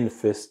men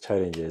face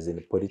challenges in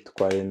the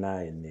political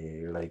arena,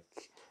 in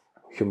like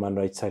human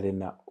rights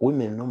arena,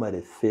 women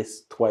normally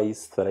face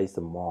twice, thrice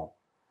more.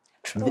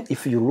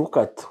 If you look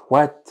at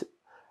what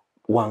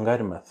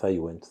Wangari Maathai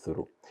went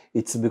through,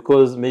 it's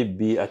because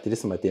maybe at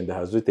least Matembe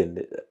has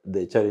written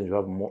the challenge you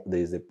have more, there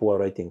is a poor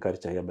writing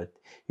culture here, but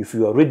if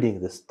you are reading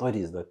the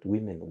stories that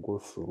women go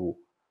through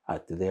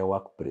at their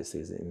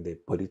workplaces, in the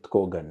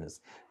political organs,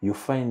 you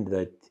find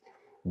that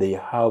they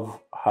have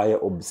higher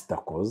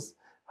obstacles,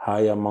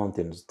 higher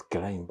mountains to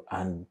climb,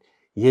 and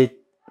yet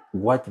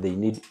what they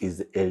need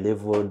is a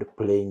leveled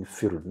playing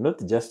field, not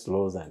just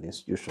laws and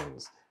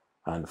institutions,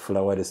 and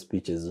flowery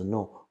speeches.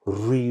 No,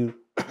 real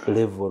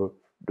level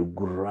the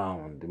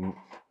ground.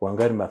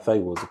 Wangari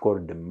Maathai was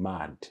called the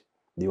mad.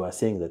 They were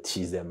saying that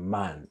she's a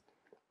man.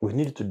 We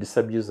need to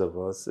disabuse of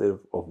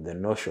ourselves of the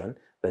notion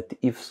that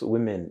if a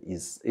woman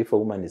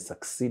is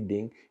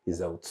succeeding,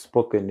 is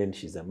outspoken, then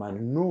she's a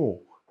man.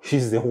 No,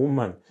 she's a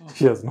woman.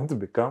 She has not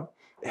become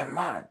a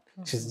man.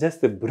 She's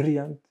just a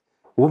brilliant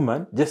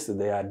woman. Just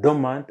they are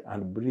dormant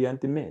and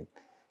brilliant men.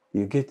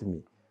 You get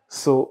me?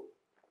 So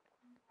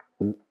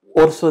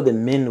also the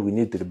men, we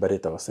need to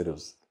liberate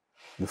ourselves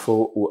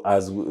before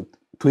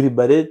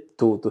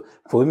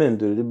for women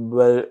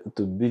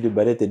to be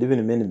liberated.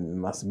 Even men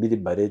must be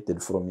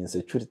liberated from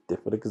insecurity.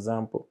 For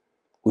example,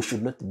 we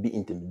should not be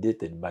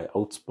intimidated by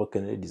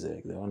outspoken ladies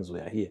like the ones we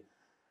are here.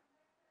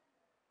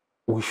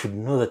 We should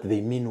know that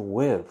they mean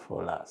well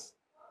for us,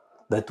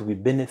 that we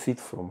benefit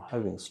from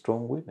having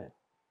strong women.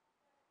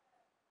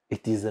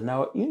 It is in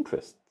our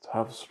interest to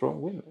have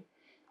strong women.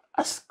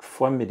 Ask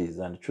families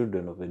and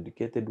children of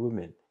educated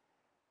women.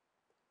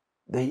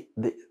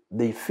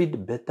 They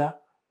feed better,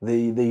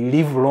 they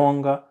live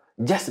longer,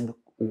 just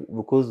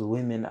because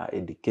women are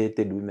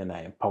educated, women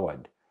are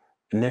empowered.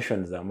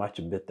 Nations are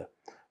much better.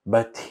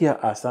 But here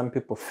are some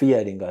people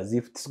fearing as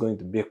if it's going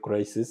to be a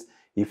crisis.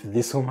 If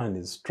this woman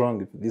is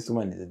strong, if this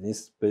woman is in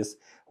this space,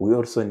 we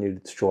also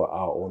need to show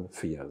our own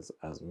fears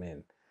as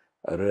men,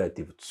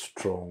 relative to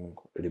strong,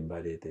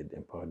 liberated,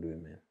 empowered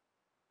women.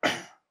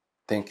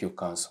 Thank you,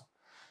 Council.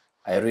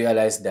 I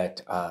realize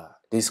that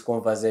today's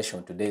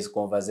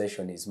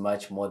conversation is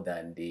much more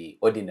than the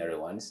ordinary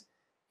ones.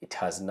 It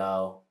has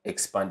now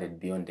expanded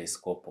beyond the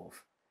scope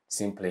of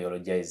simply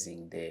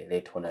eulogizing the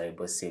late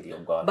Honorable Cecilia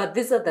Ogwal. But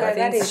these are the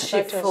things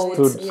she fought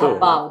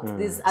about.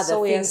 These are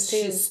the things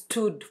she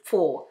stood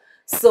for.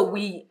 So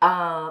we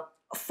are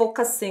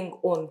focusing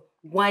on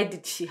why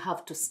did she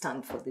have to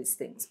stand for these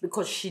things?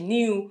 Because she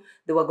knew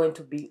there were going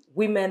to be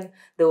women,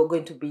 there were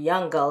going to be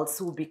young girls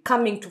who would be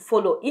coming to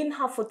follow in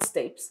her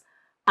footsteps,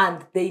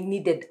 and they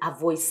needed a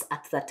voice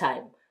at the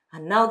time.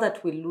 And now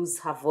that we lose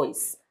her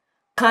voice,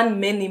 can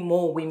many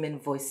more women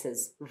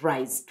voices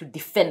rise to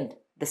defend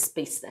the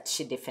space that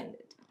she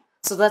defended?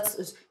 So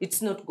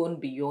it's not gone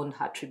beyond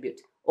her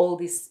tribute. All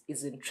this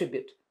is in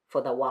tribute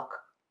for the work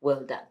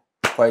well done.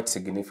 Quite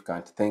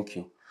significant. Thank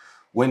you.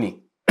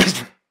 Winnie,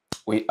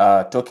 we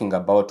are talking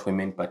about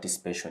women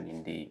participation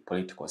in the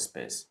political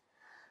space.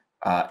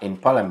 In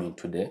Parliament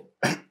today,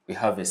 we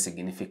have a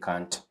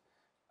significant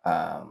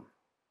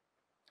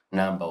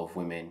number of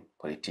women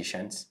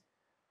politicians,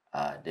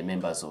 the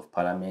members of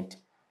Parliament.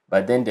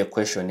 But then the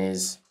question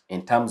is,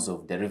 in terms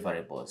of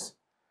deliverables,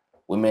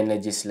 women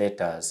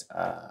legislators,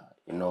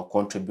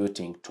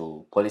 contributing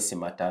to policy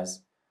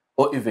matters,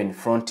 or even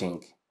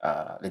fronting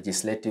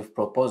legislative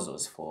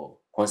proposals for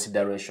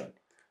consideration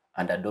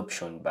and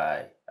adoption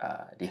by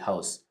the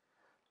House,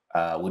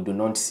 we do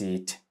not see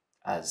it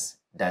as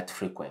that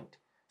frequent.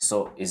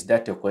 So is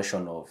that a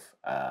question of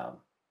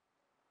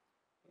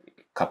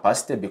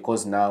capacity?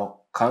 Because now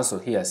Council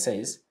here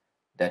says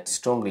that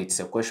strongly it's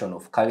a question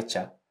of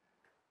culture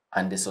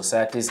and the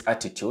society's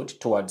attitude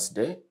towards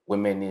the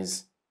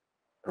women's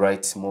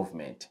rights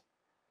movement.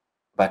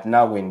 But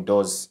now in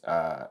those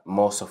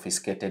more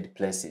sophisticated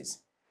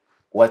places,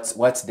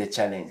 what's the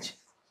challenge?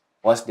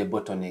 What's the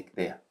bottleneck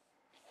there?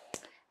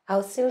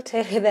 I'll still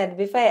tell you that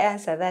before I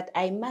answer that,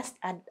 I must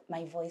add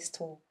my voice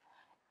to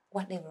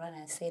what everyone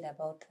has said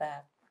about the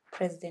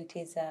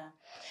President's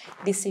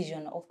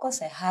decision. Of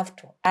course, I have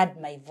to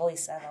add my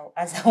voice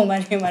as a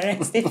woman human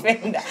rights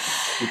defender.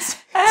 It's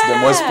the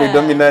most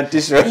predominant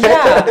issue.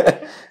 Yeah,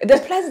 the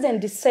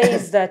president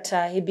says that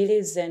he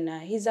believes in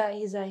he's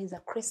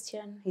a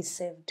Christian. He's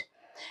saved.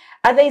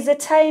 There is a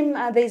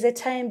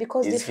time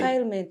because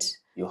defilement.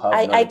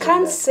 I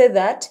can't say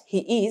that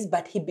he is,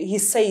 but he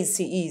says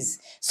he is.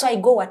 So I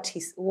go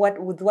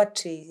with what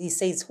he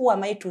says. Who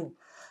am I to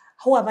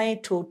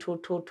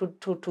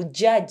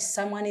judge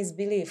someone's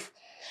belief?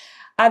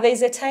 There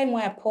is a time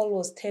where Paul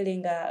was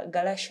telling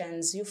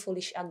Galatians, you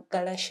foolish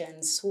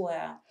Galatians,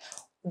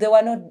 they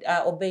were not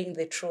obeying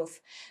the truth.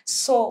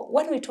 So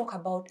when we talk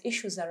about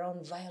issues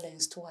around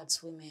violence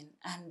towards women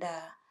and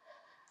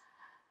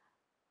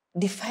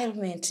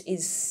defilement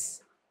is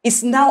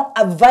now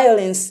a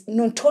violence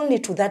not only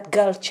to that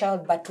girl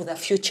child, but to the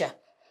future.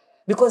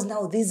 Because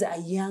now these are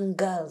young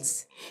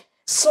girls.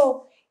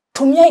 So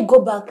to me, I go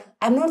back,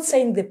 I'm not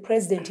saying the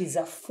president is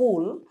a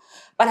fool,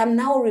 but I'm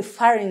now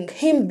referring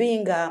him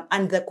being,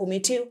 and the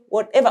committee,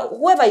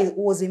 whoever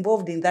was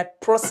involved in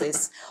that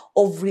process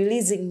of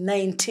releasing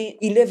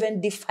 11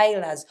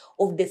 defilers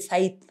of the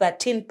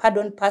 13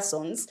 pardoned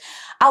persons.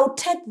 I'll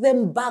take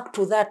them back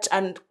to that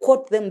and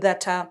quote them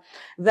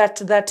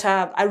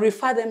I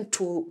refer them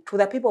to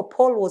the people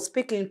Paul was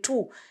speaking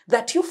to,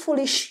 that you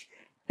foolish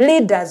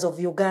leaders of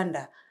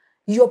Uganda,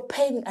 you're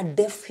paying a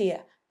deaf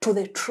ear to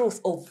the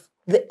truth of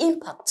the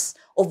impacts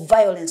of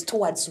violence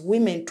towards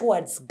women,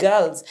 towards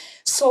girls.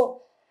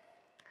 So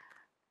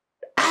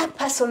I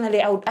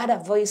would add a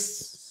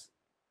voice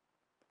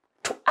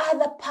to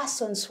other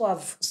persons who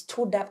have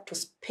stood up to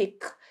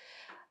speak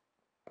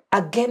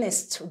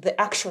against the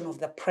action of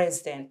the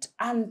president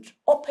and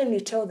openly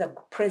tell the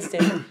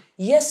president,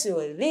 yes,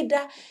 you're a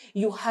leader,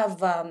 you have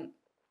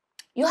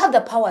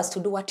the powers to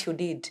do what you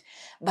did,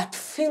 but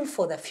feel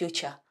for the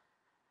future.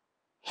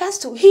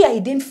 He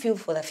didn't feel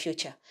for the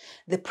future.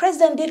 The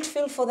president did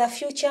feel for the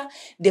future.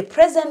 The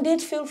president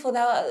did feel for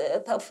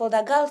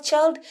the girl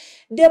child.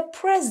 The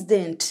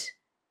president,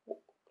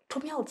 to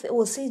me,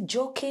 was he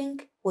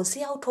joking? Was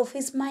he out of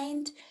his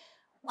mind?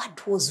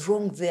 What was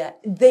wrong there?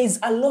 There is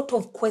a lot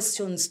of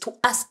questions to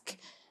ask.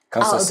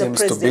 Council the seems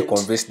president. to be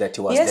convinced that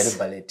he was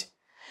deliberate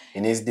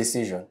in his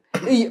decision.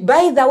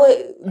 By the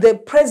way, the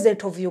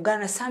president of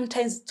Uganda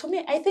sometimes, to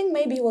me, I think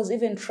maybe he was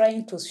even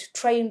trying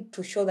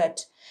to show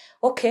that,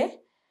 okay,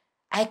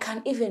 I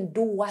can even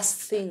do worse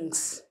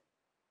things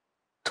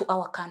to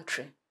our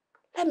country.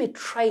 Let me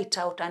try it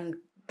out and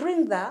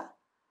bring the...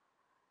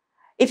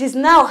 It is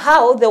now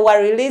how they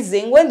were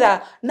releasing,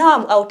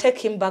 now I'll take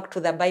him back to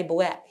the Bible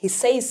where he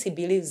says he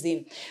believes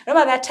in.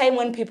 Remember that time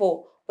when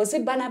people, was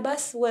it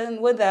Barnabas, when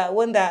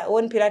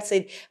Pilate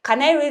said,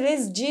 can I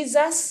release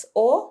Jesus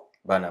or?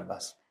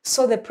 Barnabas.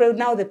 So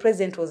now the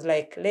president was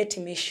like, let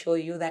me show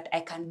you that I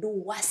can do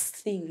worse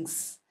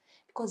things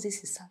because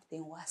this is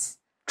something worse.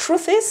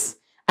 Truth is,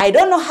 I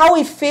don't know how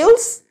he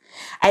feels.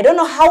 I don't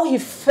know how he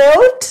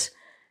felt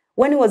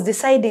when he was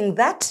deciding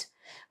that.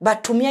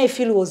 But to me, I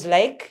feel it was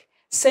like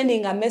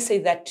sending a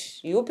message that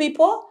you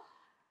people,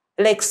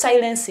 like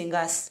silencing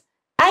us.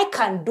 I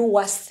can do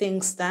worse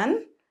things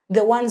than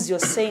the ones you're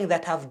saying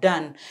that I've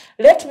done.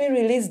 Let me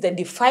release the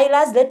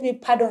defilers. Let me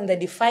pardon the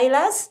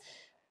defilers.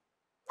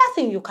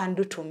 Nothing you can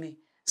do to me.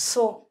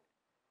 So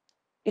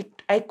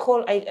I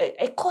call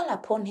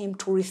upon him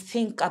to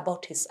rethink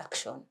about his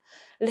action.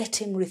 Let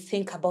him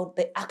rethink about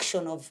the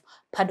action of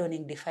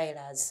pardoning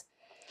defilers.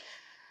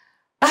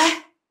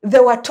 They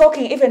were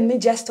talking, even me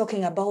just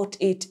talking about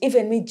it,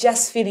 even me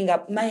just feeling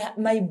up, my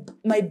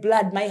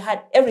blood, my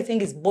heart,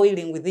 everything is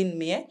boiling within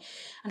me. Eh?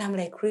 And I'm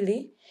like,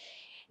 really?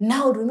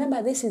 Now,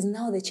 remember, this is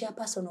now the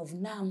chairperson of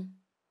NAM.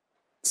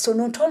 So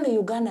not only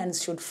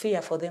Ugandans should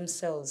fear for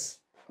themselves.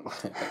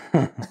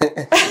 The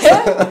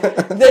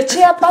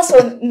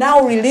chairperson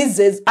now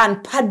releases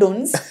and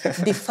pardons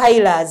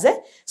defilers. Eh?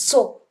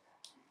 So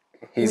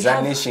he's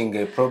unleashing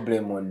a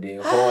problem on the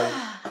whole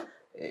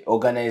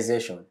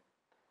organization.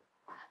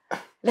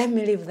 Let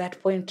me leave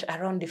that point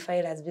around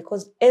defilers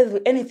because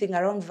anything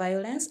around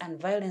violence and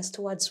violence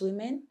towards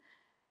women.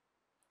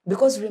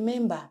 Because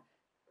remember,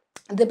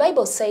 the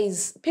Bible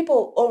says,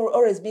 people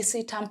always be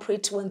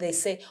temperate when they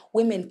say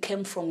women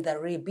came from the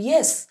rib.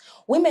 Yes,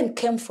 women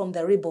came from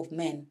the rib of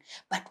men.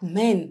 But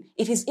men,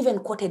 it is even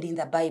quoted in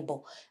the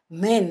Bible,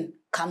 men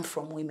come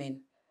from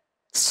women.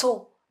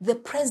 So the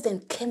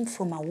president came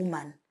from a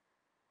woman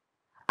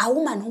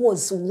who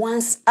was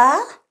once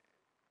a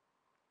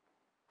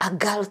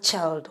girl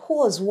child, who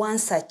was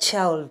once a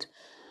child.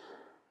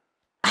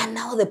 And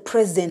now the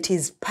president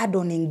is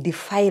pardoning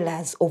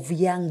defilers of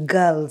young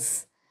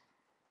girls.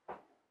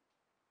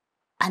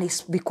 And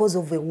it's because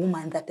of a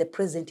woman that the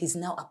president is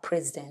now a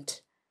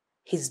president.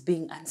 He's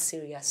being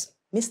unserious.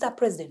 Mr.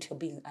 President, you're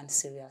being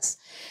unserious.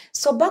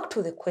 So back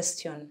to the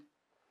question.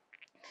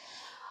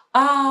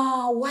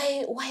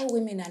 Why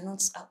women are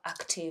not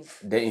active?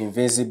 The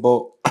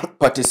invisible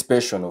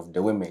participation of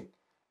the women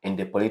in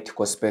the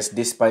political space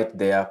despite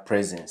their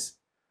presence.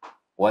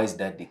 Why is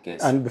that the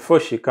case? And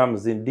before she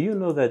comes in, do you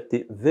know that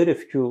the very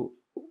few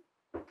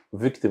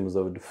victims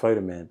of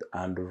defilement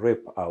and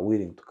rape are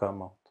willing to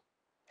come out?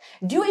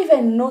 Do you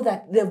even know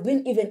that they've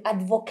been even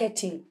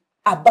advocating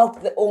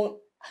about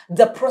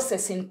the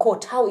process in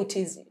court, how it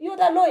is? You're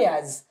the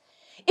lawyers.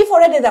 If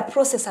already the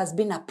process has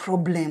been a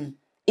problem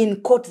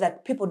in court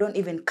that people don't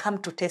even come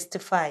to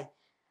testify,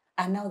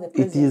 and now the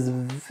president... It is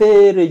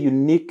very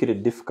uniquely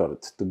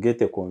difficult to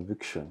get a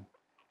conviction.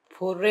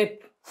 For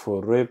rape.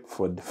 For rape,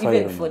 for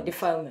defilement. Even for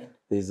defilement.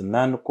 There is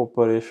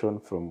non-cooperation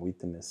from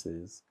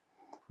witnesses.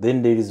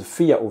 Then there is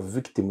fear of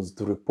victims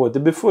to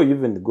report before you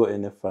even go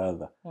any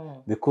further.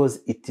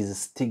 Because it is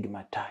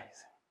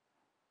stigmatized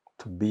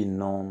to be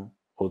known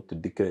or to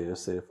declare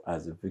yourself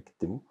as a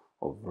victim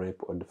of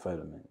rape or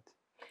defilement.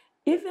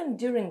 Even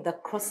during the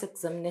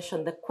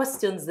cross-examination, the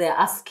questions they're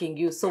asking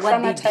you, so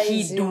what did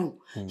he do?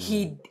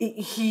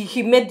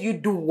 He made you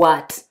do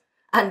what?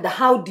 And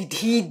how did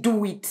he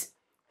do it?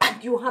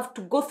 And you have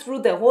to go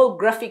through the whole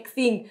graphic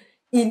thing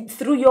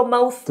through your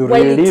mouth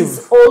while it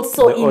is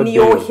also in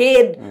your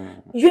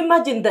head. You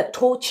imagine the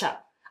torture.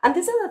 And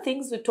these are the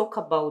things we talk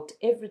about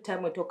every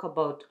time we talk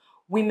about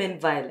women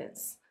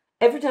violence.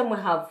 Every time we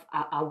have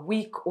a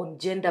week on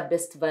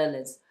gender-based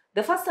violence.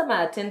 The first time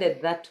I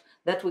attended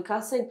that week, I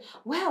was saying,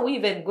 why are we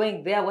even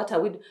going there? What are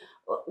we doing?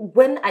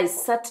 When I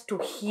sat to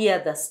hear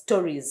the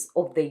stories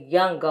of the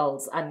young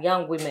girls and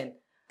young women,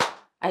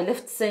 I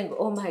left saying,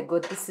 oh my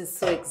God, this is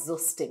so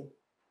exhausting.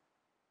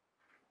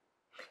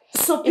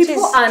 So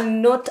people are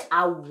not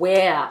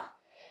aware.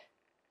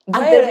 And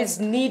there is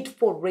need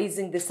for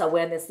raising this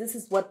awareness. This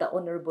is what the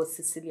Honorable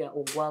Cecilia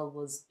Ogwal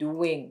was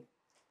doing.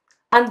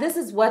 And this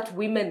is what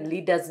women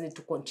leaders need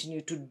to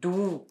continue to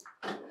do.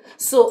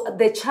 So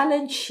the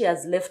challenge she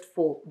has left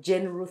for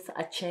Jane Ruth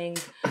Acheng,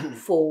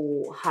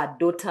 for her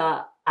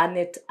daughter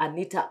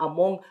Anita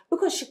Among,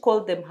 because she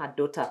called them her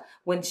daughter.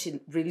 When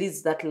she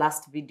released that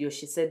last video,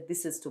 she said,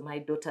 this is to my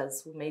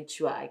daughters who made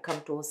sure I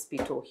come to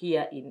hospital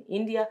here in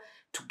India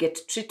to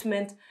get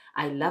treatment.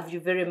 I love you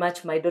very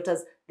much, my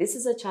daughters. This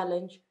is a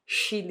challenge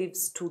she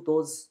leaves to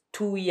those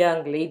two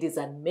young ladies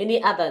and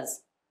many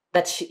others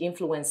that she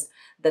influenced,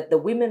 that the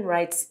women's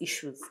rights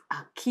issues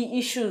are key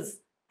issues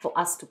for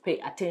us to pay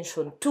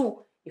attention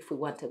to if we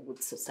want a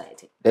good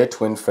society. Let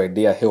Winfred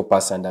there help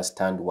us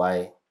understand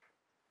why,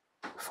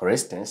 for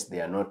instance, they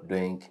are not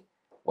doing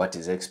what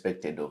is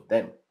expected of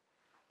them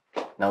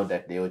now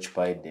that they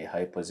occupied the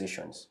high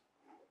positions.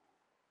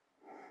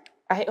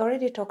 I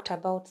already talked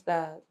about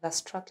the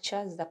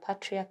structures, the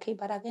patriarchy,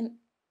 but again,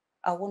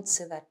 I won't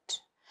say that.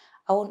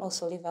 I won't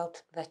also leave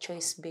out the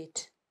choice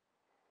bit.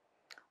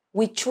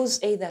 We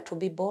choose either to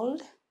be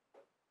bold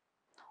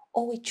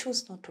or we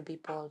choose not to be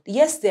bold.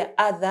 Yes, there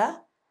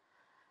are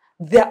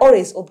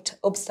always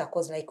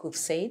obstacles, like we've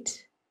said,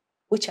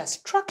 which are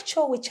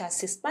structural, which are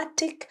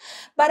systematic.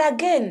 But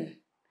again,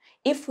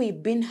 if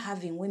we've been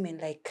having women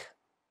like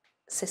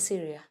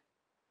Cecilia,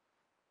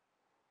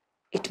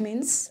 it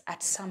means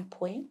at some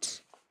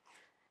point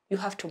you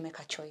have to make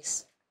a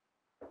choice.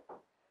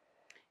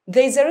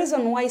 There is a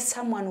reason why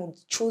someone would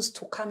choose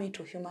to come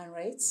into human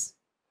rights.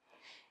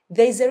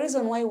 There is a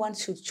reason why one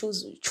should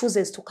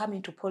chooses to come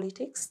into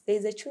politics. There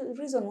is a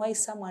reason why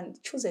someone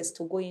chooses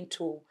to go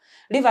into,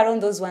 leave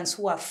around those ones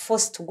who are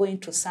forced to go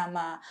into some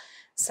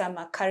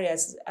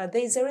careers.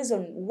 There is a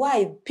reason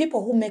why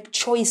people who make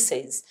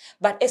choices,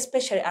 but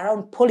especially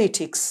around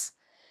politics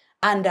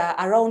and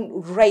around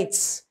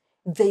rights,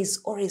 there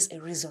is always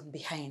a reason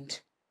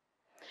behind.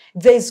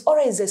 There is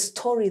always a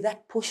story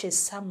that pushes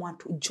someone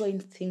to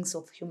join things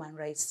of human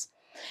rights.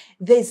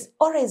 There's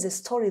always a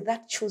story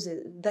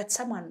that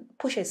someone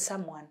pushes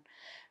someone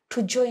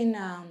to join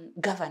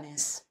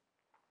governance.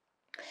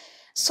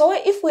 So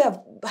if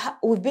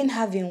we've been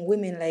having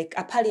women like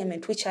a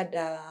parliament which had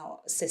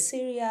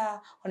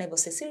Cecilia, Honorable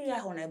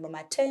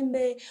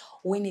Matembe,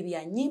 Winnie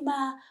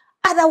Byanyima,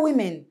 other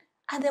women,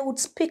 and they would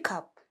speak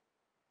up.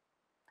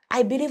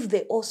 I believe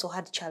they also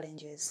had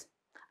challenges.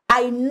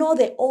 I know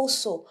they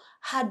also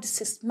had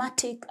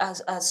systematic,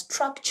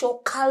 structural,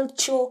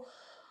 culture.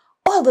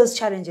 All those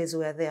challenges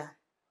were there.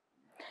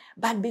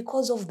 But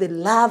because of the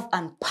love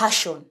and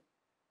passion,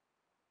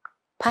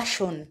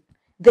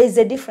 there is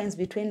a difference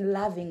between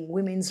loving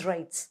women's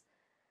rights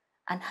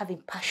and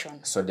having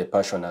passion. So the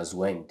passion has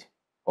waned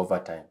over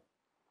time.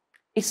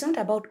 It's not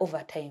about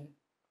over time.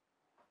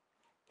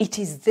 It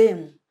is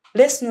them.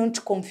 Let's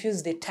not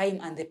confuse the time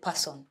and the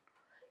person.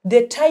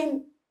 The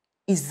time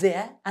is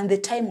there and the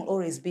time will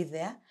always be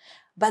there,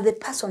 but the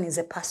person is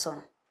a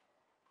person.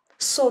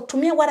 So to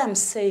me, what I'm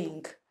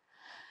saying,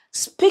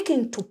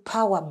 speaking to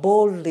power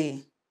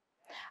boldly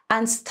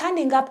and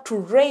standing up to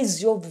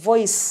raise your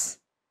voice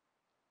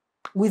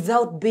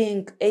without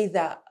being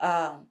either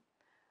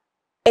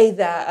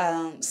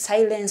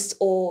silenced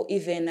or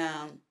even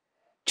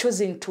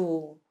choosing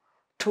to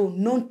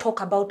not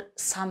talk about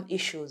some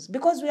issues.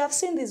 Because we have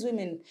seen these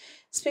women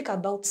speak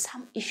about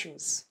some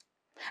issues.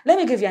 Let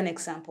me give you an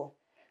example.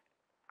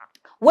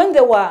 When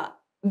there were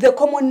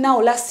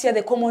last year,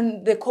 the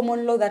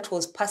common law that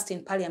was passed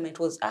in Parliament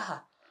was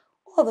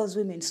all those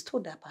women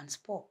stood up and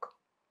spoke,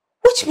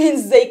 which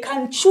means they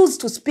can choose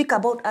to speak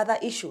about other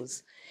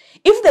issues.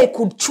 If they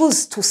could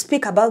choose to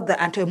speak about the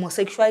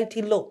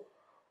anti-homosexuality law,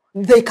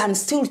 they can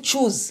still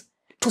choose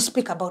to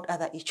speak about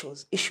other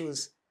issues.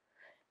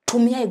 To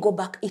me, I go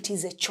back, it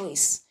is a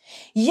choice.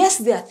 Yes,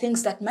 there are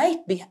things that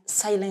might be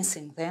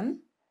silencing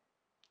them.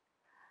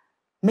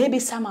 Maybe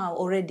some are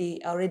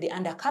already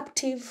under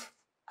captive.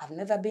 I've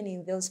never been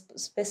in those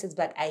spaces,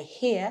 but I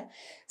hear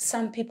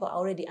some people are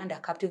already under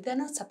captive. They're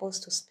not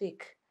supposed to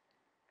speak.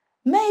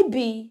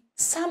 Maybe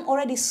some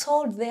already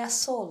sold their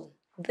soul,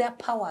 their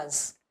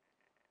powers.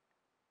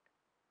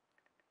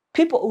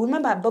 People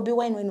remember Bobby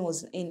Wine when he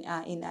was in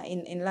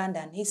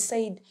London. He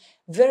said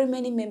very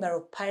many members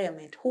of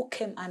Parliament who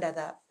came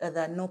under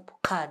the NOP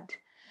card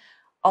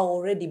are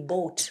already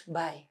bought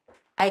by.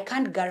 I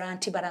can't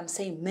guarantee, but I'm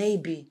saying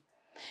maybe.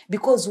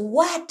 Because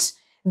what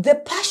the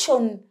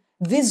passion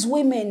these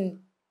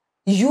women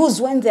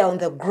use when they're on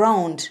the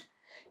ground,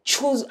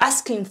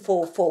 asking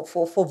for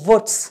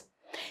votes,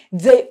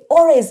 they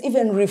always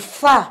even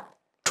refer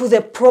to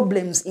the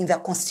problems in their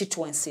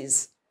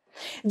constituencies.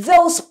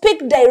 They'll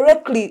speak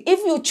directly. If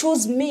you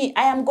choose me,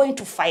 I am going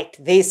to fight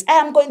this.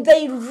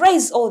 They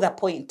raise all the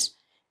point.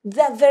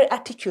 They're very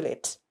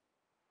articulate.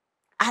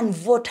 And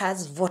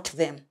voters vote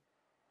them.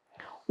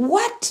 Who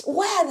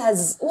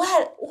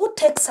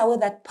takes away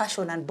that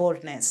passion and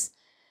boldness?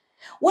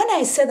 When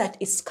I say that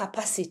it's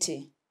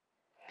capacity,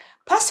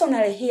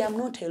 personally here, I'm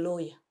not a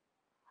lawyer.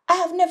 I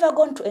have never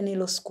gone to any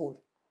law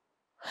school.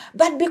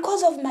 But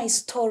because of my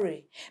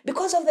story,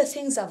 because of the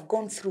things I've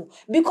gone through,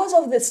 because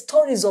of the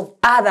stories of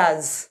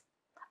others,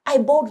 I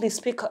boldly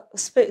speak.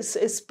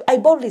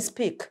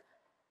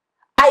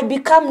 I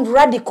become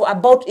radical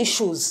about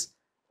issues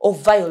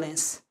of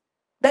violence.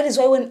 That is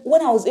why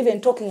when I was even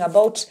talking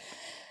about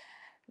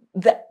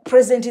the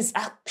president's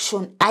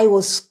action,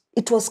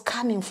 it was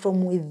coming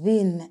from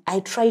within.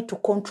 I tried to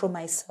control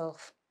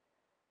myself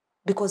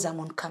because I'm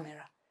on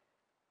camera.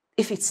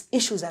 If it's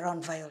issues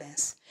around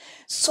violence.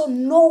 So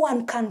no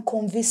one can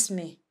convince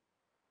me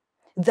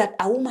that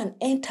a woman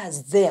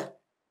enters there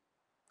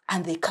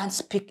and they can't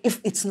speak if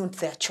it's not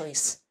their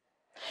choice.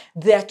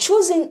 They are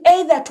choosing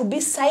either to be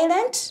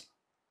silent.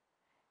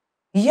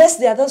 Yes,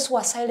 there are those who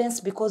are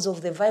silenced because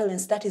of the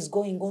violence that is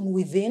going on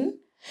within.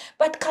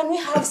 But can we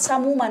have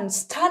some woman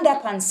stand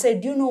up and say,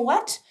 do you know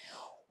what?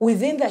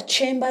 Within the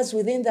chambers,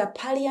 within the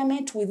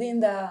parliament, within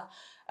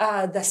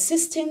the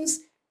systems,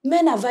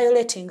 men are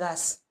violating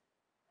us.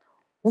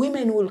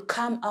 Women will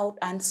come out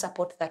and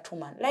support that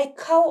woman.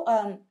 Like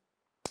how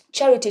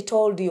Charity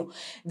told you,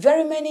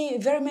 very many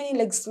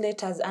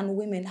legislators and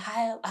women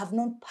have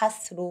not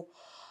passed through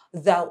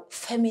the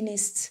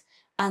feminist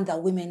and the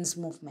women's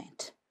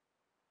movement.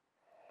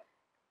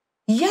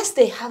 Yes,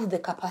 they have the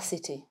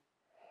capacity.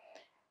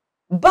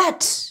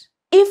 But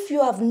if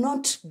you have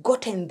not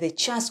gotten the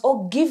chance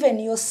or given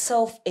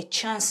yourself a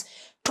chance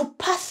to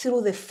pass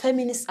through the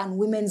feminist and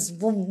women's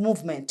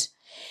movement,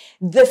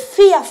 the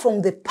fear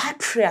from the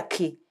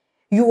patriarchy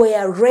you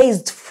were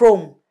raised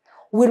from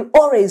will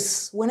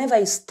always, whenever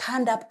you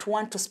stand up to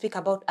want to speak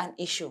about an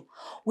issue,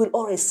 will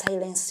always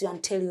silence you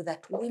and tell you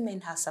that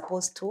women are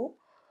supposed to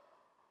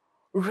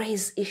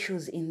raise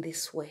issues in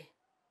this way.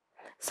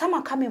 Some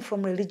are coming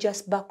from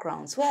religious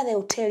backgrounds where they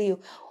will tell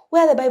you,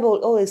 where the Bible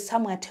will always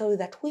somewhere tell you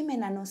that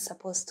women are not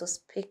supposed to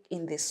speak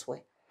in this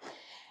way.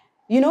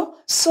 You know,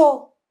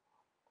 so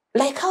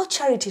like how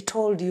Charity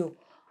told you,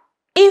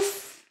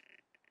 if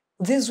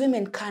these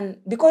women can,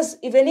 because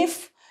even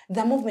if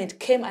the movement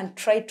came and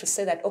tried to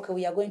say that, okay,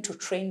 we are going to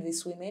train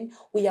these women,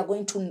 we are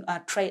going to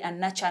try and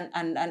nurture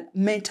and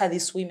mentor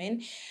these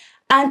women,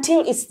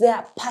 until it's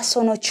their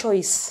personal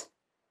choice.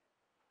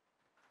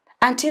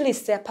 Until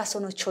it's their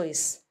personal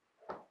choice,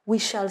 we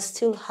shall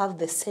still have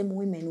the same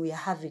women we are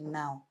having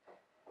now.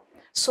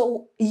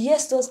 So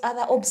yes, those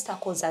other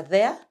obstacles are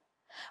there,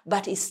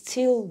 but it's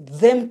still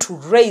them to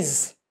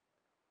raise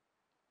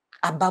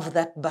above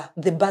that bar,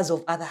 the bars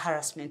of other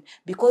harassment.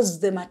 Because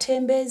the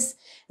Matembes,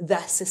 the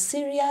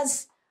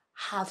Cecilias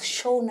have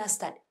shown us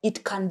that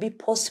it can be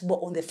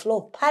possible on the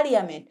floor of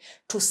parliament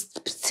to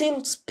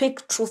still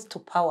speak truth to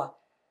power.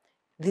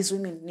 These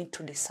women need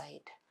to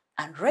decide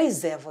and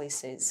raise their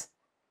voices.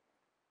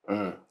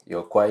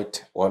 You're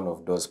quite one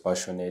of those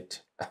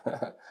passionate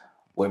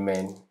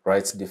women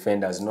rights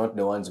defenders, not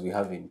the ones we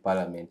have in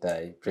parliament,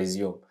 I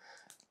presume.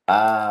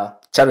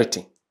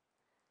 Charity,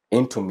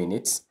 in 2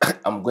 minutes,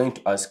 I'm going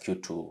to ask you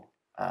to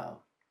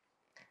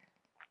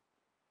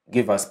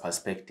give us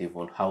perspective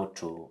on how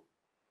to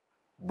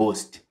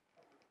boost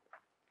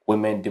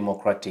women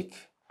democratic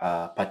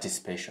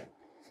participation,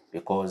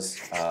 because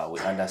we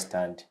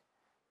understand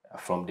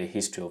from the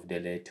history of the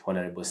late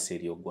Honorable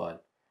Cecilia Ogwal,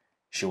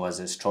 she was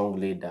a strong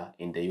leader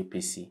in the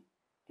UPC,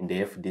 in the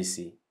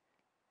FDC.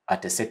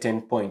 At a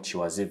certain point, she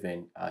was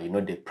even,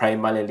 the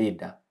primary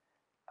leader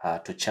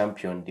to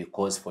champion the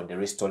cause for the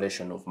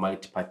restoration of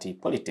multi-party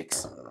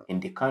politics in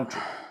the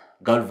country,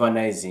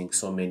 galvanizing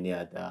so many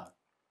other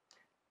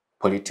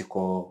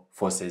political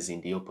forces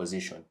in the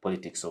opposition,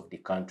 politics of the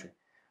country.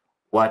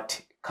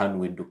 What can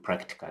we do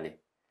practically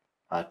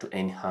to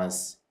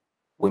enhance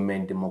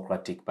women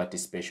democratic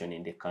participation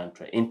in the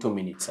country? In 2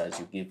 minutes, as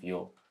you give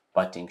your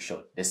parting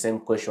shot. The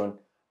same question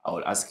I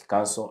will ask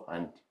Council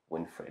and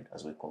Winfred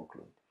as we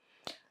conclude.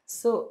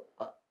 So,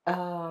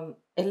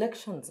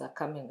 elections are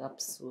coming up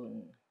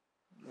soon.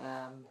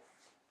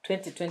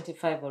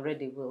 2025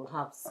 already will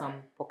have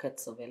some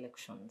pockets of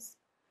elections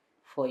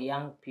for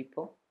young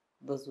people.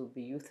 Those will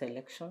be youth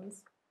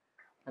elections.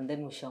 And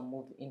then we shall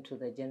move into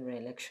the general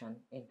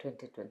election in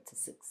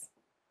 2026.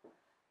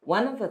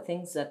 One of the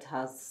things that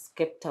has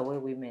kept away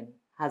women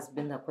has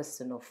been the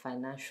question of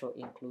financial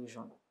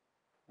inclusion,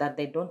 that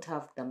they don't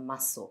have the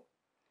muscle,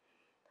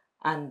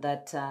 and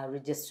that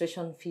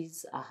registration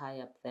fees are high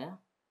up there.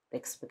 The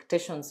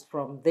expectations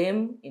from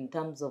them in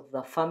terms of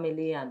the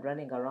family and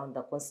running around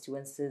the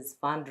constituencies,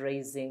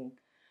 fundraising,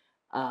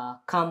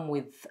 come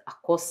with a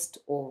cost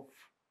of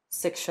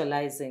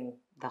sexualizing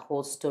the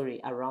whole story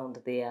around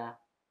their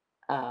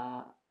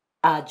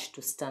urge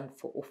to stand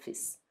for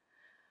office.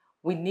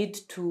 We need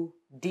to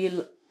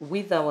deal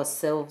with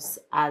ourselves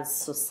as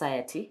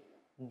society,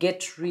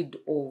 get rid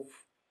of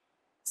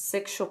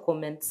sexual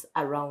comments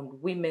around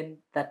women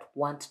that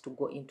want to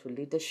go into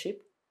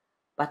leadership,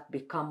 but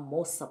become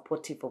more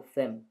supportive of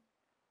them.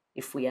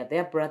 If we are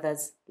their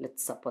brothers,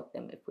 let's support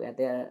them. If we are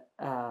their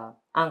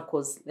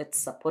uncles, let's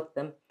support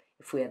them.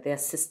 If we are their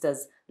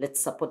sisters,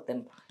 let's support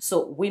them.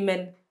 So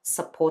women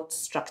support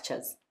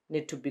structures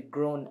need to be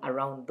grown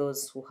around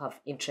those who have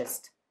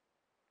interest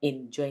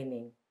in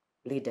joining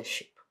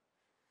leadership.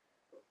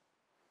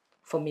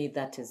 For me,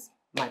 that is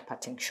my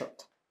parting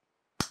shot.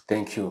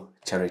 Thank you,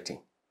 Charity.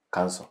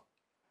 Council.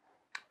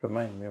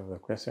 Remind me of the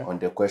question. On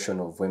the question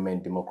of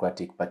women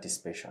democratic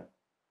participation.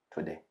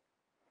 today?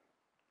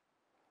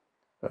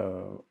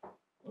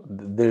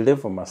 The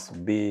level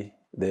must be,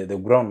 the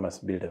ground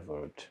must be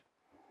leveled,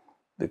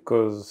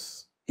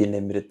 because in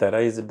a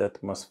militarized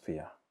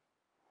atmosphere,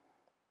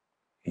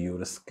 you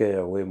will scare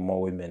away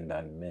more women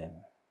than men,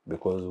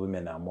 because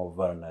women are more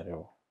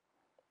vulnerable.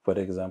 For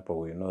example,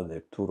 we know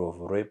the tool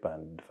of rape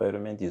and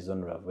defilement is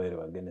only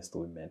available against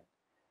women.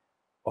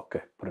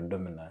 Okay,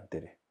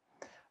 predominantly.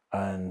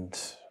 And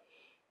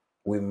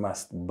we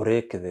must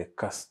break the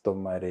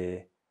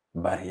customary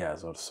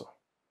barriers also,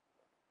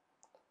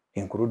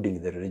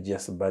 including the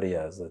religious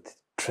barriers that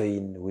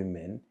train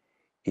women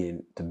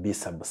to be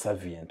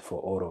subservient for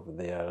all of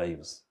their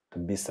lives, to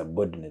be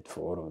subordinate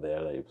for all of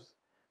their lives.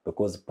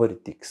 Because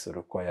politics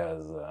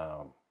requires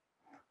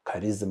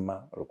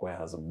charisma,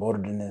 requires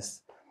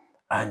boldness,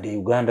 and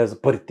Uganda's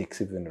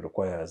politics even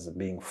requires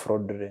being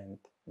fraudulent,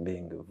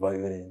 being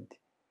violent.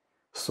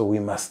 So we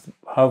must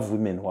have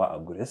women who are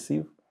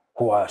aggressive,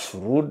 who are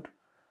shrewd,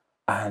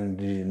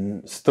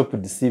 and stop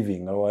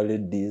deceiving our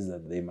ladies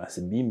that they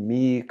must be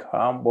meek,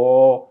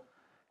 humble,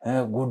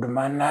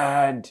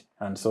 good-mannered,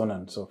 and so on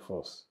and so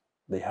forth.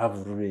 They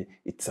have really,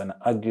 it's an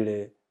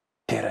ugly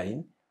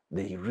terrain.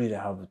 They really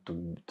have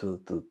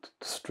to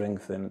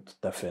strengthen,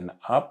 to toughen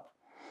up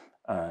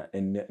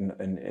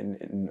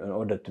in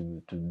order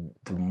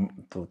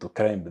to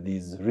climb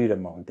these really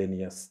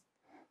mountainous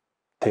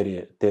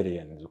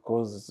terrains.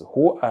 Because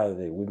who are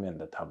the women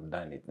that have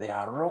done it? They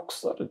are rock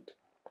solid.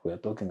 We are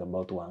talking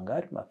about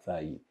Wangari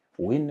Maathai,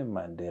 Winnie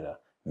Mandela,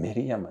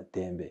 Miriam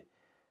Matembe.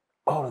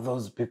 All of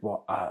those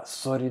people are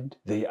solid,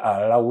 they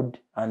are loud,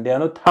 and they are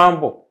not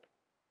humble.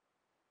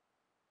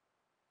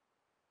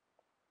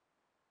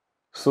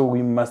 So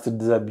we must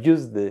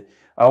disabuse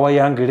our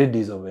young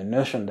ladies of a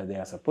nation that they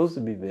are supposed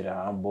to be very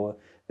humble.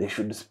 They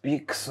should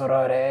speak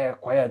sorry,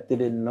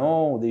 quietly.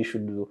 No, they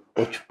should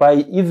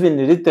occupy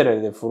even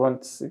literally the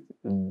front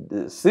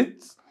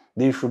seats.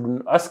 They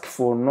should ask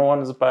for no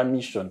one's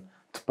permission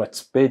to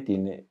participate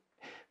in it.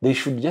 They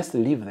should just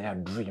live their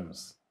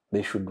dreams.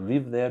 They should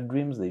live their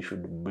dreams. They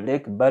should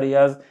break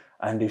barriers,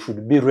 and they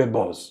should be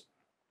rebels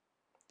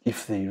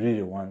if they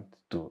really want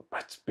to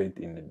participate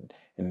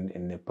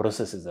in the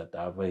processes that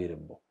are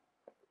available.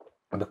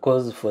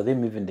 Because for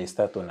them, even they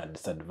start on a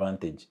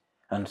disadvantage.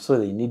 And so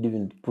they need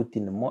even to put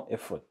in more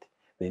effort.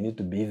 They need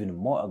to be even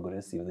more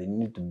aggressive. They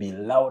need to be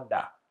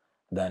louder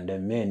than the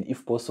men.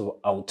 If possible,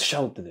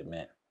 outshout the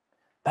men.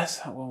 That's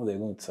how they're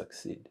going to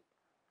succeed.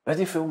 But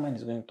if a woman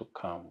is going to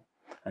come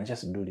and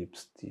just do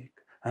lipstick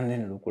and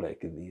then look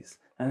like this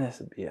and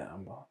just be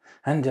humble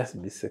and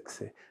just be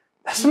sexy,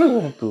 that's not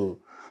going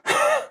to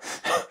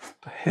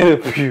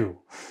help you.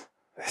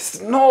 It's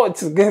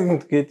going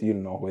to get you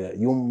nowhere.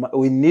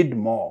 We need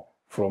more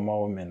from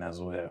our women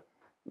as well.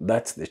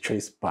 That's the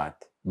choice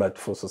part. But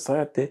for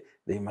society,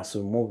 they must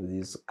remove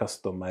these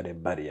customary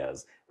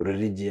barriers,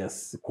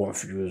 religious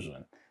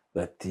confusion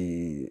that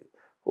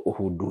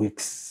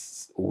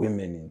hoodwinks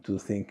women into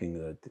thinking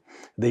that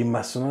they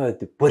must know that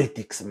the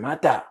politics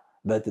matter,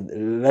 that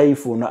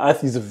life on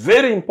earth is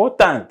very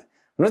important,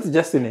 not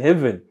just in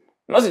heaven,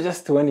 not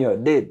just when you're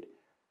dead.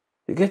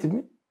 You get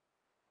me?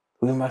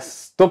 We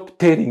must stop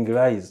telling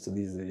lies to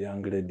these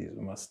young ladies.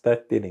 We must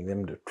start telling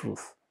them the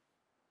truth.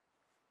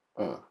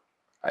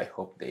 I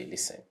hope they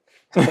listen.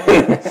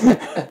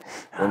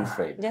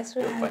 Winfred, Just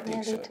your remind me a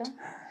parting shot. little.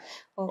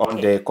 On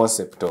Okay. the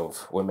concept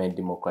of women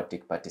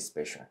democratic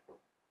participation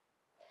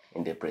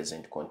in the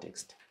present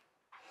context.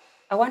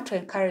 I want to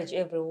encourage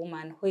every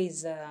woman who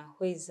is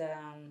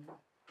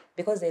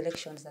because the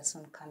elections are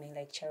soon coming,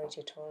 like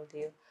Charity told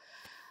you.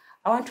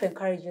 I want to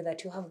encourage you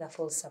that you have the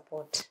full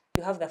support.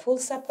 You have the full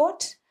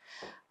support.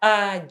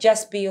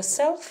 Just be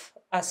yourself.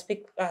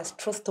 Speak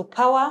truth to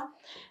power.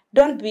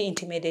 Don't be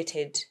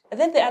intimidated.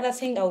 And then the other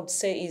thing I would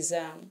say is,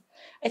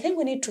 I think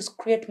we need to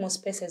create more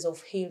spaces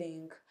of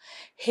healing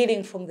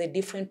from the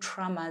different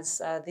traumas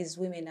these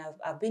women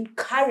have been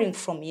carrying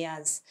from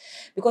years.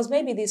 Because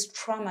maybe these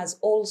traumas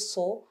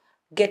also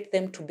get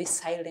them to be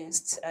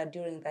silenced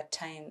during that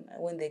time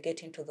when they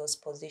get into those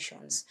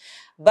positions.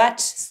 But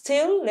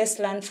still, let's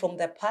learn from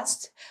the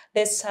past.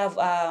 Let's have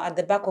at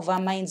the back of our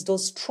minds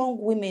those strong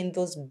women,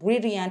 those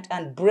brilliant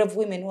and brave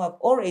women who have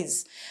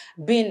always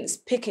been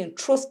speaking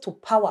truth to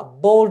power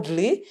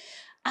boldly.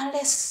 And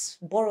let's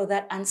borrow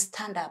that and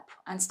stand up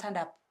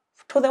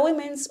to the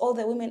women's, all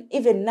the women,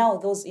 even now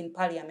those in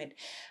parliament.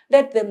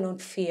 Let them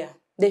not fear.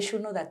 They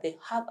should know that they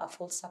have a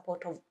full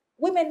support of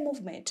women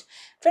movement.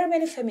 Very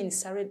many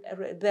feminists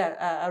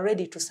are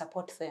ready to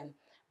support them.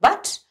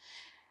 But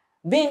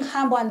being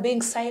humble and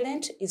being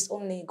silent is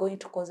only going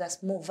to cause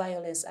us more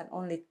violence and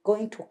only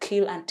going to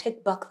kill and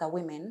take back the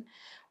women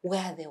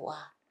where they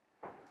were.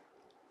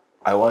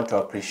 I want to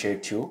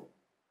appreciate you,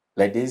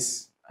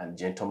 ladies and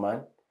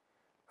gentlemen,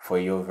 for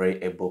your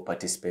very able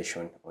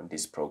participation on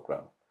this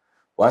program.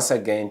 Once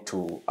again,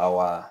 to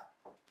our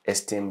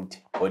esteemed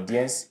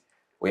audience,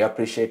 we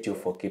appreciate you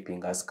for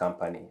keeping us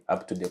company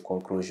up to the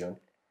conclusion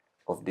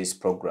of this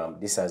program.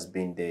 This has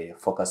been the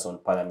Focus on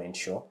Parliament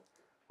show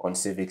on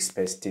Civic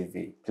Space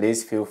TV.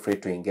 Please feel free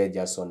to engage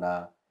us on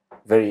our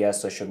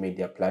various social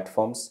media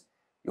platforms.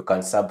 You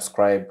can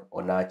subscribe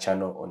on our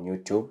channel on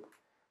YouTube,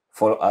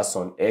 follow us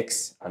on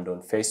X and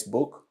on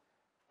Facebook,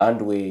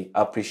 and we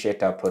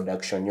appreciate our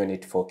production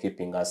unit for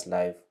keeping us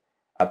live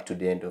up to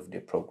the end of the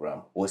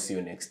program. We'll see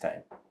you next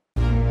time.